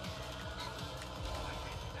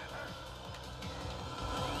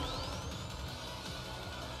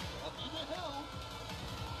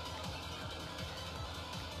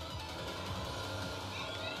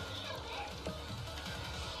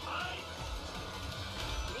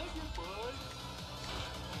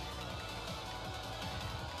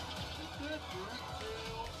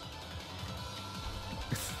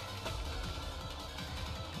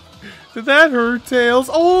 Did that hurt, Tails?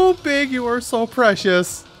 Oh, Big, you are so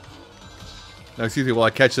precious. Now, excuse me while I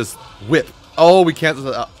catch this whip. Oh, we can't.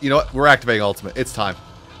 You know what? We're activating ultimate. It's time.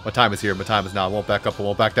 My time is here. My time is now. I won't back up. I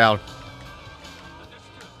won't back down.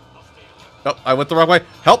 Oh, I went the wrong way.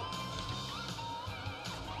 Help!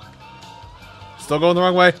 Still going the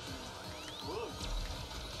wrong way.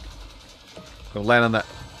 Gonna land on that.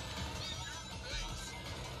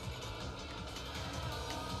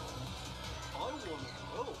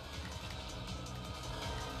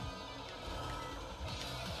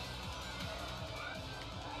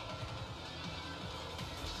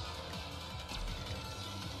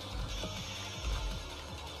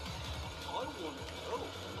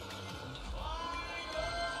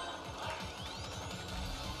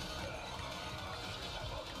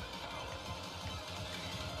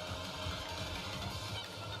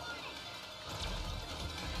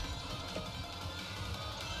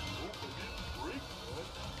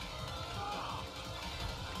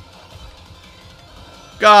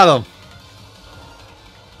 Got him.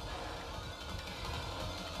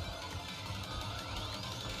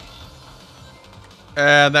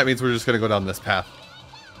 And that means we're just going to go down this path.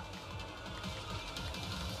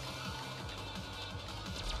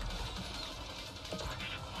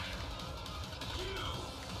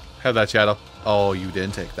 Have that, Shadow. Oh, you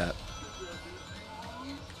didn't take that.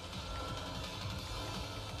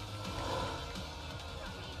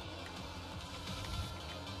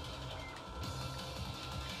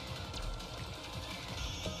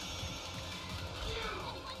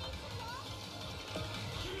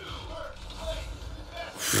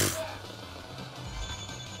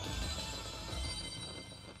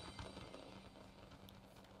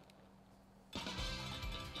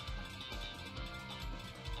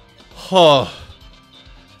 Oh.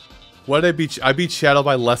 What did I beat? I beat Shadow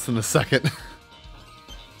by less than a second.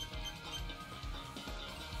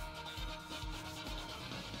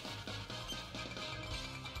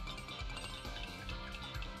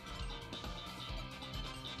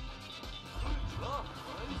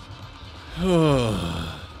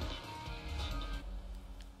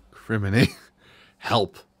 Criminy.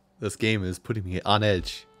 Help. This game is putting me on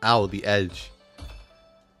edge. Ow, the edge.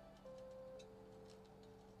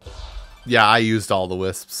 Yeah, I used all the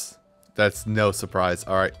wisps. That's no surprise.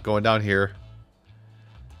 Alright, going down here.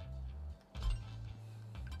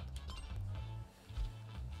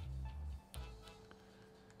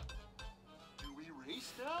 Do we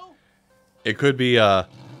race now? It could be I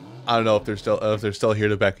don't know if they're still here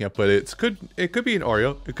to back me up, but it could be an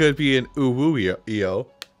Oreo. It could be an Uwu EO.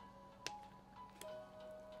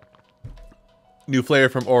 New flavor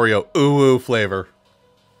from Oreo. Uwu flavor.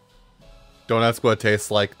 Don't ask what it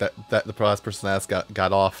tastes like. That the last person asked got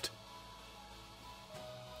offed.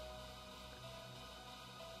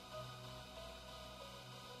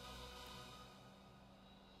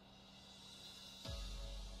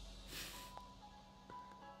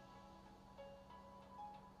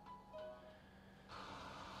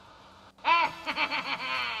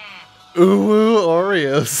 Ooh,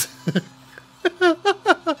 Oreos.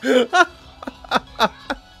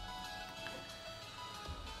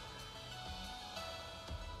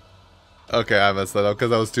 Okay, I messed that up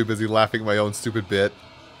because I was too busy laughing at my own stupid bit.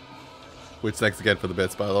 Which, thanks again for the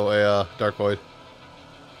bits, by the way, Dark Void.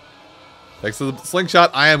 Thanks for the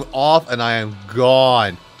slingshot. I am off and I am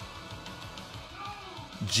gone.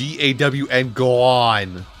 G-A-W-N,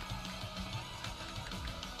 gone.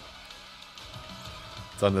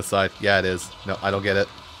 It's on this side. Yeah, it is. No, I don't get it.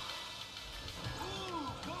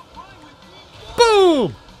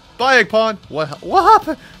 Boom! Bye, Egg Pawn. What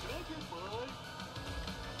happened?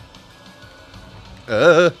 Why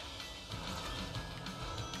am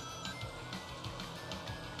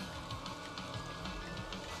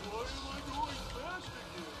I going fast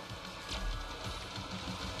again?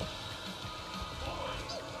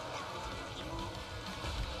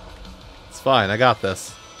 It's fine. I got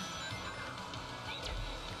this.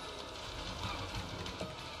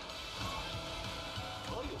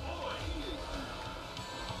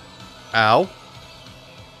 Ow.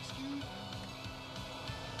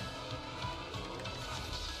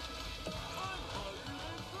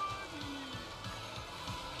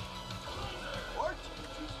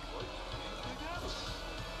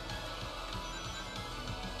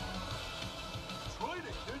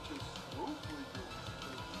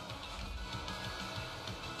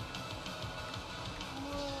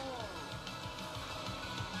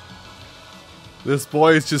 This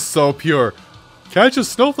boy is just so pure. Catch a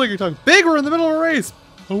snowflake, you're talking big, we're in the middle of a race.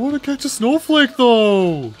 I want to catch a snowflake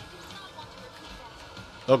though.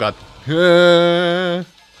 Oh god.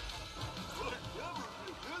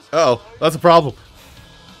 Uh-oh, that's a problem.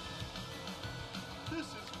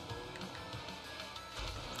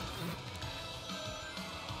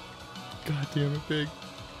 God damn it, Big.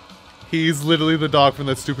 He's literally the dog from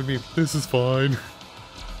that stupid meme. This is fine.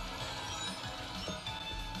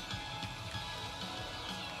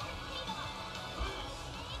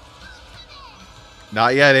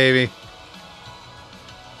 Not yet, Amy.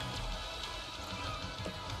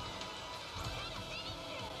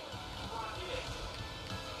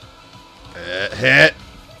 Hit.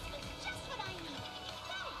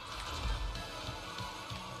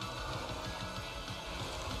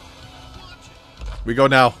 We go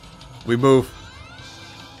now. We move.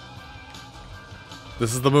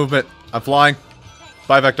 This is the movement. I'm flying.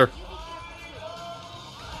 Bye, Vector.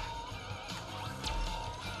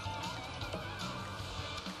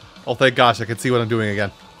 Oh, thank gosh, I can see what I'm doing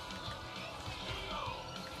again.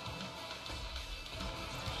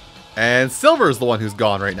 And Silver is the one who's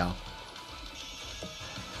gone right now.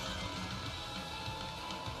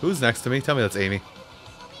 Who's next to me? Tell me that's Amy.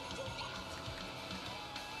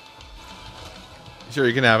 Sure,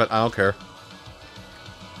 you can have it. I don't care.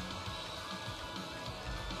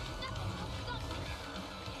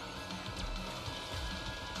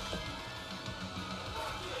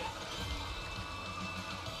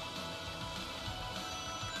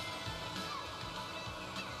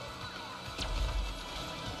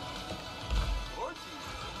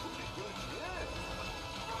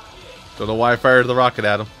 Don't know why I fired the rocket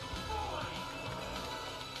at him.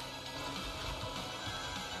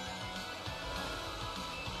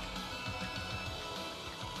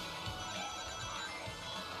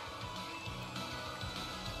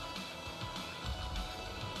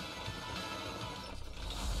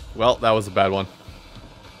 Well, that was a bad one.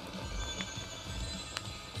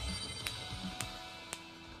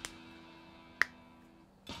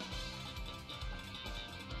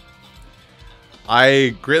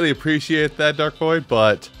 I greatly appreciate that, Dark Void,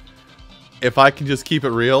 but if I can just keep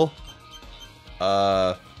it real,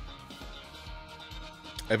 if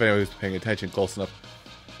anyone's paying attention close enough,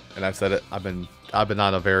 and I've said it, I've been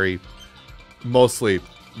on a very, mostly,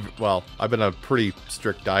 well, I've been on a pretty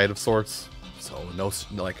strict diet of sorts. So no,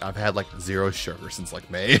 like I've had like 0 sugar since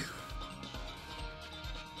like May.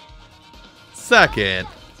 Second,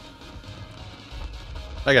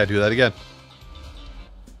 I gotta do that again.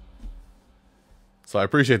 So I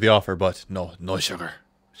appreciate the offer, but no sugar.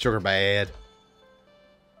 Sugar bad.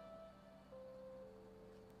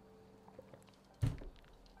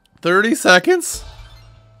 $30 seconds?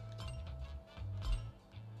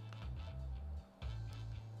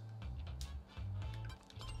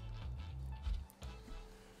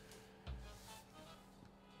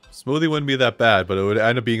 Smoothie wouldn't be that bad, but it would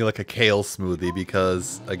end up being like a kale smoothie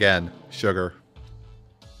because, again, sugar.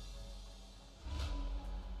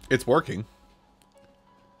 It's working.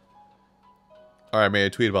 Alright, I made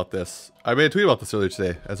a tweet about this. I made a tweet about this earlier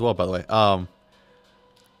today as well, by the way.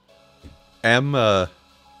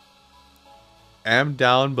 I'm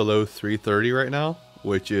down below 330 right now,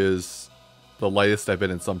 which is the lightest I've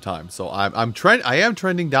been in some time. So I am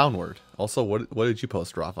trending downward. Also, what did you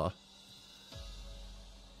post, Rafa?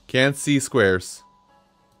 Can't see squares.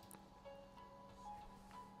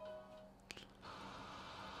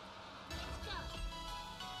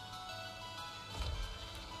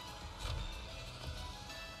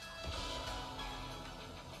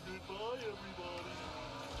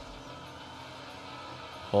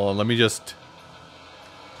 Hold on, let me just...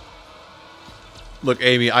 Look,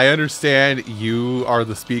 Amy, I understand you are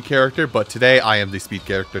the speed character, but today I am the speed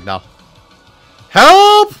character now.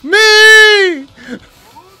 Help me!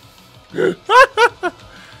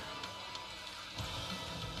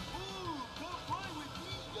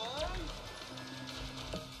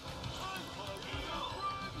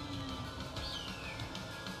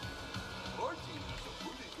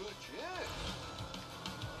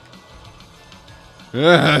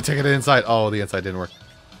 Take it inside. Oh, the inside didn't work.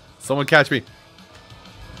 Someone catch me.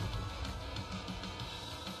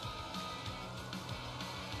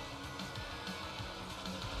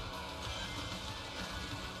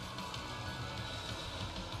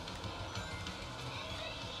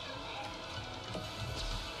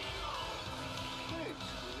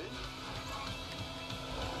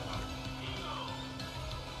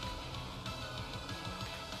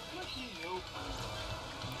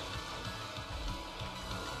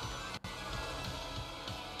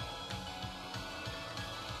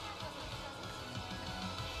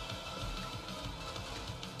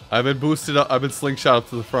 I've been boosted up. I've been slingshot up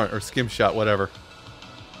to the front, or skim shot, whatever.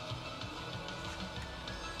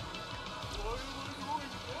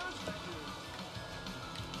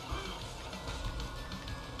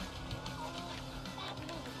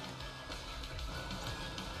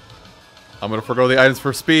 I'm gonna forgo the items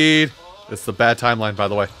for speed. It's a bad timeline, by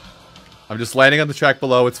the way. I'm just landing on the track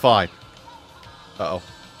below. It's fine. Uh-oh.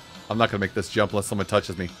 I'm not gonna make this jump unless someone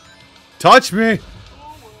touches me. Touch me!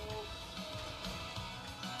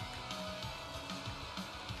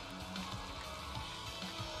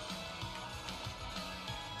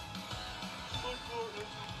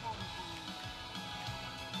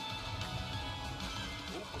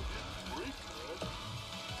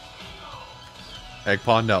 Egg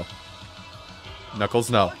Pawn, no. Knuckles,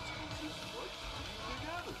 no.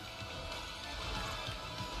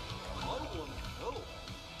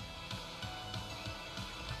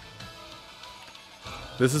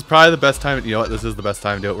 This is probably the best time. You know what? This is the best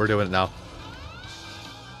time to do it. We're doing it now.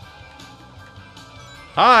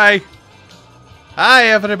 Hi! Hi,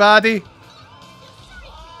 everybody!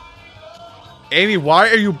 Amy, why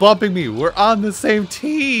are you bumping me? We're on the same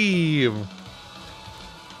team!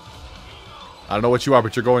 I don't know what you are,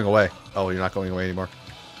 but you're going away. Oh, you're not going away anymore.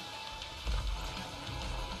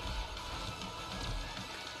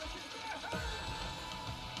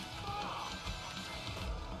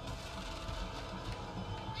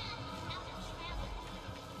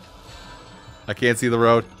 I can't see the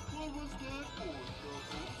road. What was that for,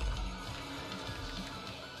 Knuckles?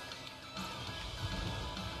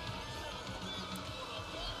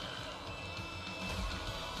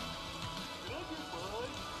 Did I get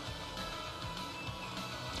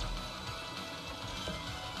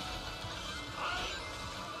by?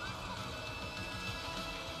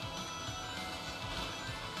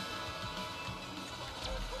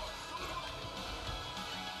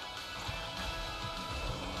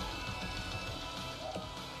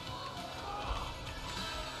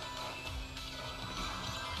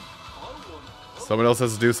 Someone else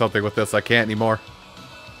has to do something with this. I can't anymore.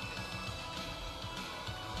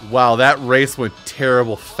 Wow, that race went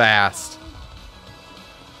terrible fast.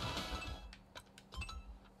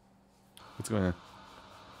 What's going on?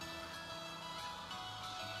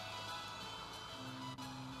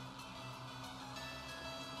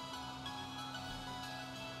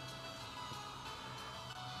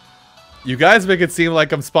 You guys make it seem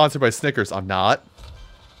like I'm sponsored by Snickers. I'm not.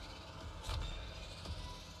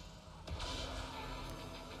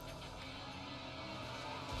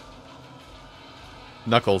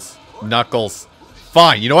 Knuckles. Knuckles.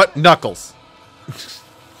 Fine, you know what? Knuckles.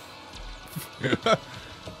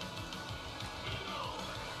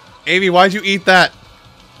 Amy, why'd you eat that?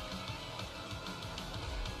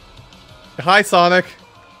 Hi, Sonic.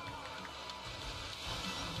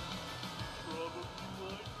 Probably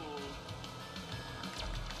my fault.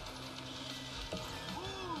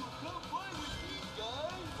 Ooh, come play with me,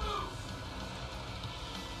 guys.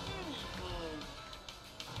 Anytime.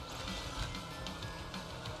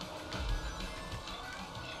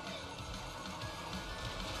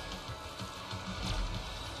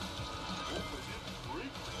 Hope I didn't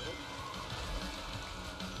break that.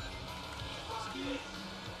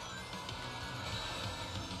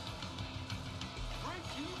 Great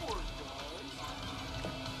teamwork, guys.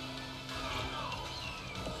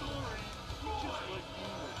 Sorry, we just like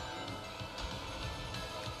being with you.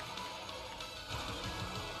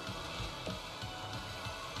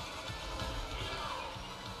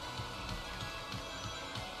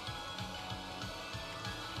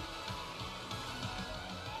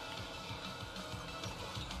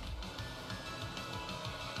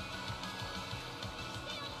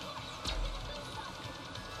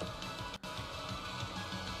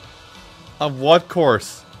 On what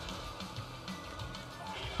course?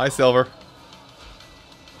 Hi, Silver.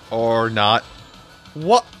 Or not.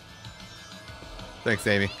 What? Thanks,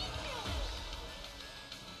 Amy. I'm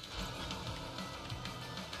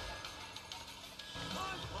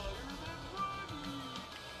higher than Ronnie.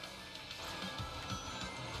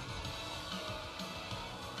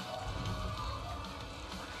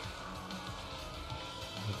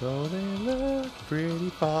 Though they look pretty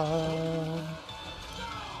far.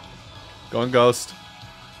 Going Ghost.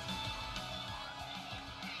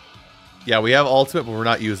 Yeah, we have ultimate, but we're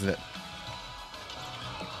not using it.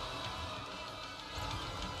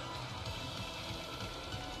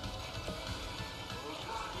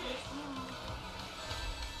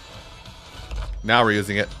 Now we're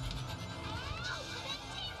using it.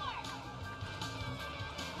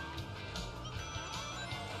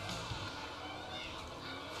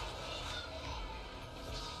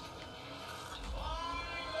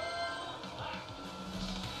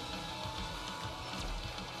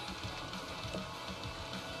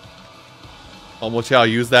 Which I'll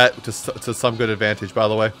use that to some good advantage, by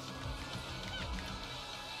the way.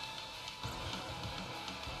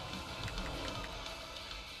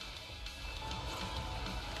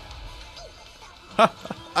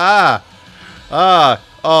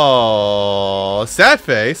 Oh, sad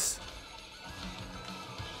face.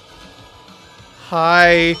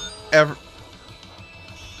 Hi,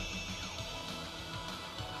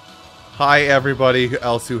 Hi, everybody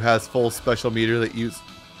else who has full special meter that use.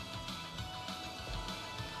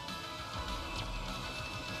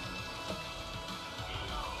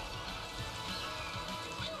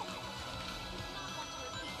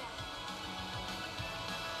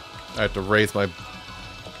 I have to raise my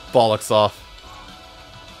bollocks off.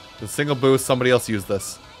 The single boost, somebody else use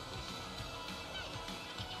this.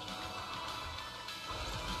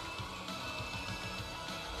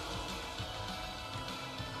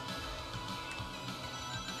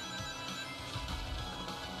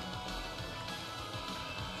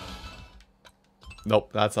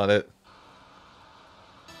 Nope, that's not it.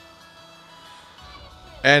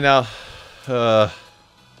 And now,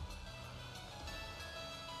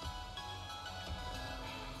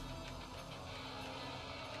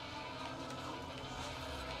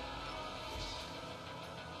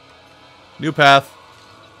 new path.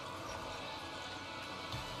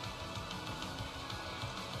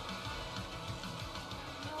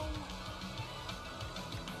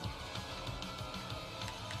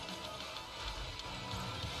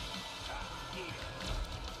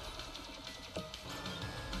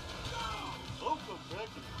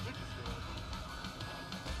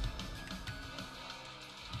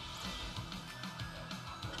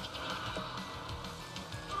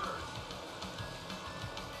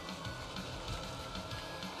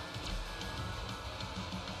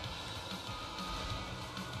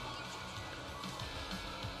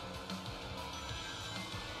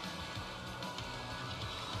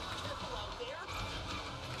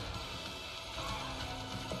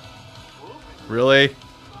 Really? Can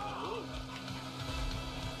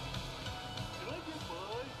I get by?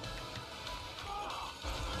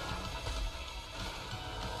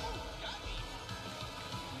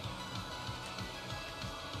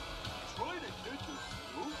 Try to get the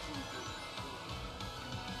smoke with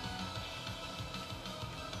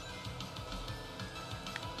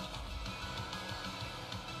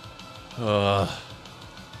Ugh.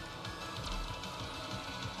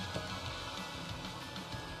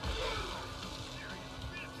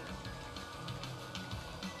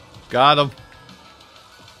 Got him. Ooh,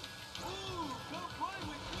 come play with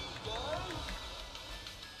me, guys.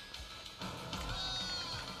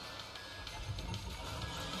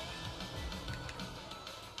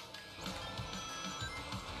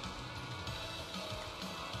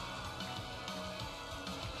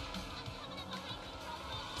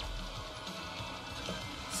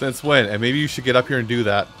 Since when? And maybe you should get up here and do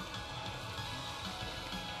that.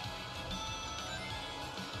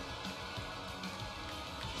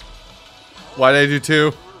 Why did I do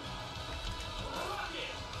two?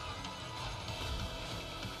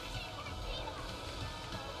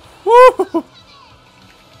 Woo!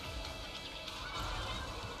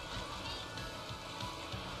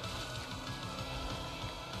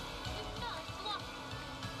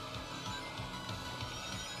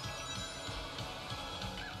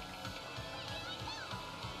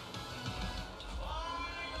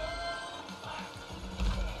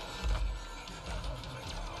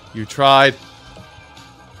 You tried.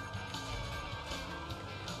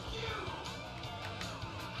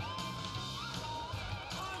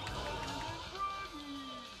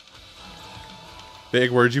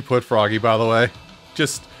 Big word you put, Froggy, by the way.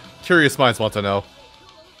 Just curious minds want to know.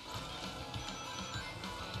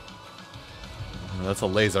 That's a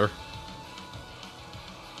laser.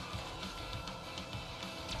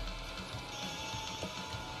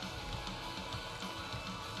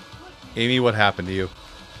 Amy, what happened to you?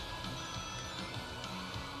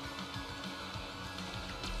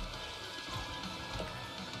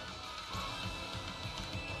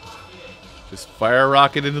 Just fire a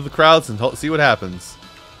rocket into the crowds and see what happens.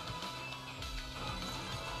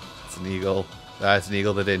 It's an eagle. That's an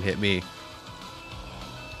eagle that didn't hit me.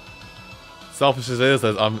 Selfish as it is,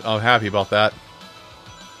 I'm happy about that.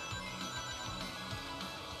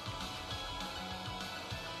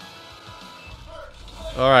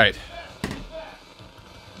 Alright.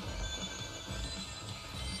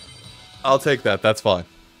 I'll take that, that's fine.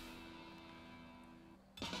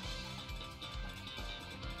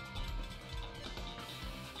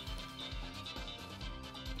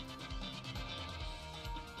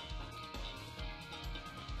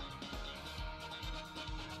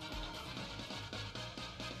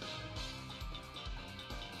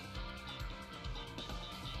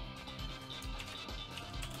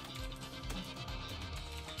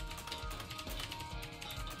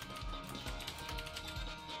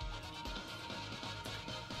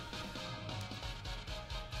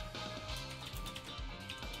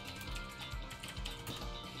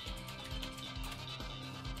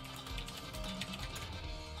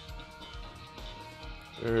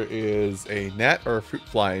 There is a gnat or a fruit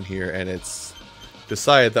fly in here, and it's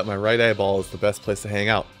decided that my right eyeball is the best place to hang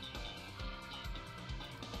out.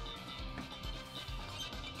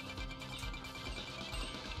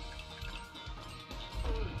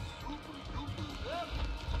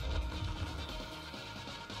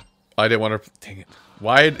 I didn't want to... Dang it.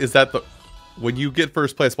 Why is that the... When you get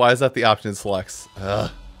first place, why is that the option it selects?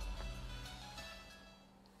 Ugh.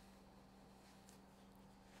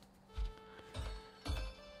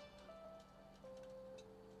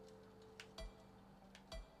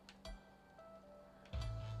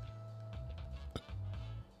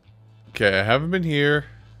 Okay, I haven't been here,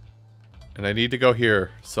 and I need to go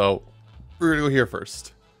here, so we're gonna go here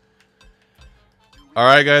first.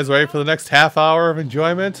 Alright guys, ready for the next half hour of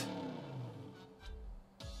enjoyment?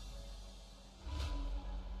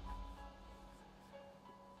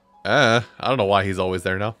 I don't know why he's always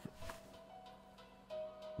there now.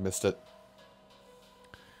 Missed it.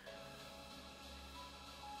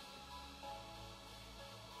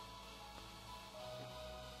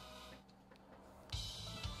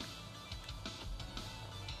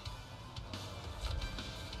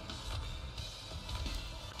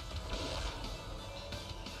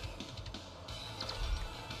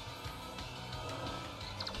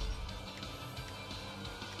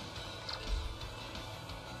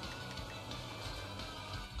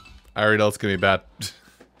 I already know it's gonna be bad. You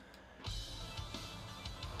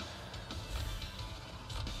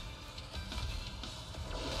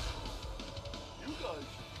guys should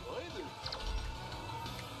try this.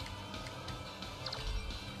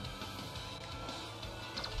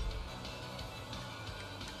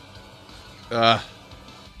 I'm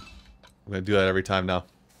gonna do that every time now.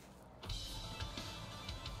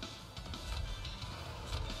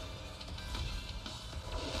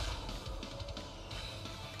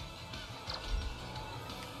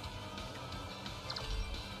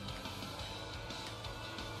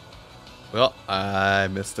 Well, I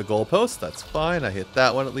missed the goalpost. That's fine. I hit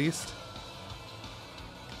that one at least.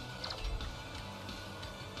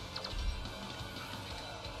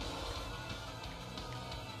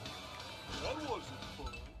 That wasn't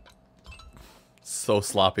fun. So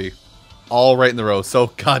sloppy. All right in the row. So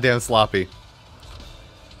goddamn sloppy.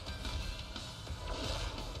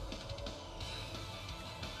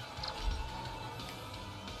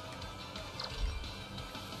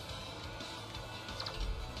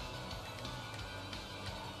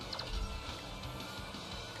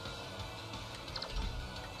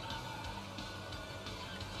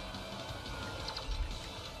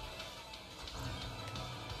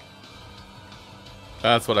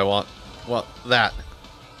 That's what I want. Well, that.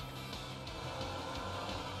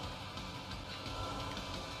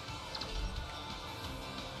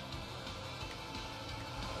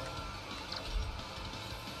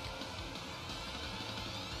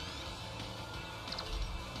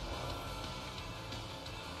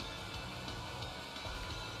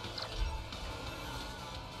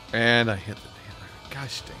 And I hit the damn.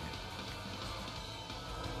 Gosh dang it.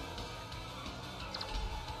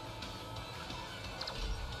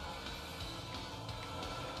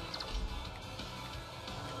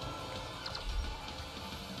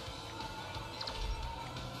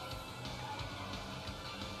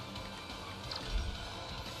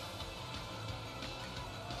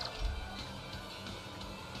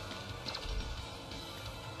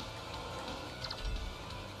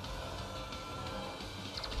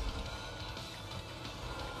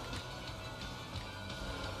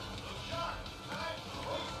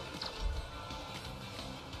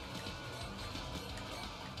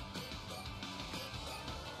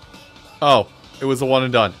 Oh, it was a one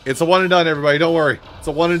and done. It's a one and done, everybody. Don't worry. It's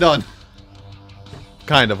a one and done.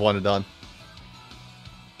 Kind of one and done.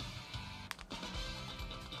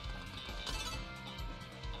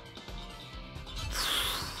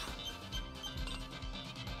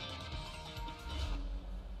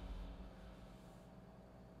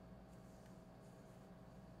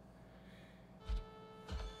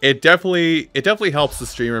 It definitely helps the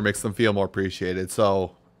streamer, makes them feel more appreciated.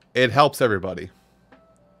 So it helps everybody.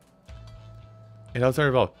 It helps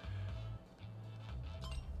everybody.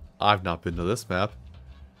 I've not been to this map.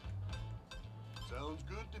 Sounds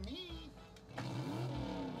good to me.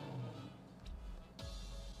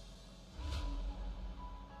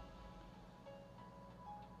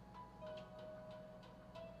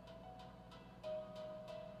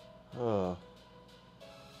 Oh.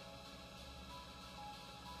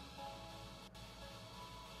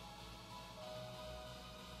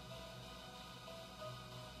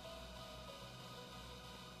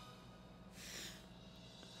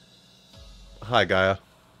 Hi, Gaia.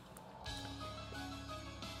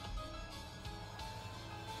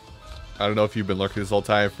 I don't know if you've been lurking this whole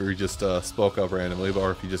time, if you just spoke up randomly,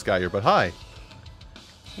 or if you just got here, but hi.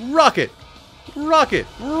 Rocket! Rocket!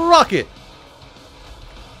 Rocket!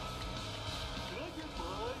 Can I get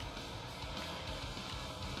mine?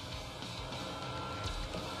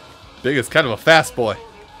 Big is kind of a fast boy.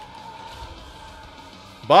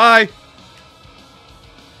 Bye!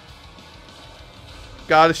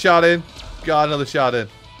 Got a shot in. Got another shot in.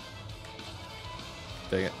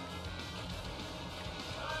 Dang it.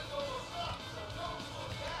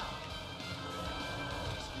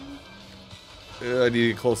 I need to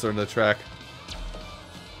get closer in the track.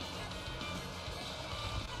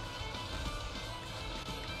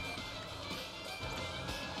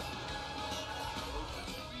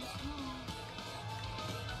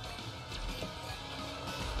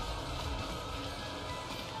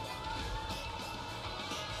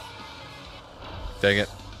 Dang it.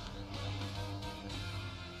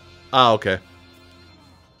 Ah, okay.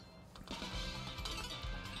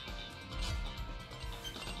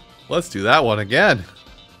 Let's do that one again.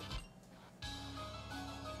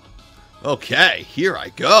 Okay, here I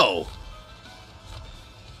go.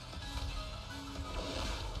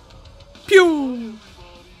 Pew!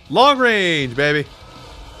 Long range, baby.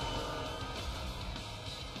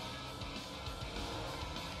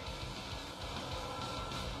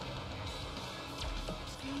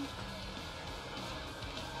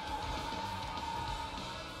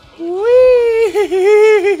 Whee!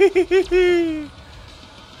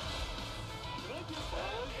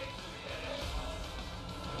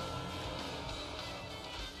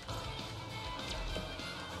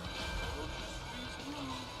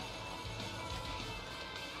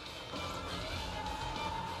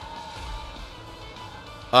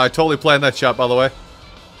 I totally planned that shot, by the way.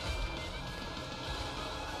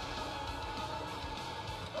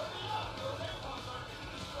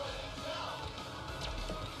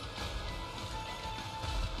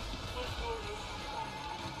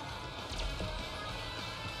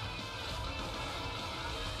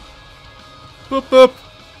 Boop boop.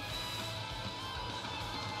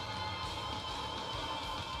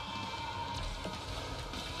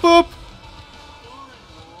 Boop.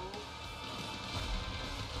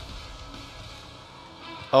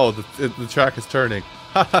 Oh, the track is turning.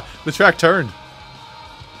 Haha, the track turned.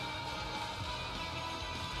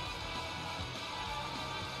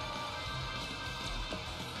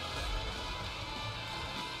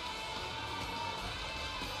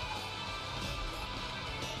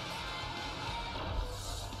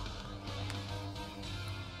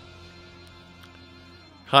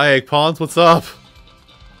 Hi, Egg Pawns, what's up?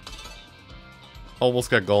 Almost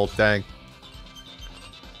got gold, dang.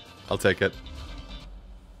 I'll take it.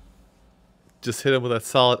 Just hit him with that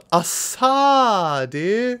solid Asa,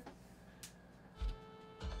 dude.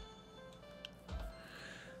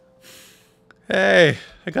 Hey,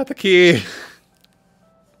 I got the key.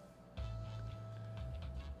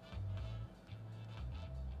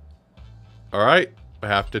 Alright, I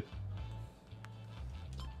have to...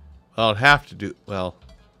 I don't have to do... Well,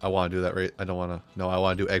 I want to do that right. I don't want to... No, I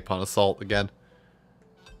want to do Egg Pawn Assault again.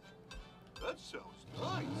 That sounds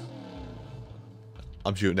nice.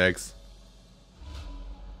 I'm shooting eggs.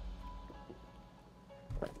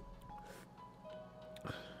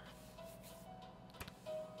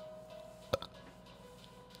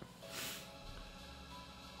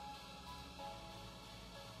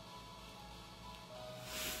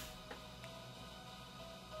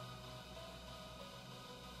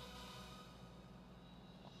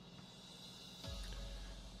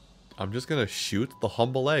 I'm just gonna shoot the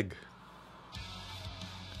humble egg.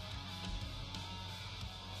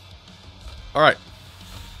 Alright.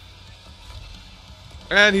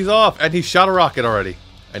 And he's off. And he shot a rocket already.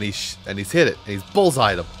 And he's hit it. And he's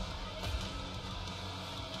bullseyed him.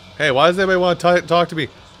 Hey, why does anybody want to talk to me?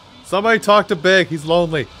 Somebody talk to Big. He's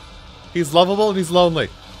lonely. He's lovable and he's lonely.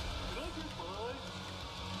 Can I get by?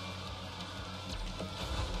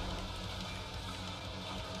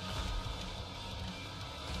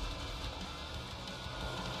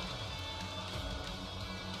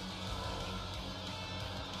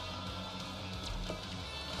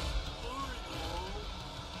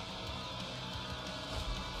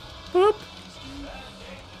 Boop.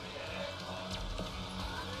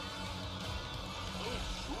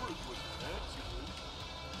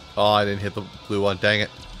 Oh, I didn't hit the blue one. Dang it.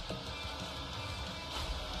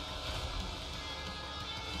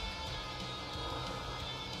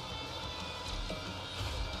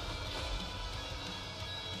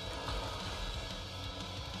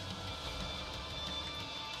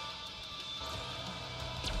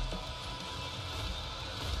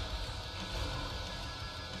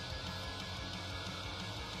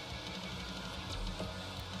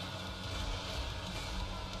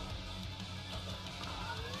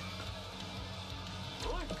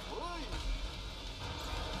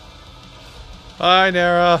 Hi,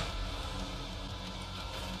 Nara.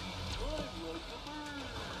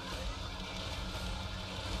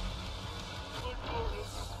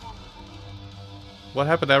 What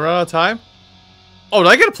happened? I ran out of time? Oh, did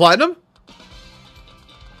I get a platinum?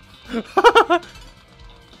 Well,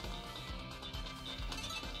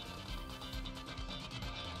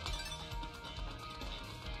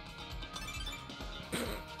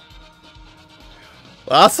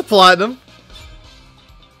 that's a platinum.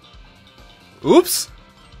 Oops.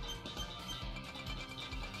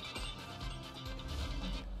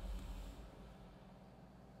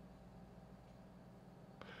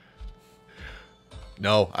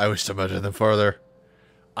 No, I wish to measure them further.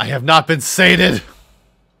 I have not been sated.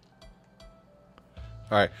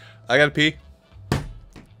 Alright, I gotta pee.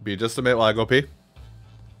 Be just a minute while I go pee.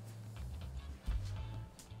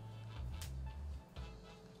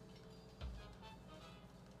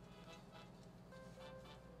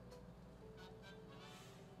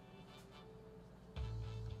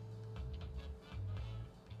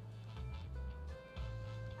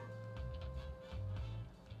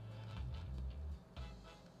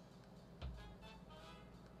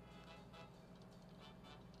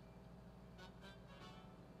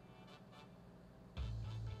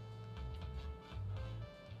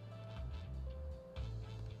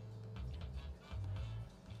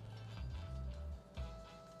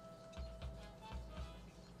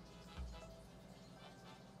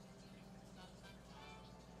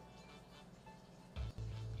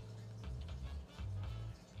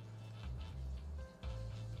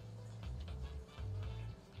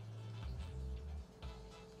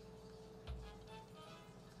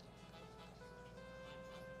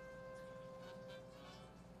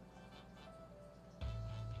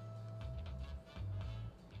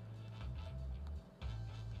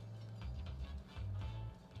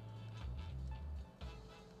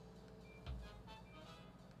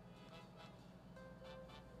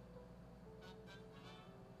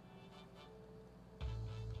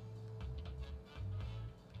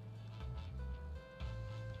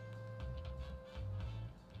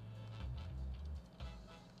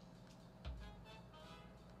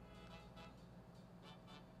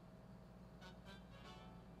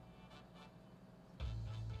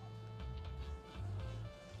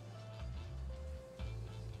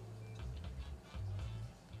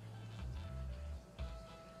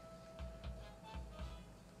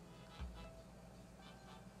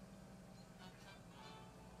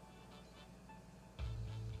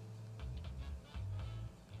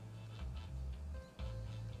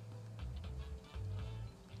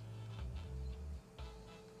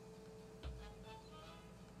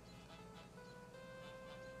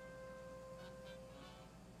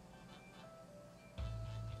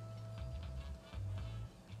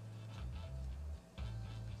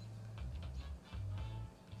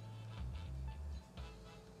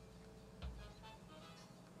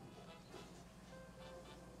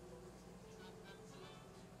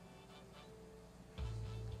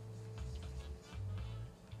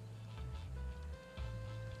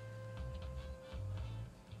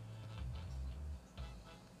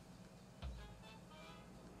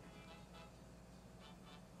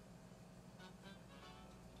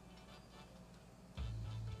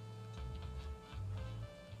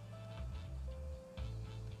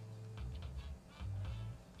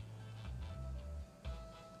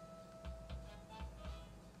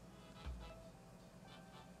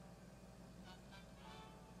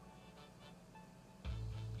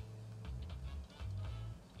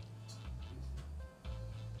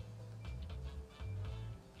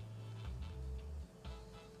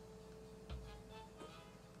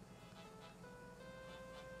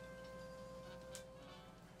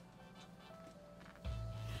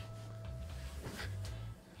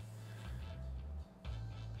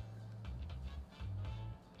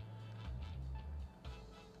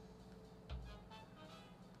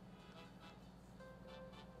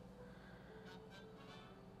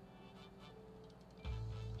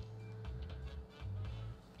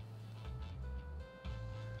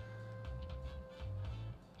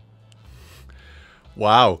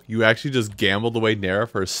 Wow, you actually just gambled away Nara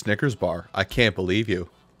for a Snickers bar. I can't believe you.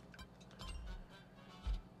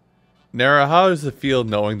 Nara, how does it feel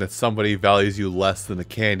knowing that somebody values you less than a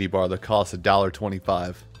candy bar that costs $1.25?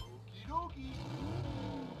 Okie dokie.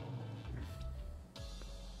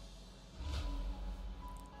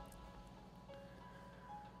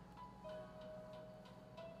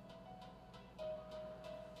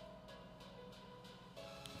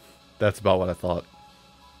 That's about what I thought.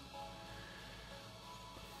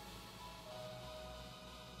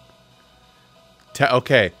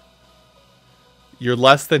 Okay. You're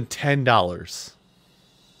less than $10.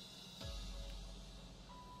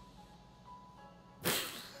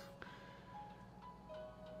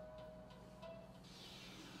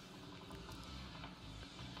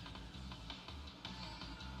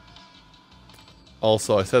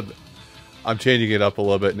 Also, I said I'm changing it up a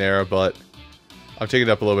little bit, Nara, but I'm taking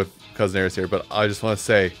it up a little bit because Nara's here, but I just want to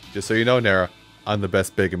say, just so you know, Nara, I'm the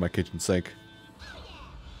best big in my kitchen sink.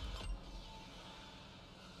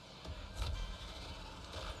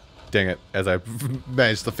 Dang it, as I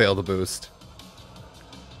managed to fail the boost.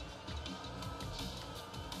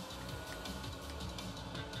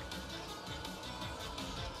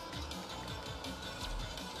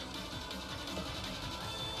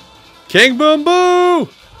 King Boom Boo!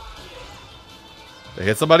 Did I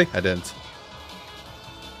hit somebody? I didn't.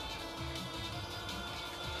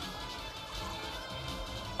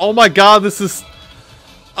 Oh my god, this is...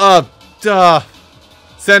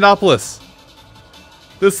 Sandopolis.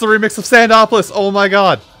 This is the remix of Sandopolis. Oh my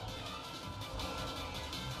god.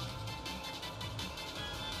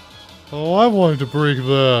 Oh, I wanted to break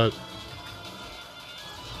that.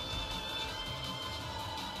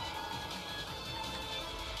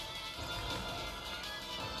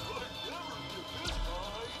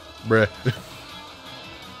 Bruh.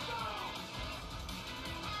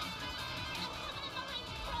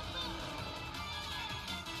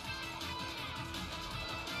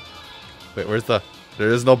 Wait, where's the... There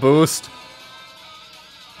is no boost.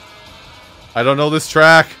 I don't know this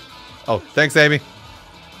track. Oh, thanks, Amy.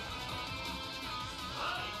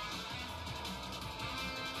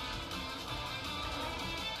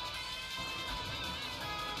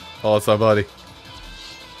 Oh, it's my buddy.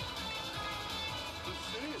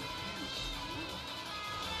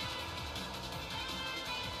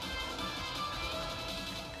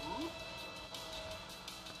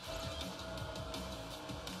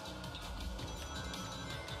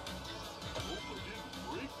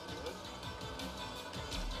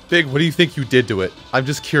 Big, what do you think you did to it? I'm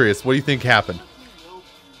just curious. What do you think happened?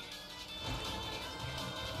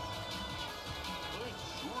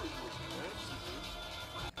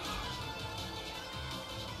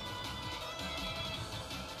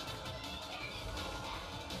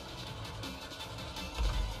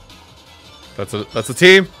 That's a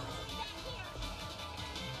team.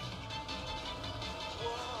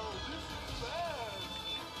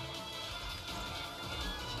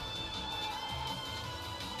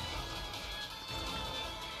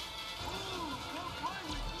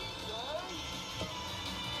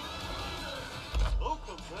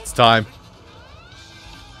 It's time.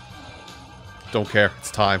 Don't care.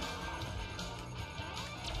 It's time.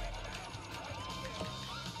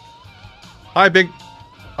 Hi, Big.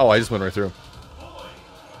 Oh, I just went right through.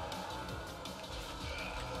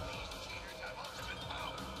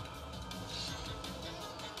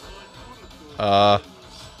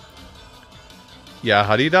 Yeah,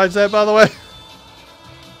 how do you dodge that, by the way?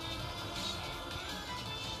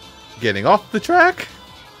 Getting off the track?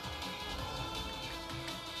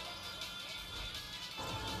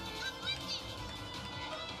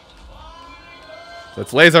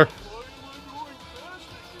 That's laser.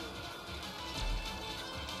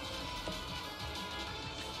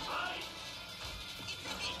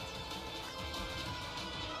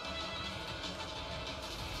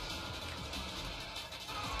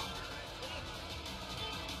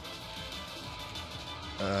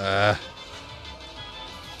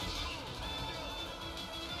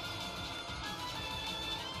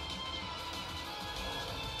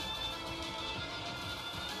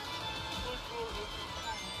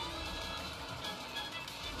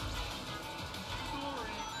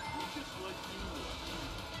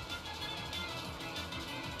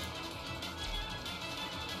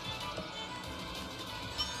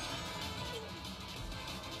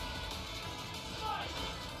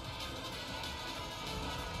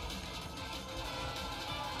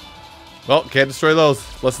 Well, can't destroy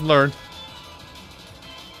those. Lesson learned.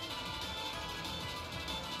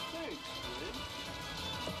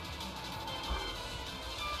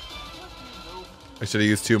 I should have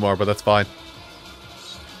used 2 more, but that's fine.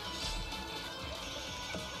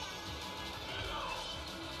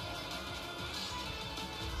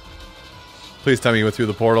 Please tell me you went through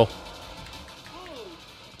the portal.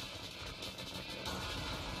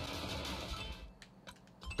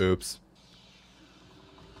 Oops.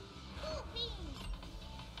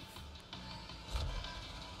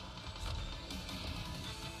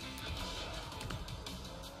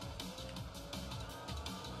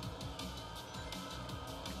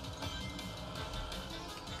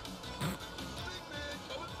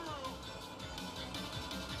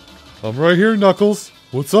 I'm right here, Knuckles.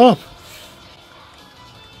 What's up?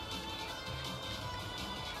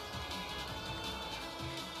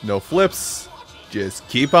 No flips. Just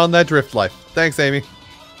keep on that drift life. Thanks, Amy.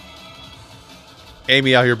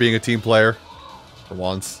 Amy out here being a team player. For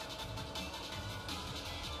once.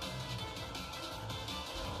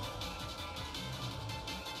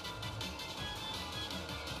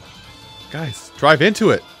 Guys, drive into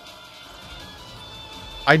it.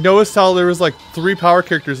 I noticed how there was like 3 power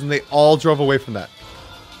characters and they all drove away from that.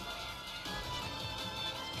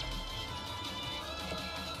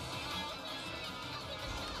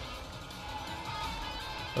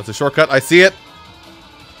 That's a shortcut. I see it.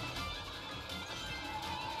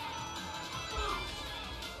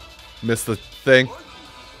 Missed the thing.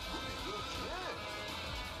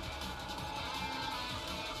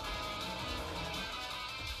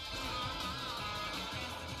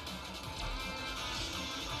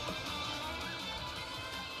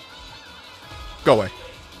 Go away.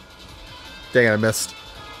 Dang it, I missed.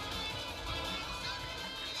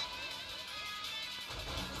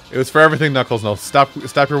 It was for everything, Knuckles. No, stop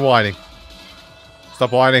your whining.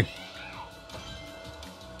 Stop whining.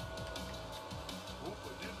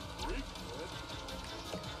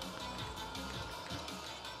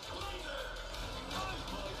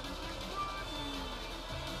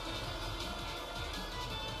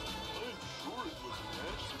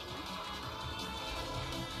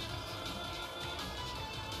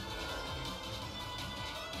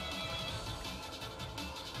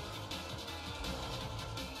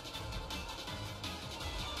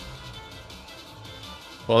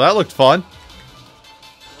 Well, that looked fun.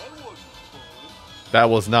 That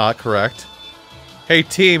was not correct. Hey,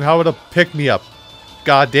 team, how would a pick me up?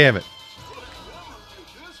 God damn it.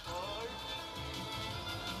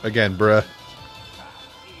 Again, bruh.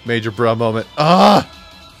 Major bruh moment. Ah!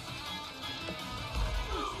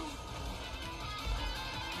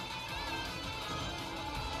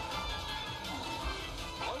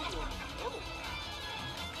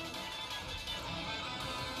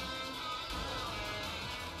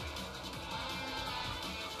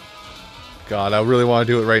 God, I really want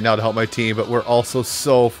to do it right now to help my team, but we're also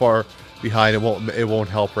so far behind. It won't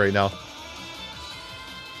help right now.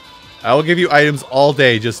 I will give you items all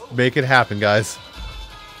day. Just make it happen, guys.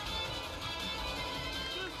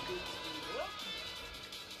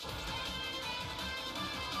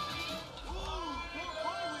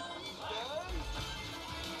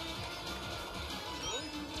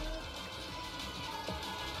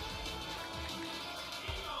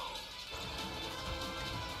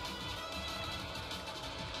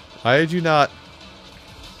 Why did you not?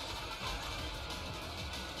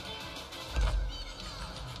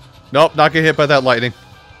 Nope, not get hit by that lightning.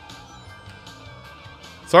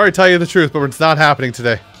 Sorry to tell you the truth, but it's not happening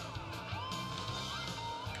today.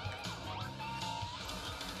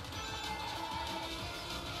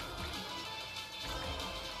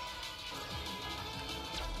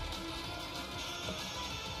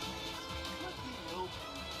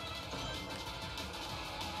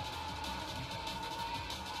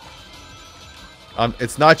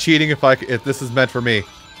 It's not cheating if this is meant for me.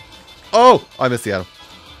 Oh! I missed the atom.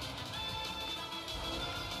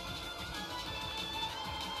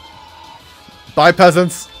 Bye,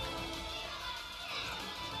 peasants.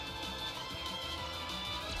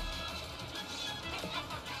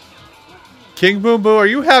 King Boom Boo, are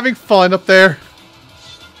you having fun up there?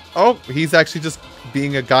 Oh, he's actually just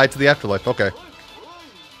being a guide to the afterlife. Okay.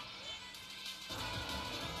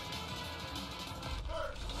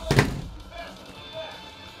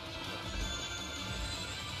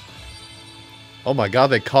 Oh my god,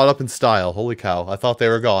 they caught up in style. Holy cow. I thought they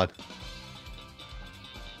were gone.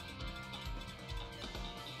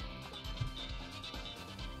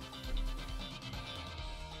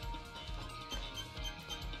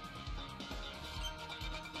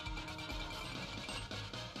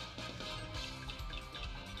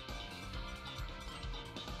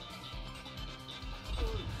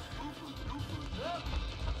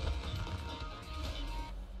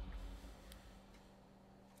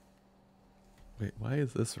 Wait, why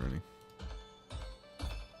is this running?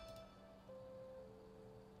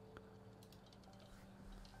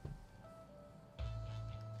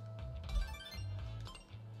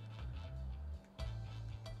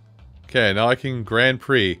 Okay, now I can Grand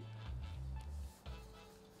Prix.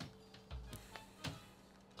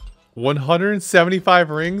 175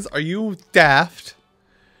 rings? Are you daft?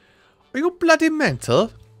 Are you bloody mental?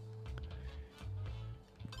 Here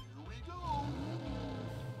we go.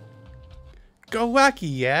 Go wacky,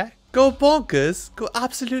 yeah? Go bonkers? Go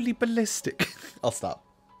absolutely ballistic. I'll stop.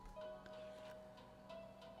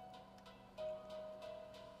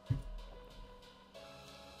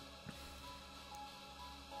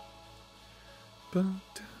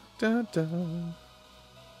 Ba-da-da-da.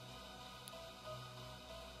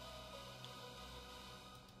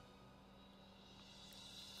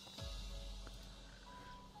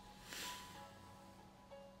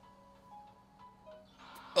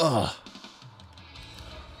 Ugh.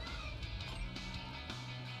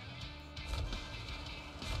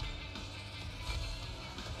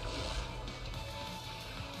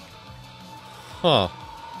 Huh.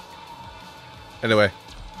 Anyway.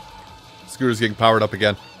 Scooter's getting powered up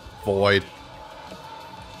again. Void.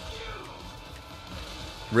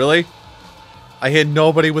 Really? I hit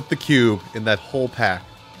nobody with the cube in that whole pack.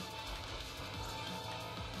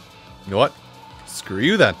 You know what? Screw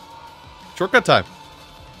you then. Shortcut time.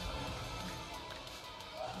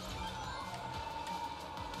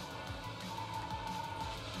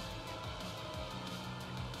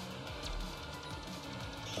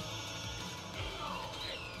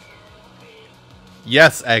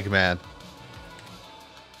 Yes, Eggman.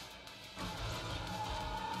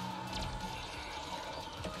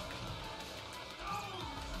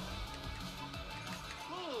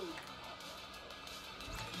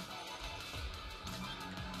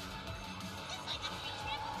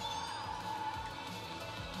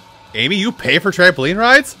 Amy, you pay for trampoline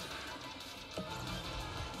rides?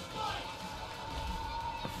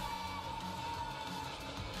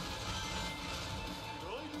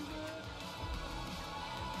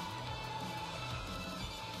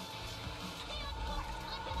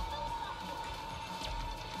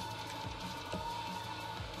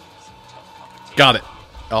 Got it.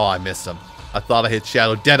 Oh, I missed him. I thought I hit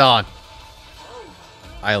Shadow dead on.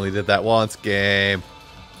 I only did that once, game.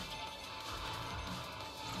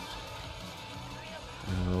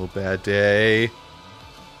 Oh, bad day. Ooh,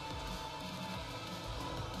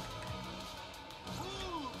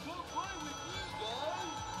 come play with me,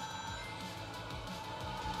 guys.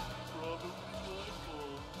 Probably mindful.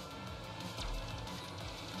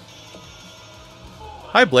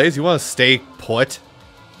 Hi, Blaze. You want to stay put?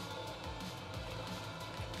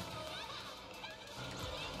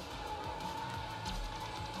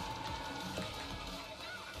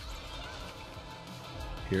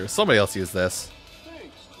 Here, somebody else use this.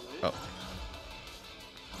 Thanks, Blake. Oh.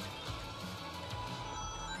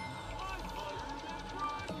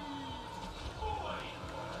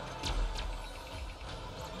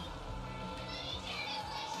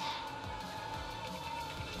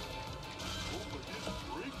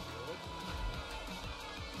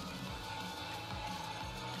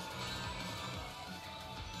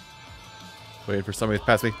 Waiting for somebody to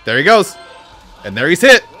pass me. There he goes! And there he's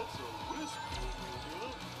hit!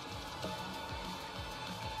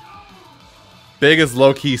 Big as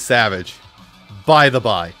low-key savage. By the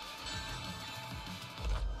by.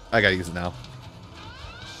 I gotta use it now.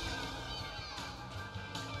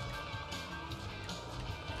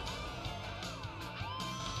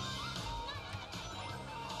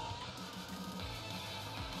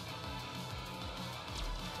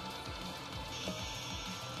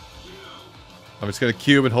 I'm just gonna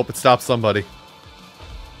cube and hope it stops somebody.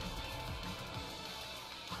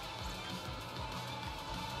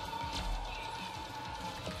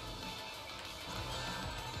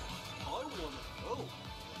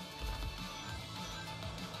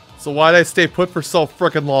 So why'd I stay put for so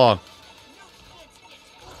frickin' long?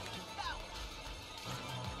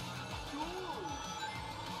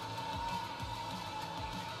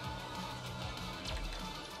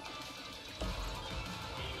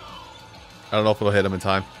 I don't know if it'll hit him in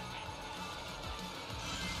time.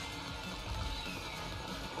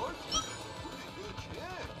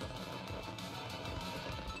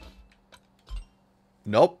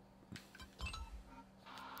 Nope.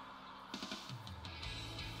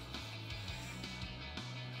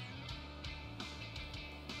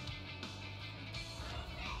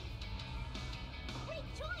 Great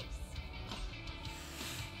choice.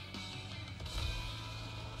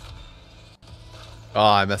 Oh,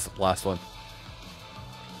 I messed up the last one.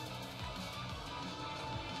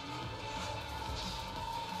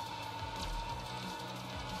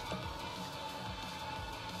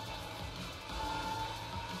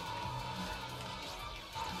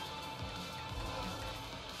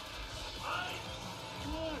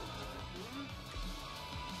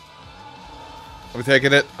 I'm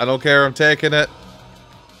taking it. I don't care. I'm taking it.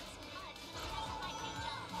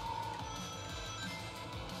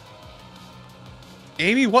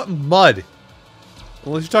 Amy, what mud?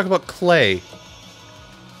 Unless you talk about clay.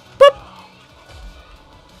 Boop.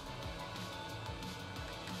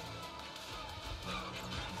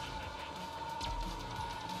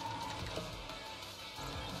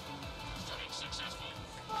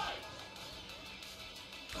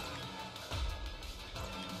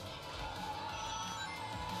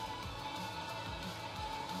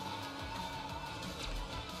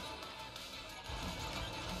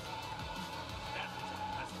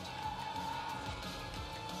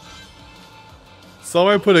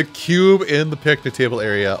 Someone put a cube in the picnic table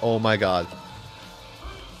area. Oh my god.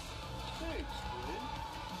 Thanks, friend.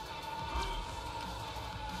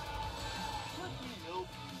 Let me help you.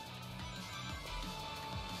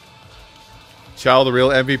 Chow, the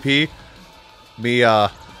real MVP.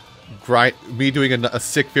 Me doing a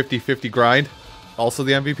sick 50-50 grind. Also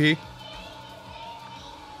the MVP.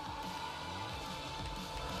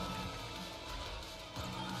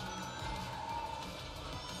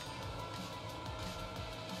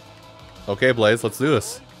 Okay, Blaze, let's do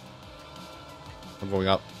this. I'm going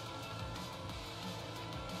up.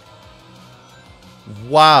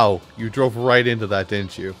 Wow, you drove right into that,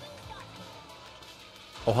 didn't you?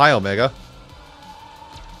 Oh, hi, Omega.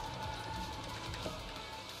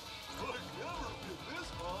 I've never been this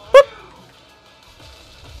high.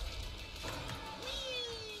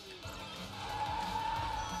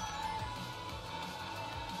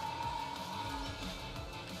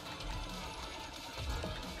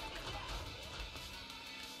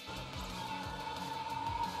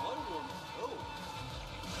 I want to help.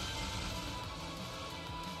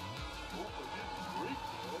 Hope I didn't break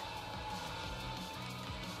that.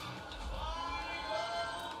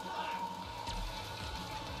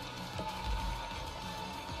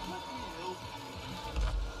 Let me help you.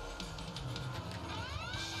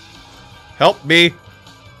 Help me.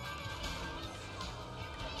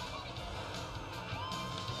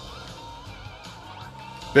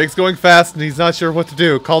 Big's going fast and he's not sure what to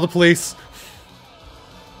do. Call the police.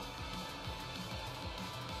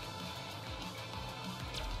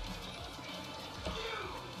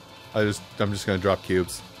 I'm just gonna drop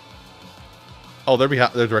cubes. Oh, they're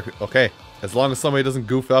behind. They're directly. Okay, as long as somebody doesn't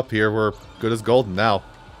goof up here, we're good as golden now.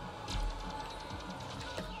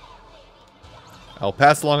 I'll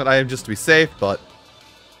pass along an item just to be safe, but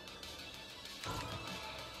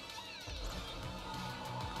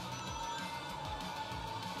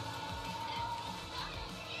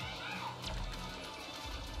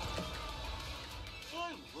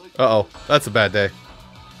I like uh-oh, that's a bad day.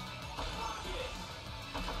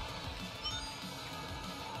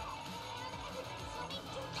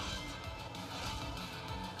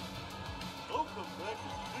 I'll come back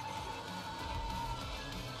and fix it.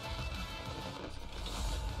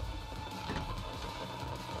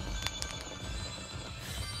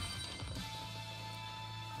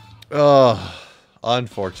 Oh,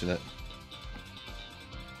 unfortunate.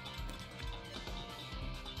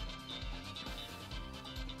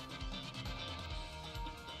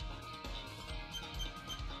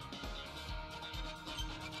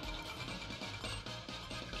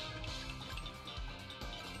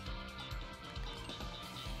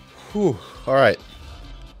 Whew, alright.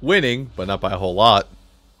 Winning, but not by a whole lot.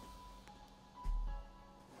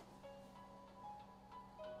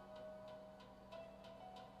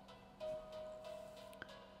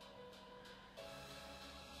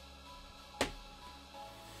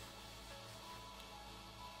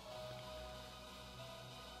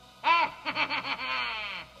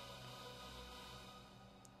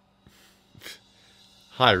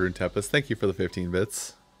 Hi, Rune Tempest. Thank you for the 15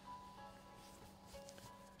 bits.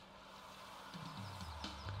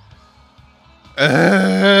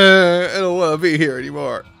 I don't want to be here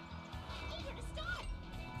anymore.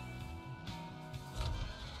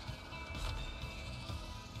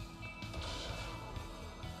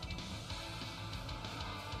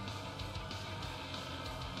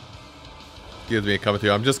 Excuse me coming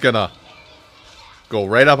through. I'm just gonna go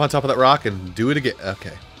right up on top of that rock and do it again.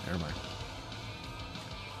 Okay, never mind.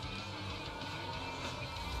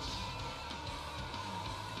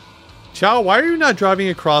 Chow, why are you not driving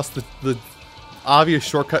across the obvious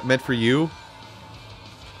shortcut meant for you?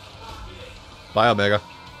 Bye, Omega.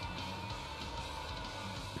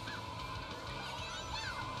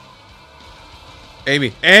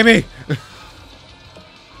 Amy! Amy!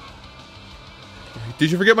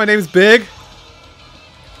 Did you forget my name's Big?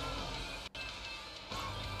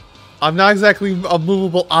 I'm not exactly a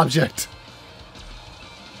movable object.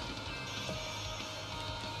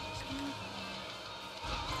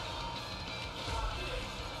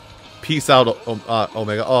 Peace out,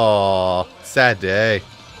 Omega. Oh, sad day.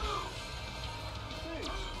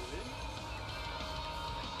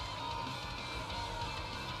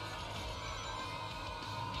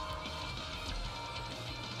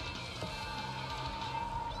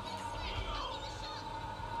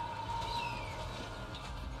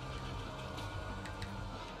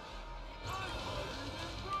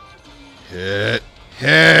 Hit.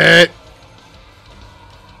 Hit.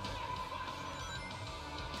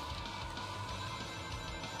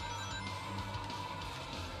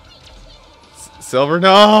 Silver,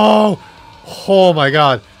 no! Oh my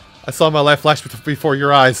god. I saw my life flash before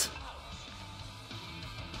your eyes.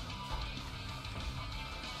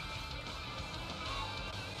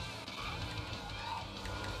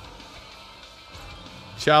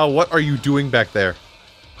 Chow, what are you doing back there?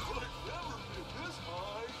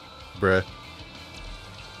 Bruh.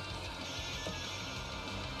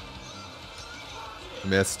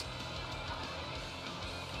 Missed.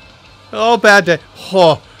 Oh, bad day.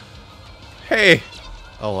 Oh. Hey.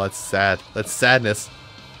 Oh, that's sad. That's sadness.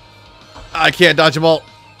 I can't dodge them all.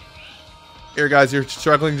 Here, guys, you're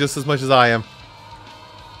struggling just as much as I am.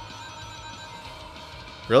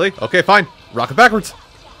 Really? Okay, fine. Rock it backwards.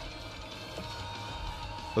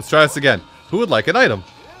 Let's try this again. Who would like an item?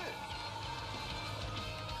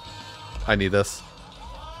 I need this.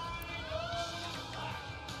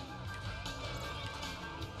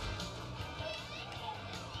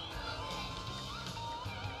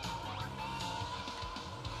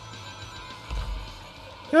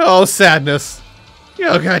 Oh, sadness.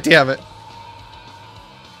 Oh, god damn it.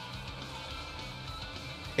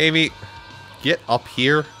 Amy, get up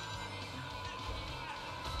here.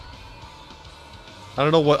 I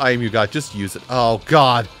don't know what item you got. Just use it. Oh,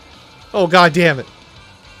 god. Oh, god damn it.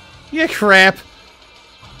 Yeah, crap.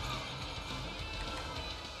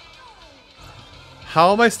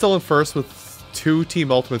 How am I still in first with 2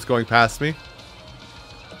 Team Ultimates going past me?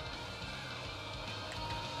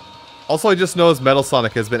 Also, I just noticed Metal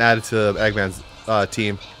Sonic has been added to Eggman's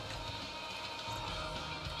team.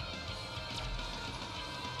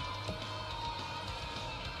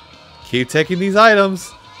 Keep taking these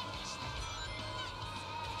items.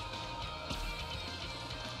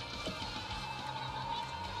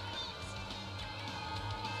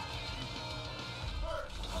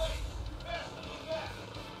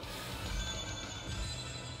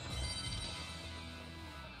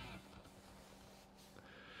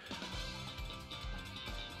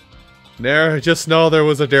 Just know there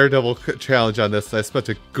was a Daredevil challenge on this. I spent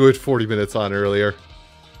a good 40 minutes on earlier.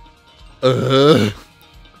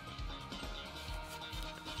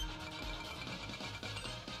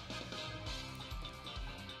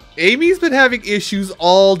 Amy's been having issues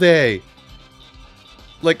all day.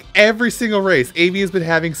 Like, every single race, Amy has been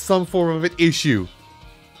having some form of an issue.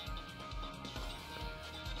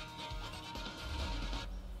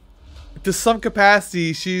 To some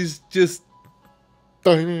capacity, she's just...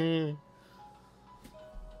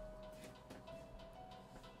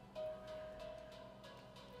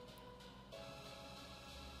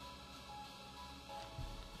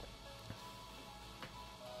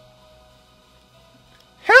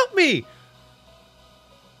 Help me!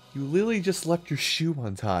 You literally just left your shoe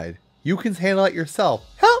untied. You can handle it yourself.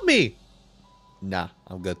 Help me! Nah,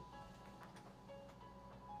 I'm good.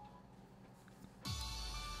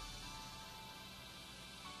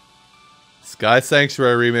 Sky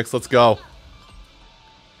Sanctuary remix, let's go.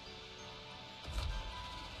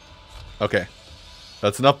 Okay.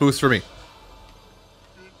 That's enough boost for me.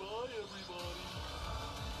 Goodbye, everybody.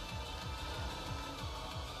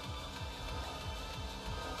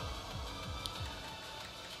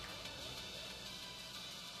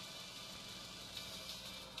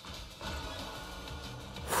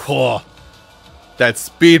 Oh, that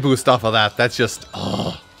speed boost off of that, that's just...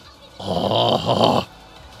 Oh.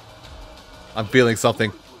 I'm feeling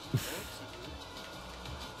something.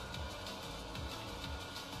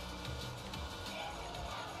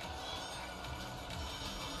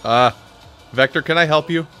 Vector, can I help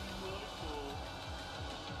you?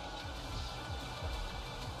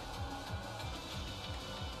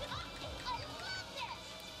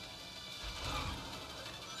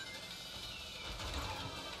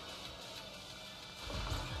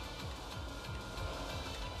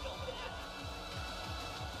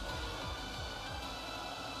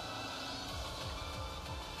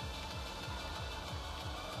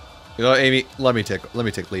 You know, Amy, let me take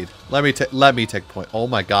lead. Let me take point. Oh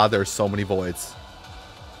my god, there are so many voids.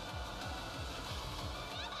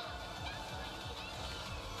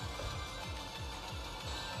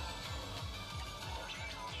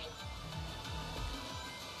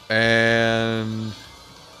 And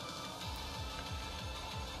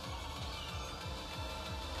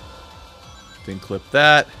can clip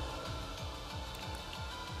that.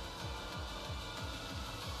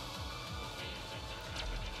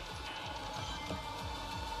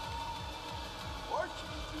 Archie,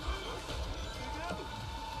 together.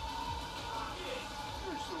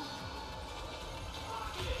 You're so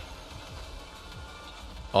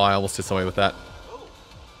Oh, I almost did something with that. oh.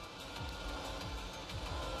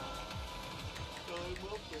 Climb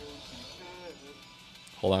up as you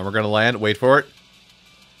can. Hold on, we're gonna land. Wait for it.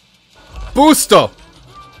 Boosto!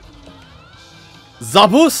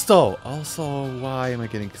 Zabusto! Also, why am I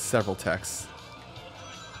getting several texts?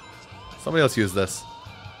 Somebody else use this.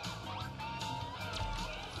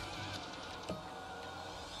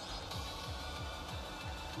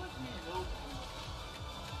 Let me help you.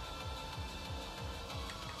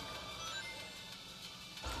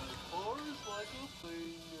 Cars like a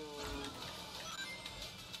playground.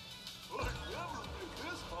 I've never been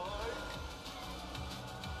this high.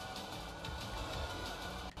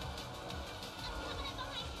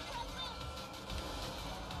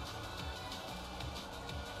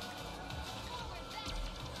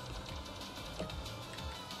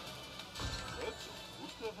 That's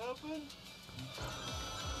supposed to happen?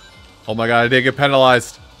 Oh my god, I did get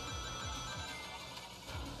penalized.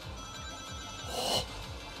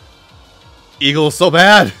 Eagle is so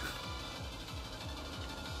bad.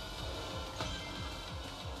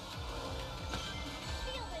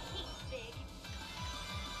 Feel the heat, Big.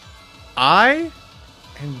 I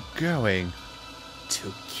am going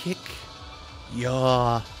to kick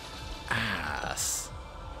your ass.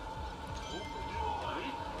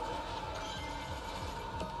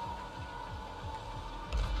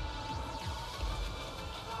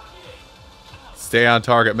 Stay on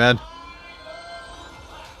target, man.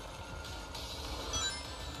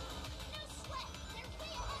 It's like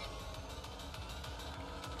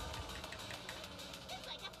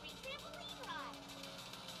a free trampoline ride.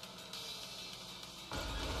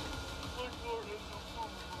 My car has no phone.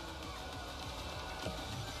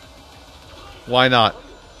 Why not?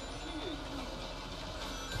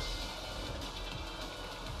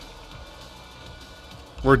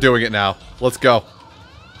 We're doing it now. Let's go.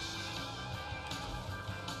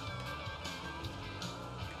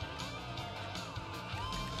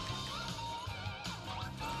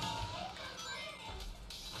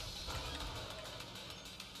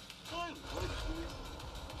 I like this.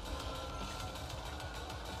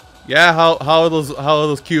 Yeah, how are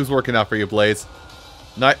those cubes working out for you, Blaze?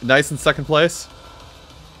 Nice in second place.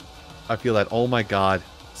 I feel that. Oh my god!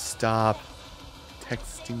 Stop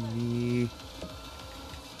texting me. Ooh,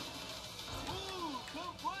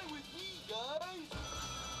 come play with me, guys.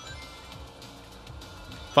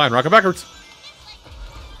 Fine, rocket backwards.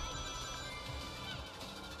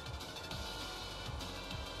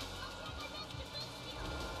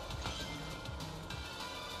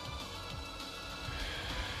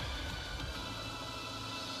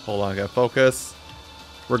 Hold on, I gotta focus.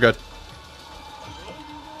 We're good.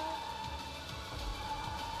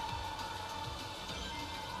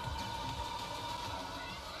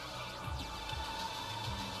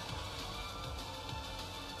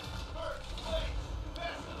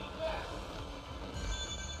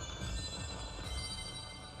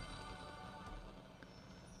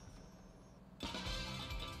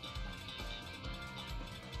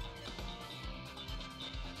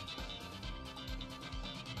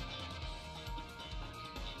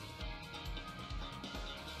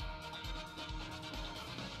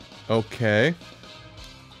 Okay.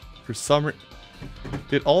 For some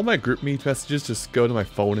did all my group meet messages just go to my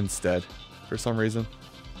phone instead? For some reason.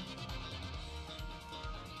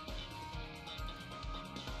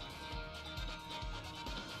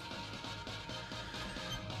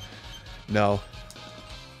 No.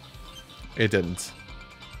 It didn't.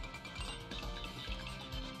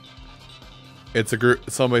 It's a group.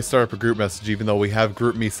 Somebody start up a group message even though we have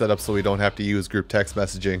group me set up so we don't have to use group text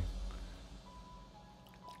messaging.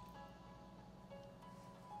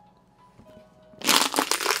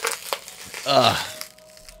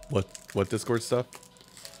 What Discord stuff?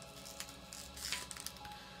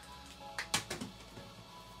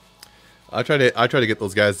 I try to get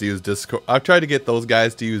those guys to use Discord. I've tried to get those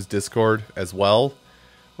guys to use Discord as well.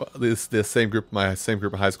 This same group, my same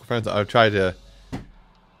group of high school friends. I tried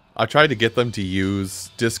to get them to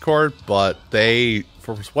use Discord, but they,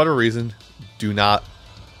 for whatever reason, do not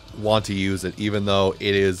want to use it, even though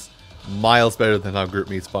it is miles better than how group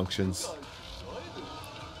meets functions.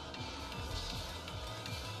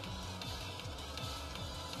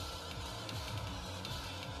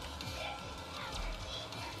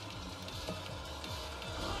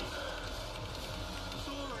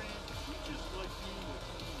 Sorry, we just like being with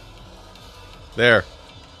you. There.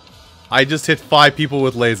 I just hit 5 people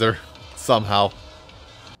with laser. Somehow.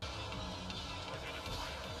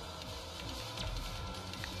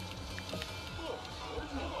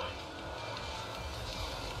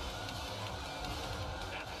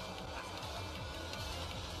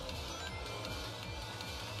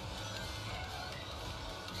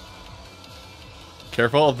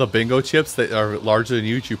 Careful of the bingo chips that are larger than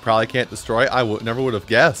you, which you probably can't destroy. I never would have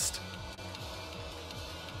guessed.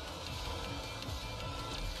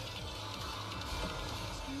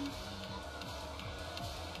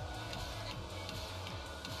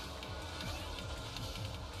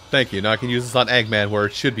 Thank you. Now I can use this on Eggman where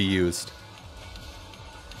it should be used.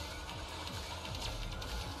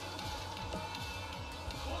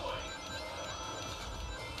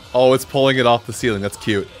 Oh, it's pulling it off the ceiling. That's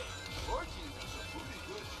cute.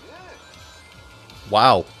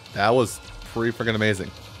 Wow, that was pretty freaking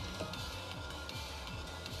amazing.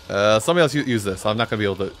 Somebody else use this. I'm not going to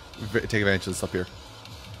be able to take advantage of this up here.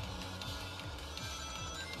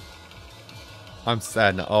 I'm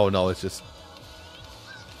sad now. Oh no, it's just...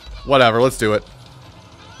 Whatever, let's do it.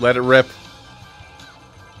 Let it rip.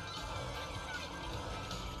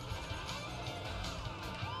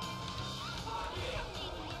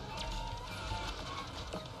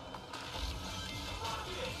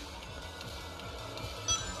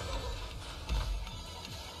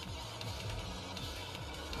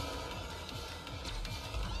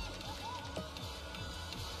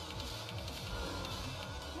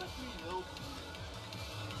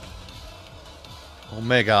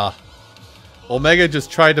 Omega. Omega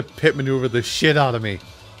just tried to pit maneuver the shit out of me.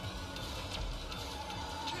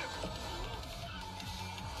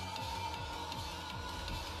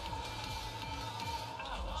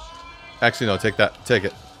 Actually, no, take that. Take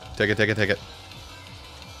it. Take it, take it, take it.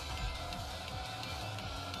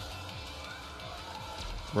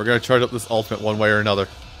 We're gonna charge up this ultimate one way or another.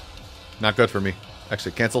 Not good for me.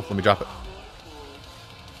 Actually, cancel. Let me drop it.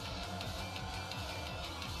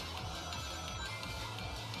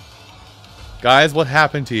 Guys, what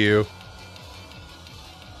happened to you?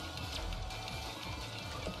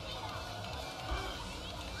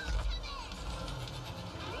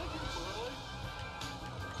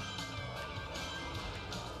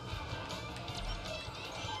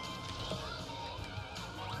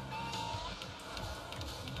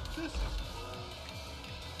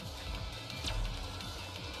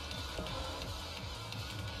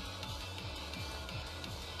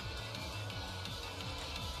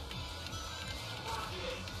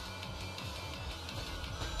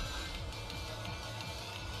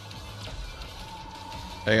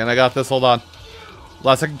 Hang on, I got this. Hold on.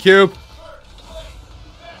 Last second cube.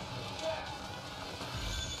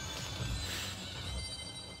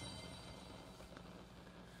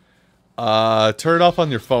 Turn it off on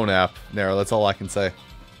your phone app, Nero. That's all I can say.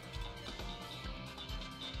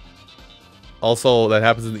 Also, that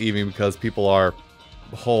happens in the evening because people are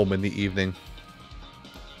home in the evening.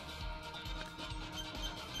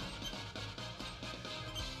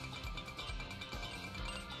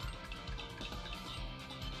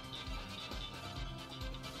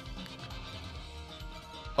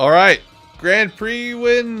 Alright, Grand Prix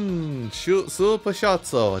win! Super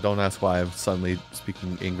Shotzo. Don't ask why I'm suddenly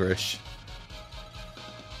speaking English.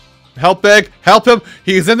 Help, Big! Help him!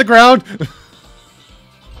 He's in the ground!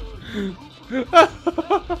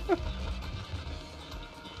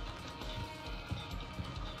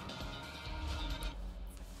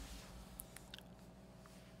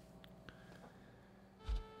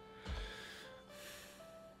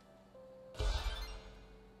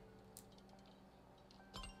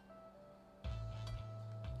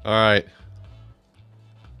 Alright.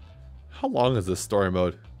 How long is this story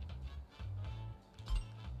mode?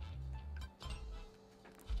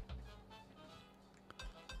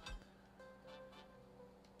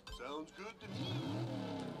 Sounds good to me.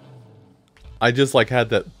 I just like had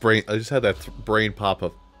that brain. I just had that brain pop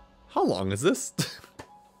of, how long is this?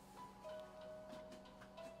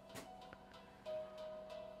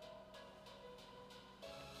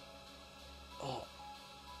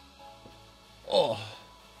 Oh.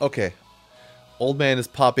 Okay. Old man is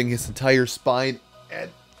popping his entire spine and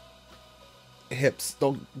hips.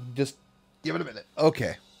 Don't just give it a minute.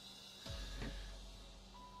 Okay.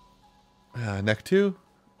 Neck 2.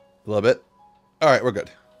 A little bit. Alright, we're good.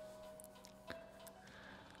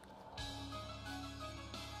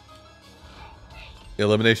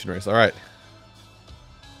 Elimination race. Alright.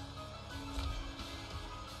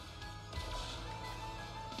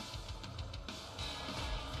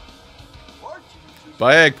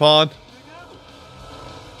 Bye, Egg Pond.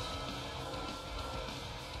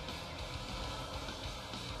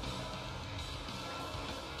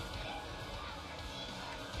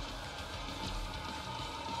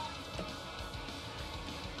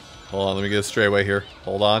 Hold on, let me get a straightaway here.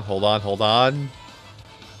 Hold on, hold on, hold on.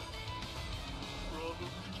 Probably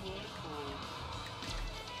my fault.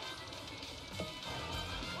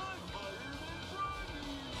 I'm higher than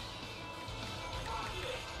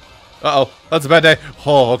Brody. Uh-oh, that's a bad day.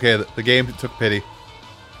 Oh, okay, the game took pity.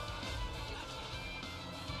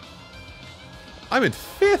 I'm in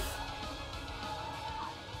 5th?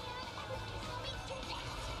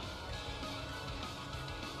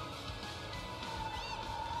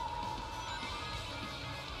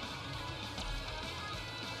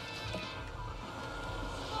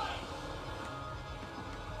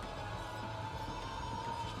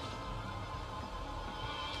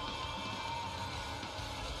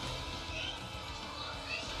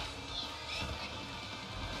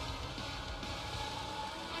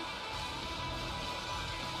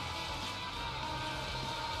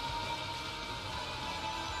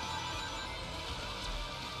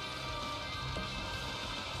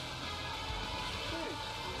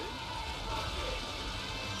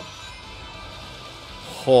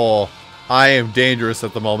 Oh, I am dangerous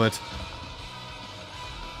at the moment.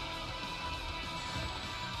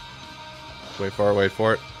 Wait for it, wait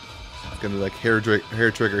for it. It's gonna be like hair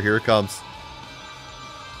trigger, here it comes.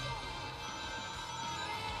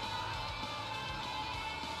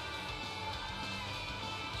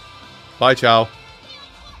 Bye, Chow.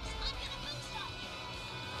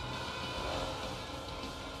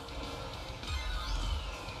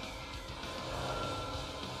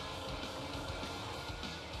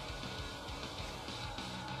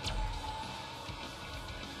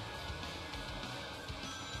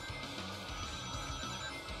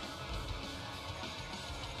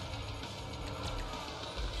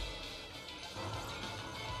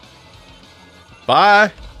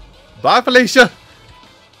 Bye. Bye, Felicia.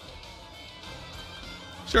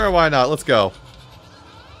 Sure, why not? Let's go.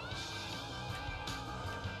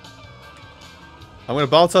 I'm gonna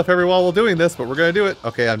bounce off every wall while doing this, but we're gonna do it.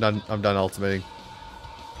 Okay, I'm done ultimating.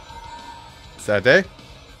 Sad day.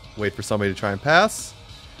 Wait for somebody to try and pass.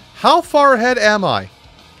 How far ahead am I?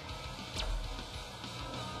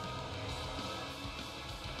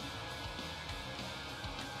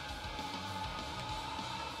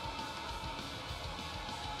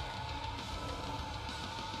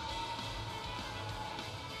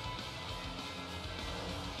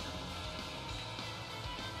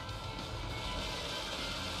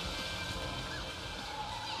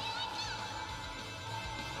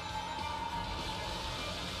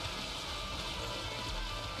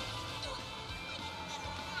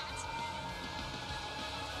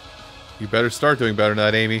 You better start doing better than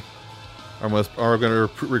that, Amy. Or I'm gonna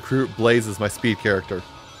recruit Blaze as my speed character.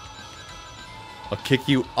 I'll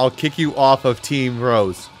kick you off of Team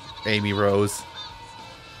Rose, Amy Rose.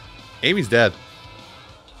 Amy's dead.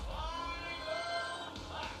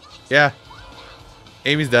 Yeah.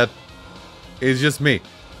 Amy's dead. It's just me.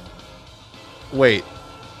 Wait.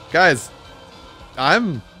 Guys.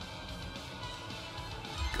 I'm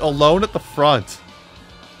alone at the front.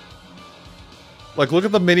 Like, look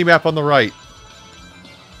at the mini-map on the right.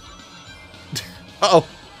 Uh-oh.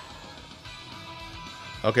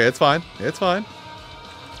 Okay, it's fine. It's fine.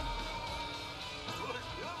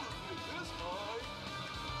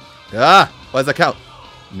 Ah! Why does that count?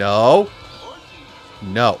 No.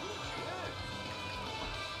 No.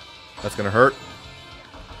 That's gonna hurt.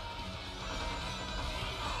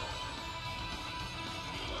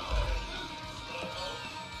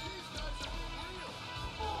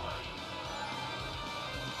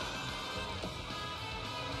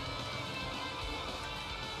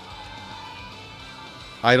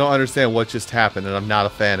 I don't understand what just happened, and I'm not a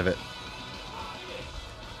fan of it.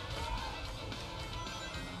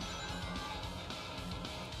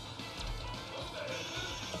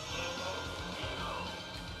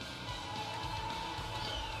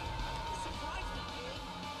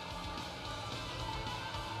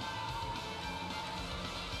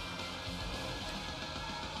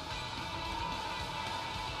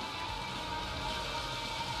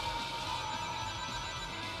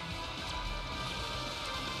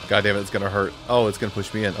 God damn it, it's gonna hurt. Oh, it's gonna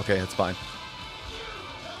push me in. Okay, it's fine.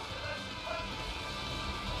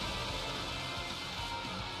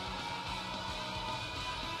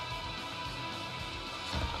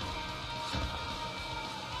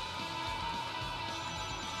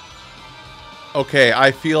 Okay,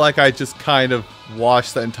 I feel like I just kind of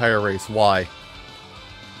washed the entire race. Why?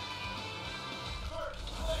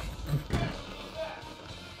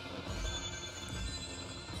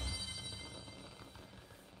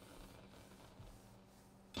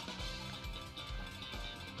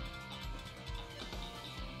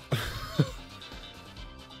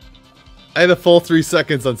 And a full 3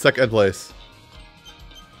 seconds on second place.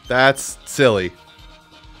 That's silly.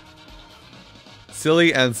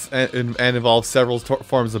 Silly and involves several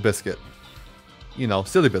forms of biscuit. You know,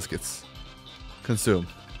 silly biscuits. Consumed.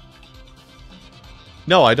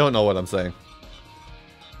 No, I don't know what I'm saying.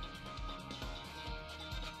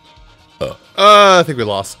 I think we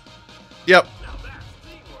lost. Yep.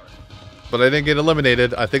 But I didn't get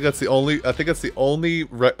eliminated. I think that's the only. I think that's the only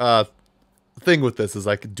thing with this is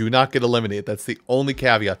I do not get eliminated. That's the only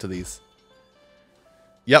caveat to these.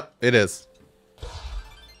 Yep, it is.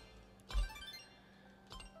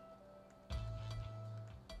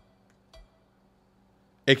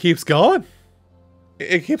 It keeps going.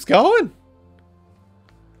 It keeps going.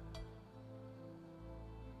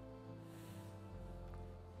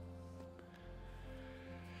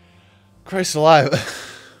 Christ alive.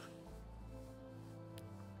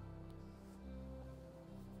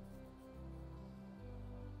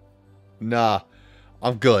 Nah,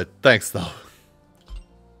 I'm good. Thanks, though.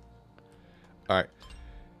 Alright.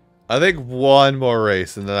 I think one more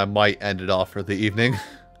race, and then I might end it off for the evening.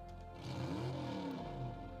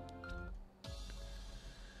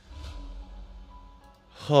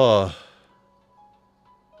 Huh.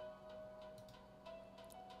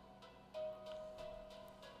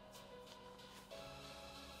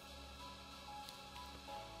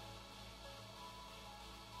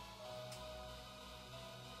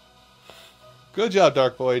 Good job,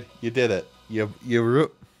 Dark Void. You did it. You've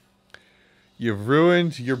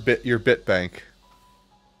ruined your bit bank.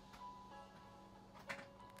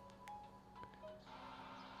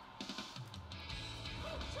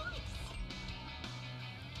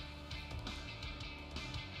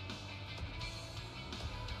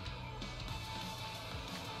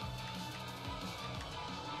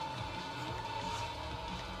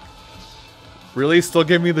 Really? Still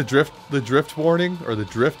give me the drift warning or the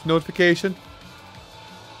drift notification?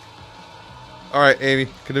 Alright, Amy.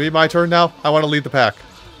 Can it be my turn now? I want to lead the pack.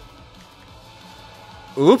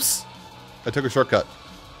 Oops. I took a shortcut.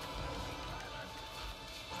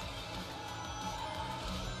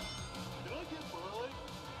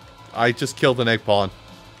 I just killed an egg pawn.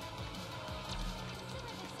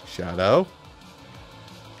 Shadow.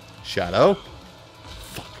 Shadow.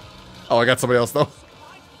 Fuck. Oh, I got somebody else though.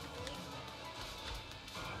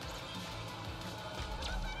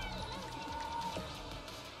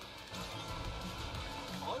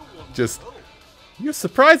 Just, you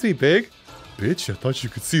surprised me, Big. Bitch, I thought you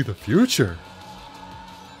could see the future.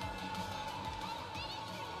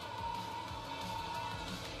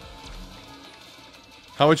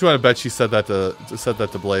 How much you want to bet she said that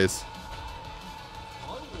to Blaze?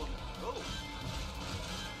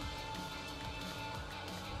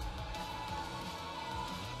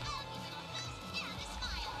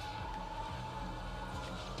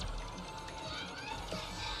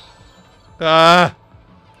 Ah.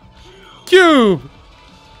 Cube!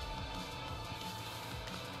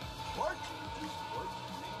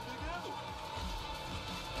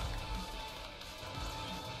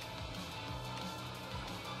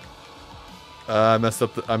 I messed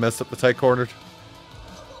up the tight cornered.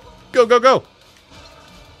 Go, go, go!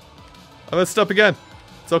 I messed up again.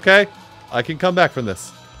 It's okay. I can come back from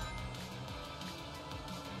this.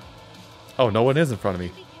 Oh, no one is in front of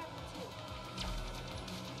me.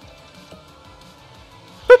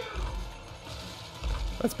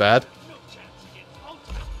 That's bad.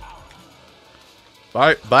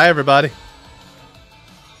 Bye, bye everybody.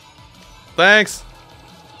 Thanks.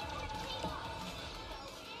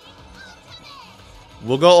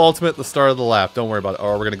 We'll go ultimate at the start of the lap. Don't worry about it.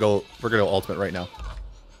 Or we're gonna go ultimate right now.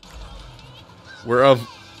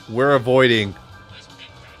 We're avoiding.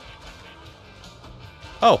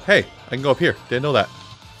 Oh, hey, I can go up here. Didn't know that.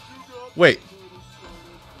 Wait.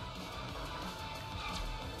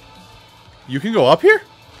 You can go up here?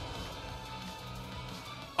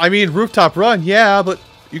 I mean, rooftop run, yeah, but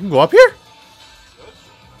you can go up here?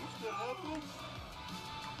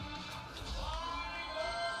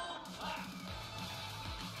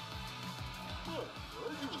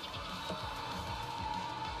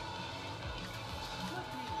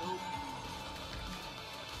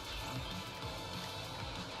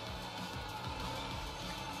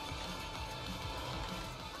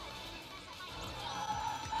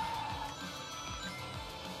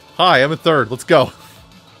 Hi, I'm in third. Let's go.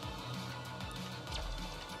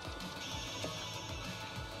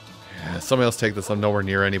 Yeah, somebody else take this. I'm nowhere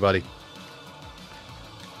near anybody.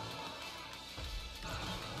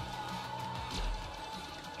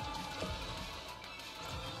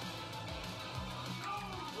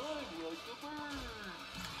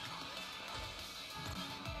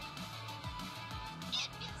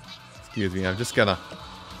 Excuse me, I'm just gonna...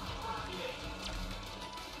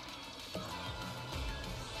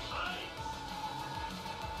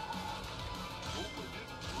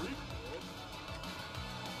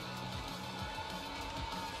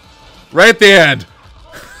 Right at the end!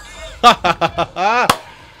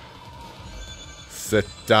 Sit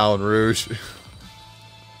down, Rouge.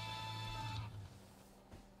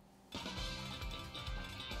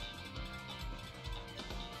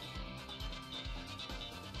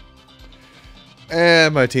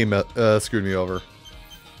 And my team screwed me over.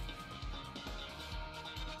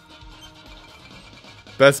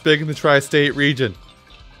 Best big in the tri-state region.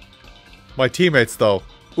 My teammates, though.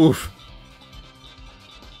 Oof.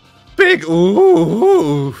 Big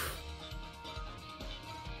oof.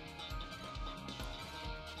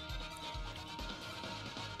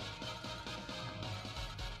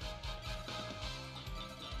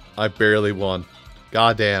 I barely won.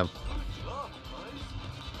 Goddamn.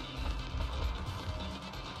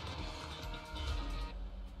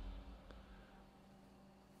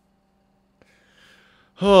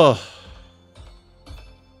 Oh.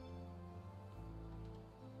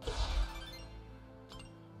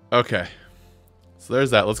 Okay. So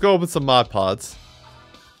there's that. Let's go open some Mod Pods.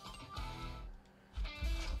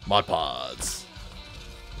 Mod Pods.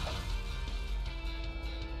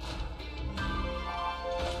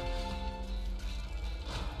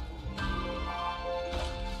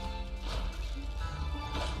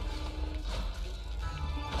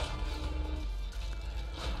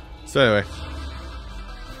 So anyway.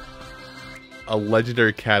 A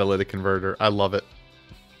legendary catalytic converter. I love it.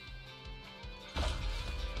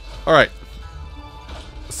 Alright.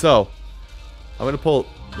 So, I'm gonna pull...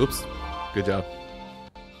 Oops. Good job.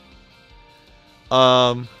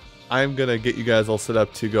 I'm gonna get you guys all set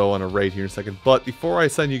up to go on a raid here in a second. But before I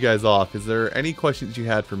send you guys off, is there any questions you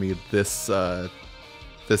had for me this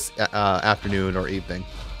afternoon or evening?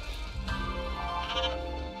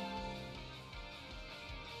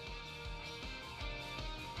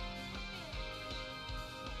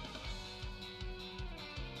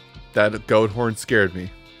 That goat horn scared me.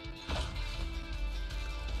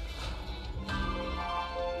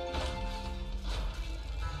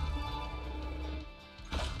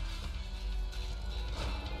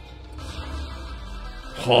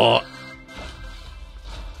 Oh.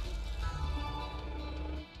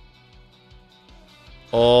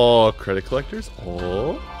 Oh, credit collectors?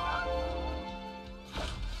 Oh.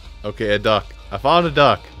 Okay, a duck. I found a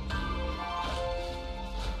duck.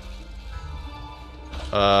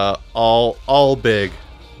 All big.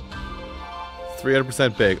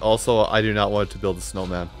 300% big. Also, I do not want to build a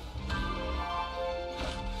snowman.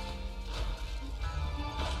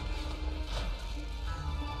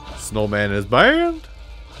 Snowman is banned.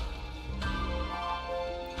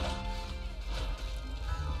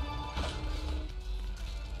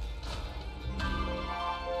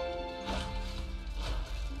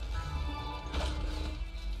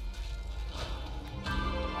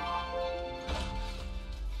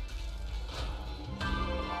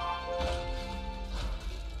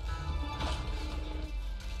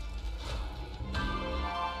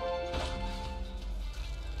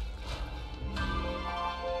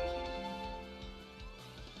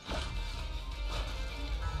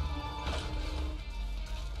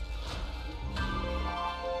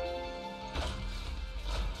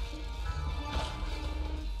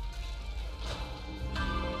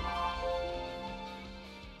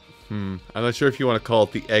 I'm not sure if you want to call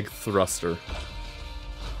it the egg thruster.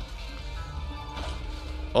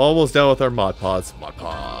 Almost done with our Mod Pods. Mod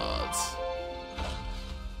Pods.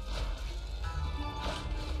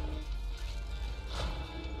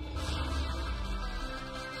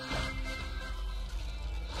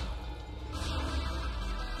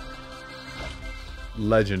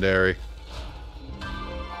 Legendary.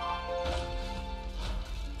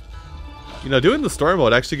 You know, doing the story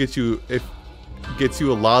mode actually gets you a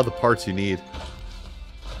lot of the parts you need.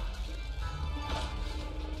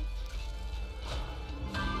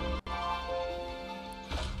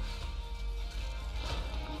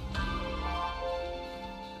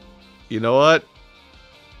 You know what?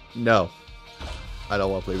 No. I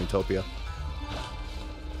don't want to play Miitopia.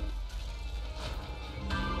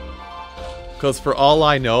 Because for all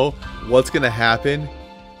I know, what's going to happen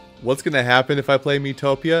if I play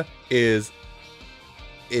Miitopia is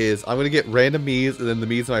I'm going to get random Miis and then the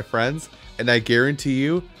Miis of my friends, and I guarantee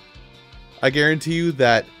you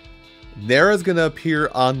that Nara's going to appear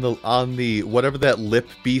on the whatever that lip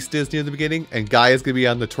beast is near the beginning, and Gaia's going to be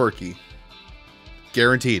on the turkey.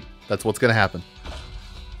 Guaranteed. That's what's going to happen.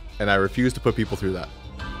 And I refuse to put people through that.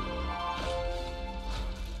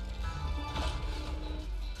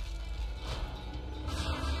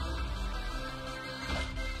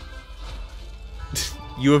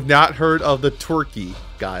 You have not heard of the Turkey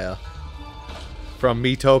Gaia from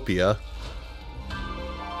Metopia.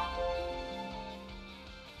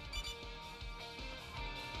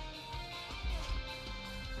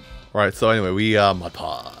 Alright, so anyway, we, my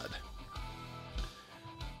pod.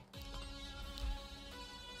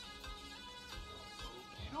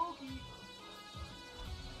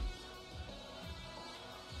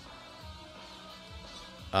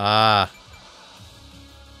 Ah.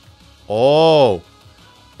 Oh.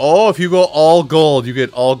 Oh, if you go all gold, you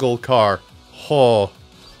get all gold car. Oh.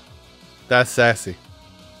 That's sassy.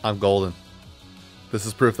 I'm golden. This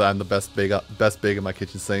is proof that I'm the best big in my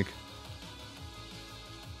kitchen sink.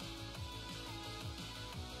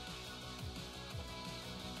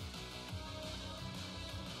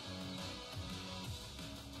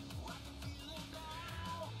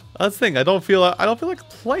 That's the thing. I don't feel like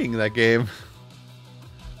playing that game.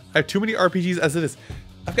 I have too many RPGs as it is.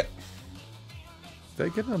 I've got... Did I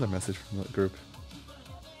get another message from that group?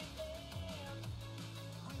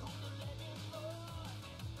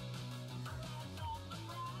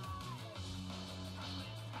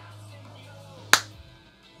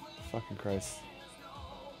 Fucking Christ.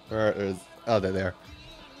 Where is... Oh, they're there.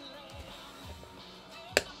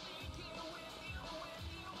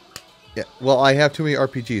 Yeah, well, I have too many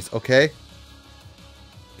RPGs, okay?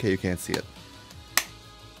 Okay, you can't see it.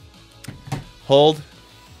 Hold.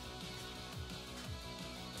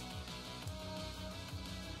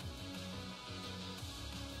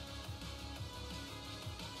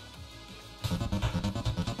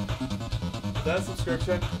 That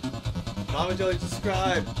subscription. Mama Jelly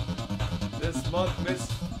subscribe. This month,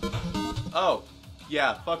 Miss... Oh.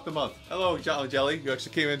 Yeah, fuck the month. Hello, Mama Jelly. You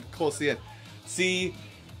actually came in close to the end. See...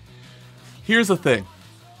 Here's the thing.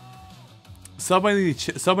 Somebody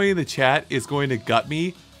in the chat is going to gut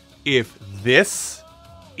me if this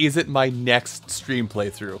isn't my next stream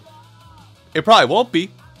playthrough. It probably won't be,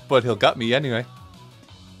 but he'll gut me anyway.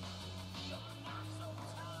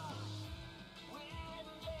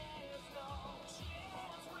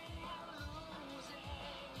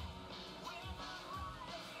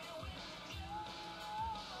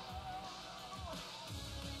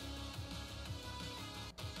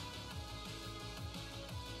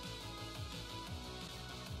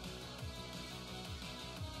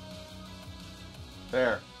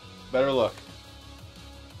 There. Better look.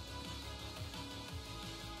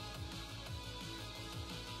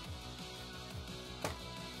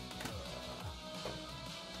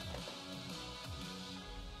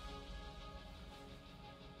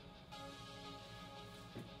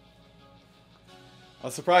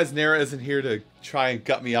 I'm surprised Nara isn't here to try and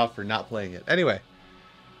gut me out for not playing it. Anyway.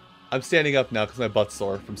 I'm standing up now because my butt's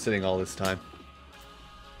sore from sitting all this time.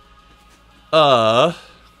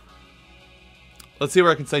 Let's see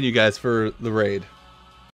where I can send you guys for the raid.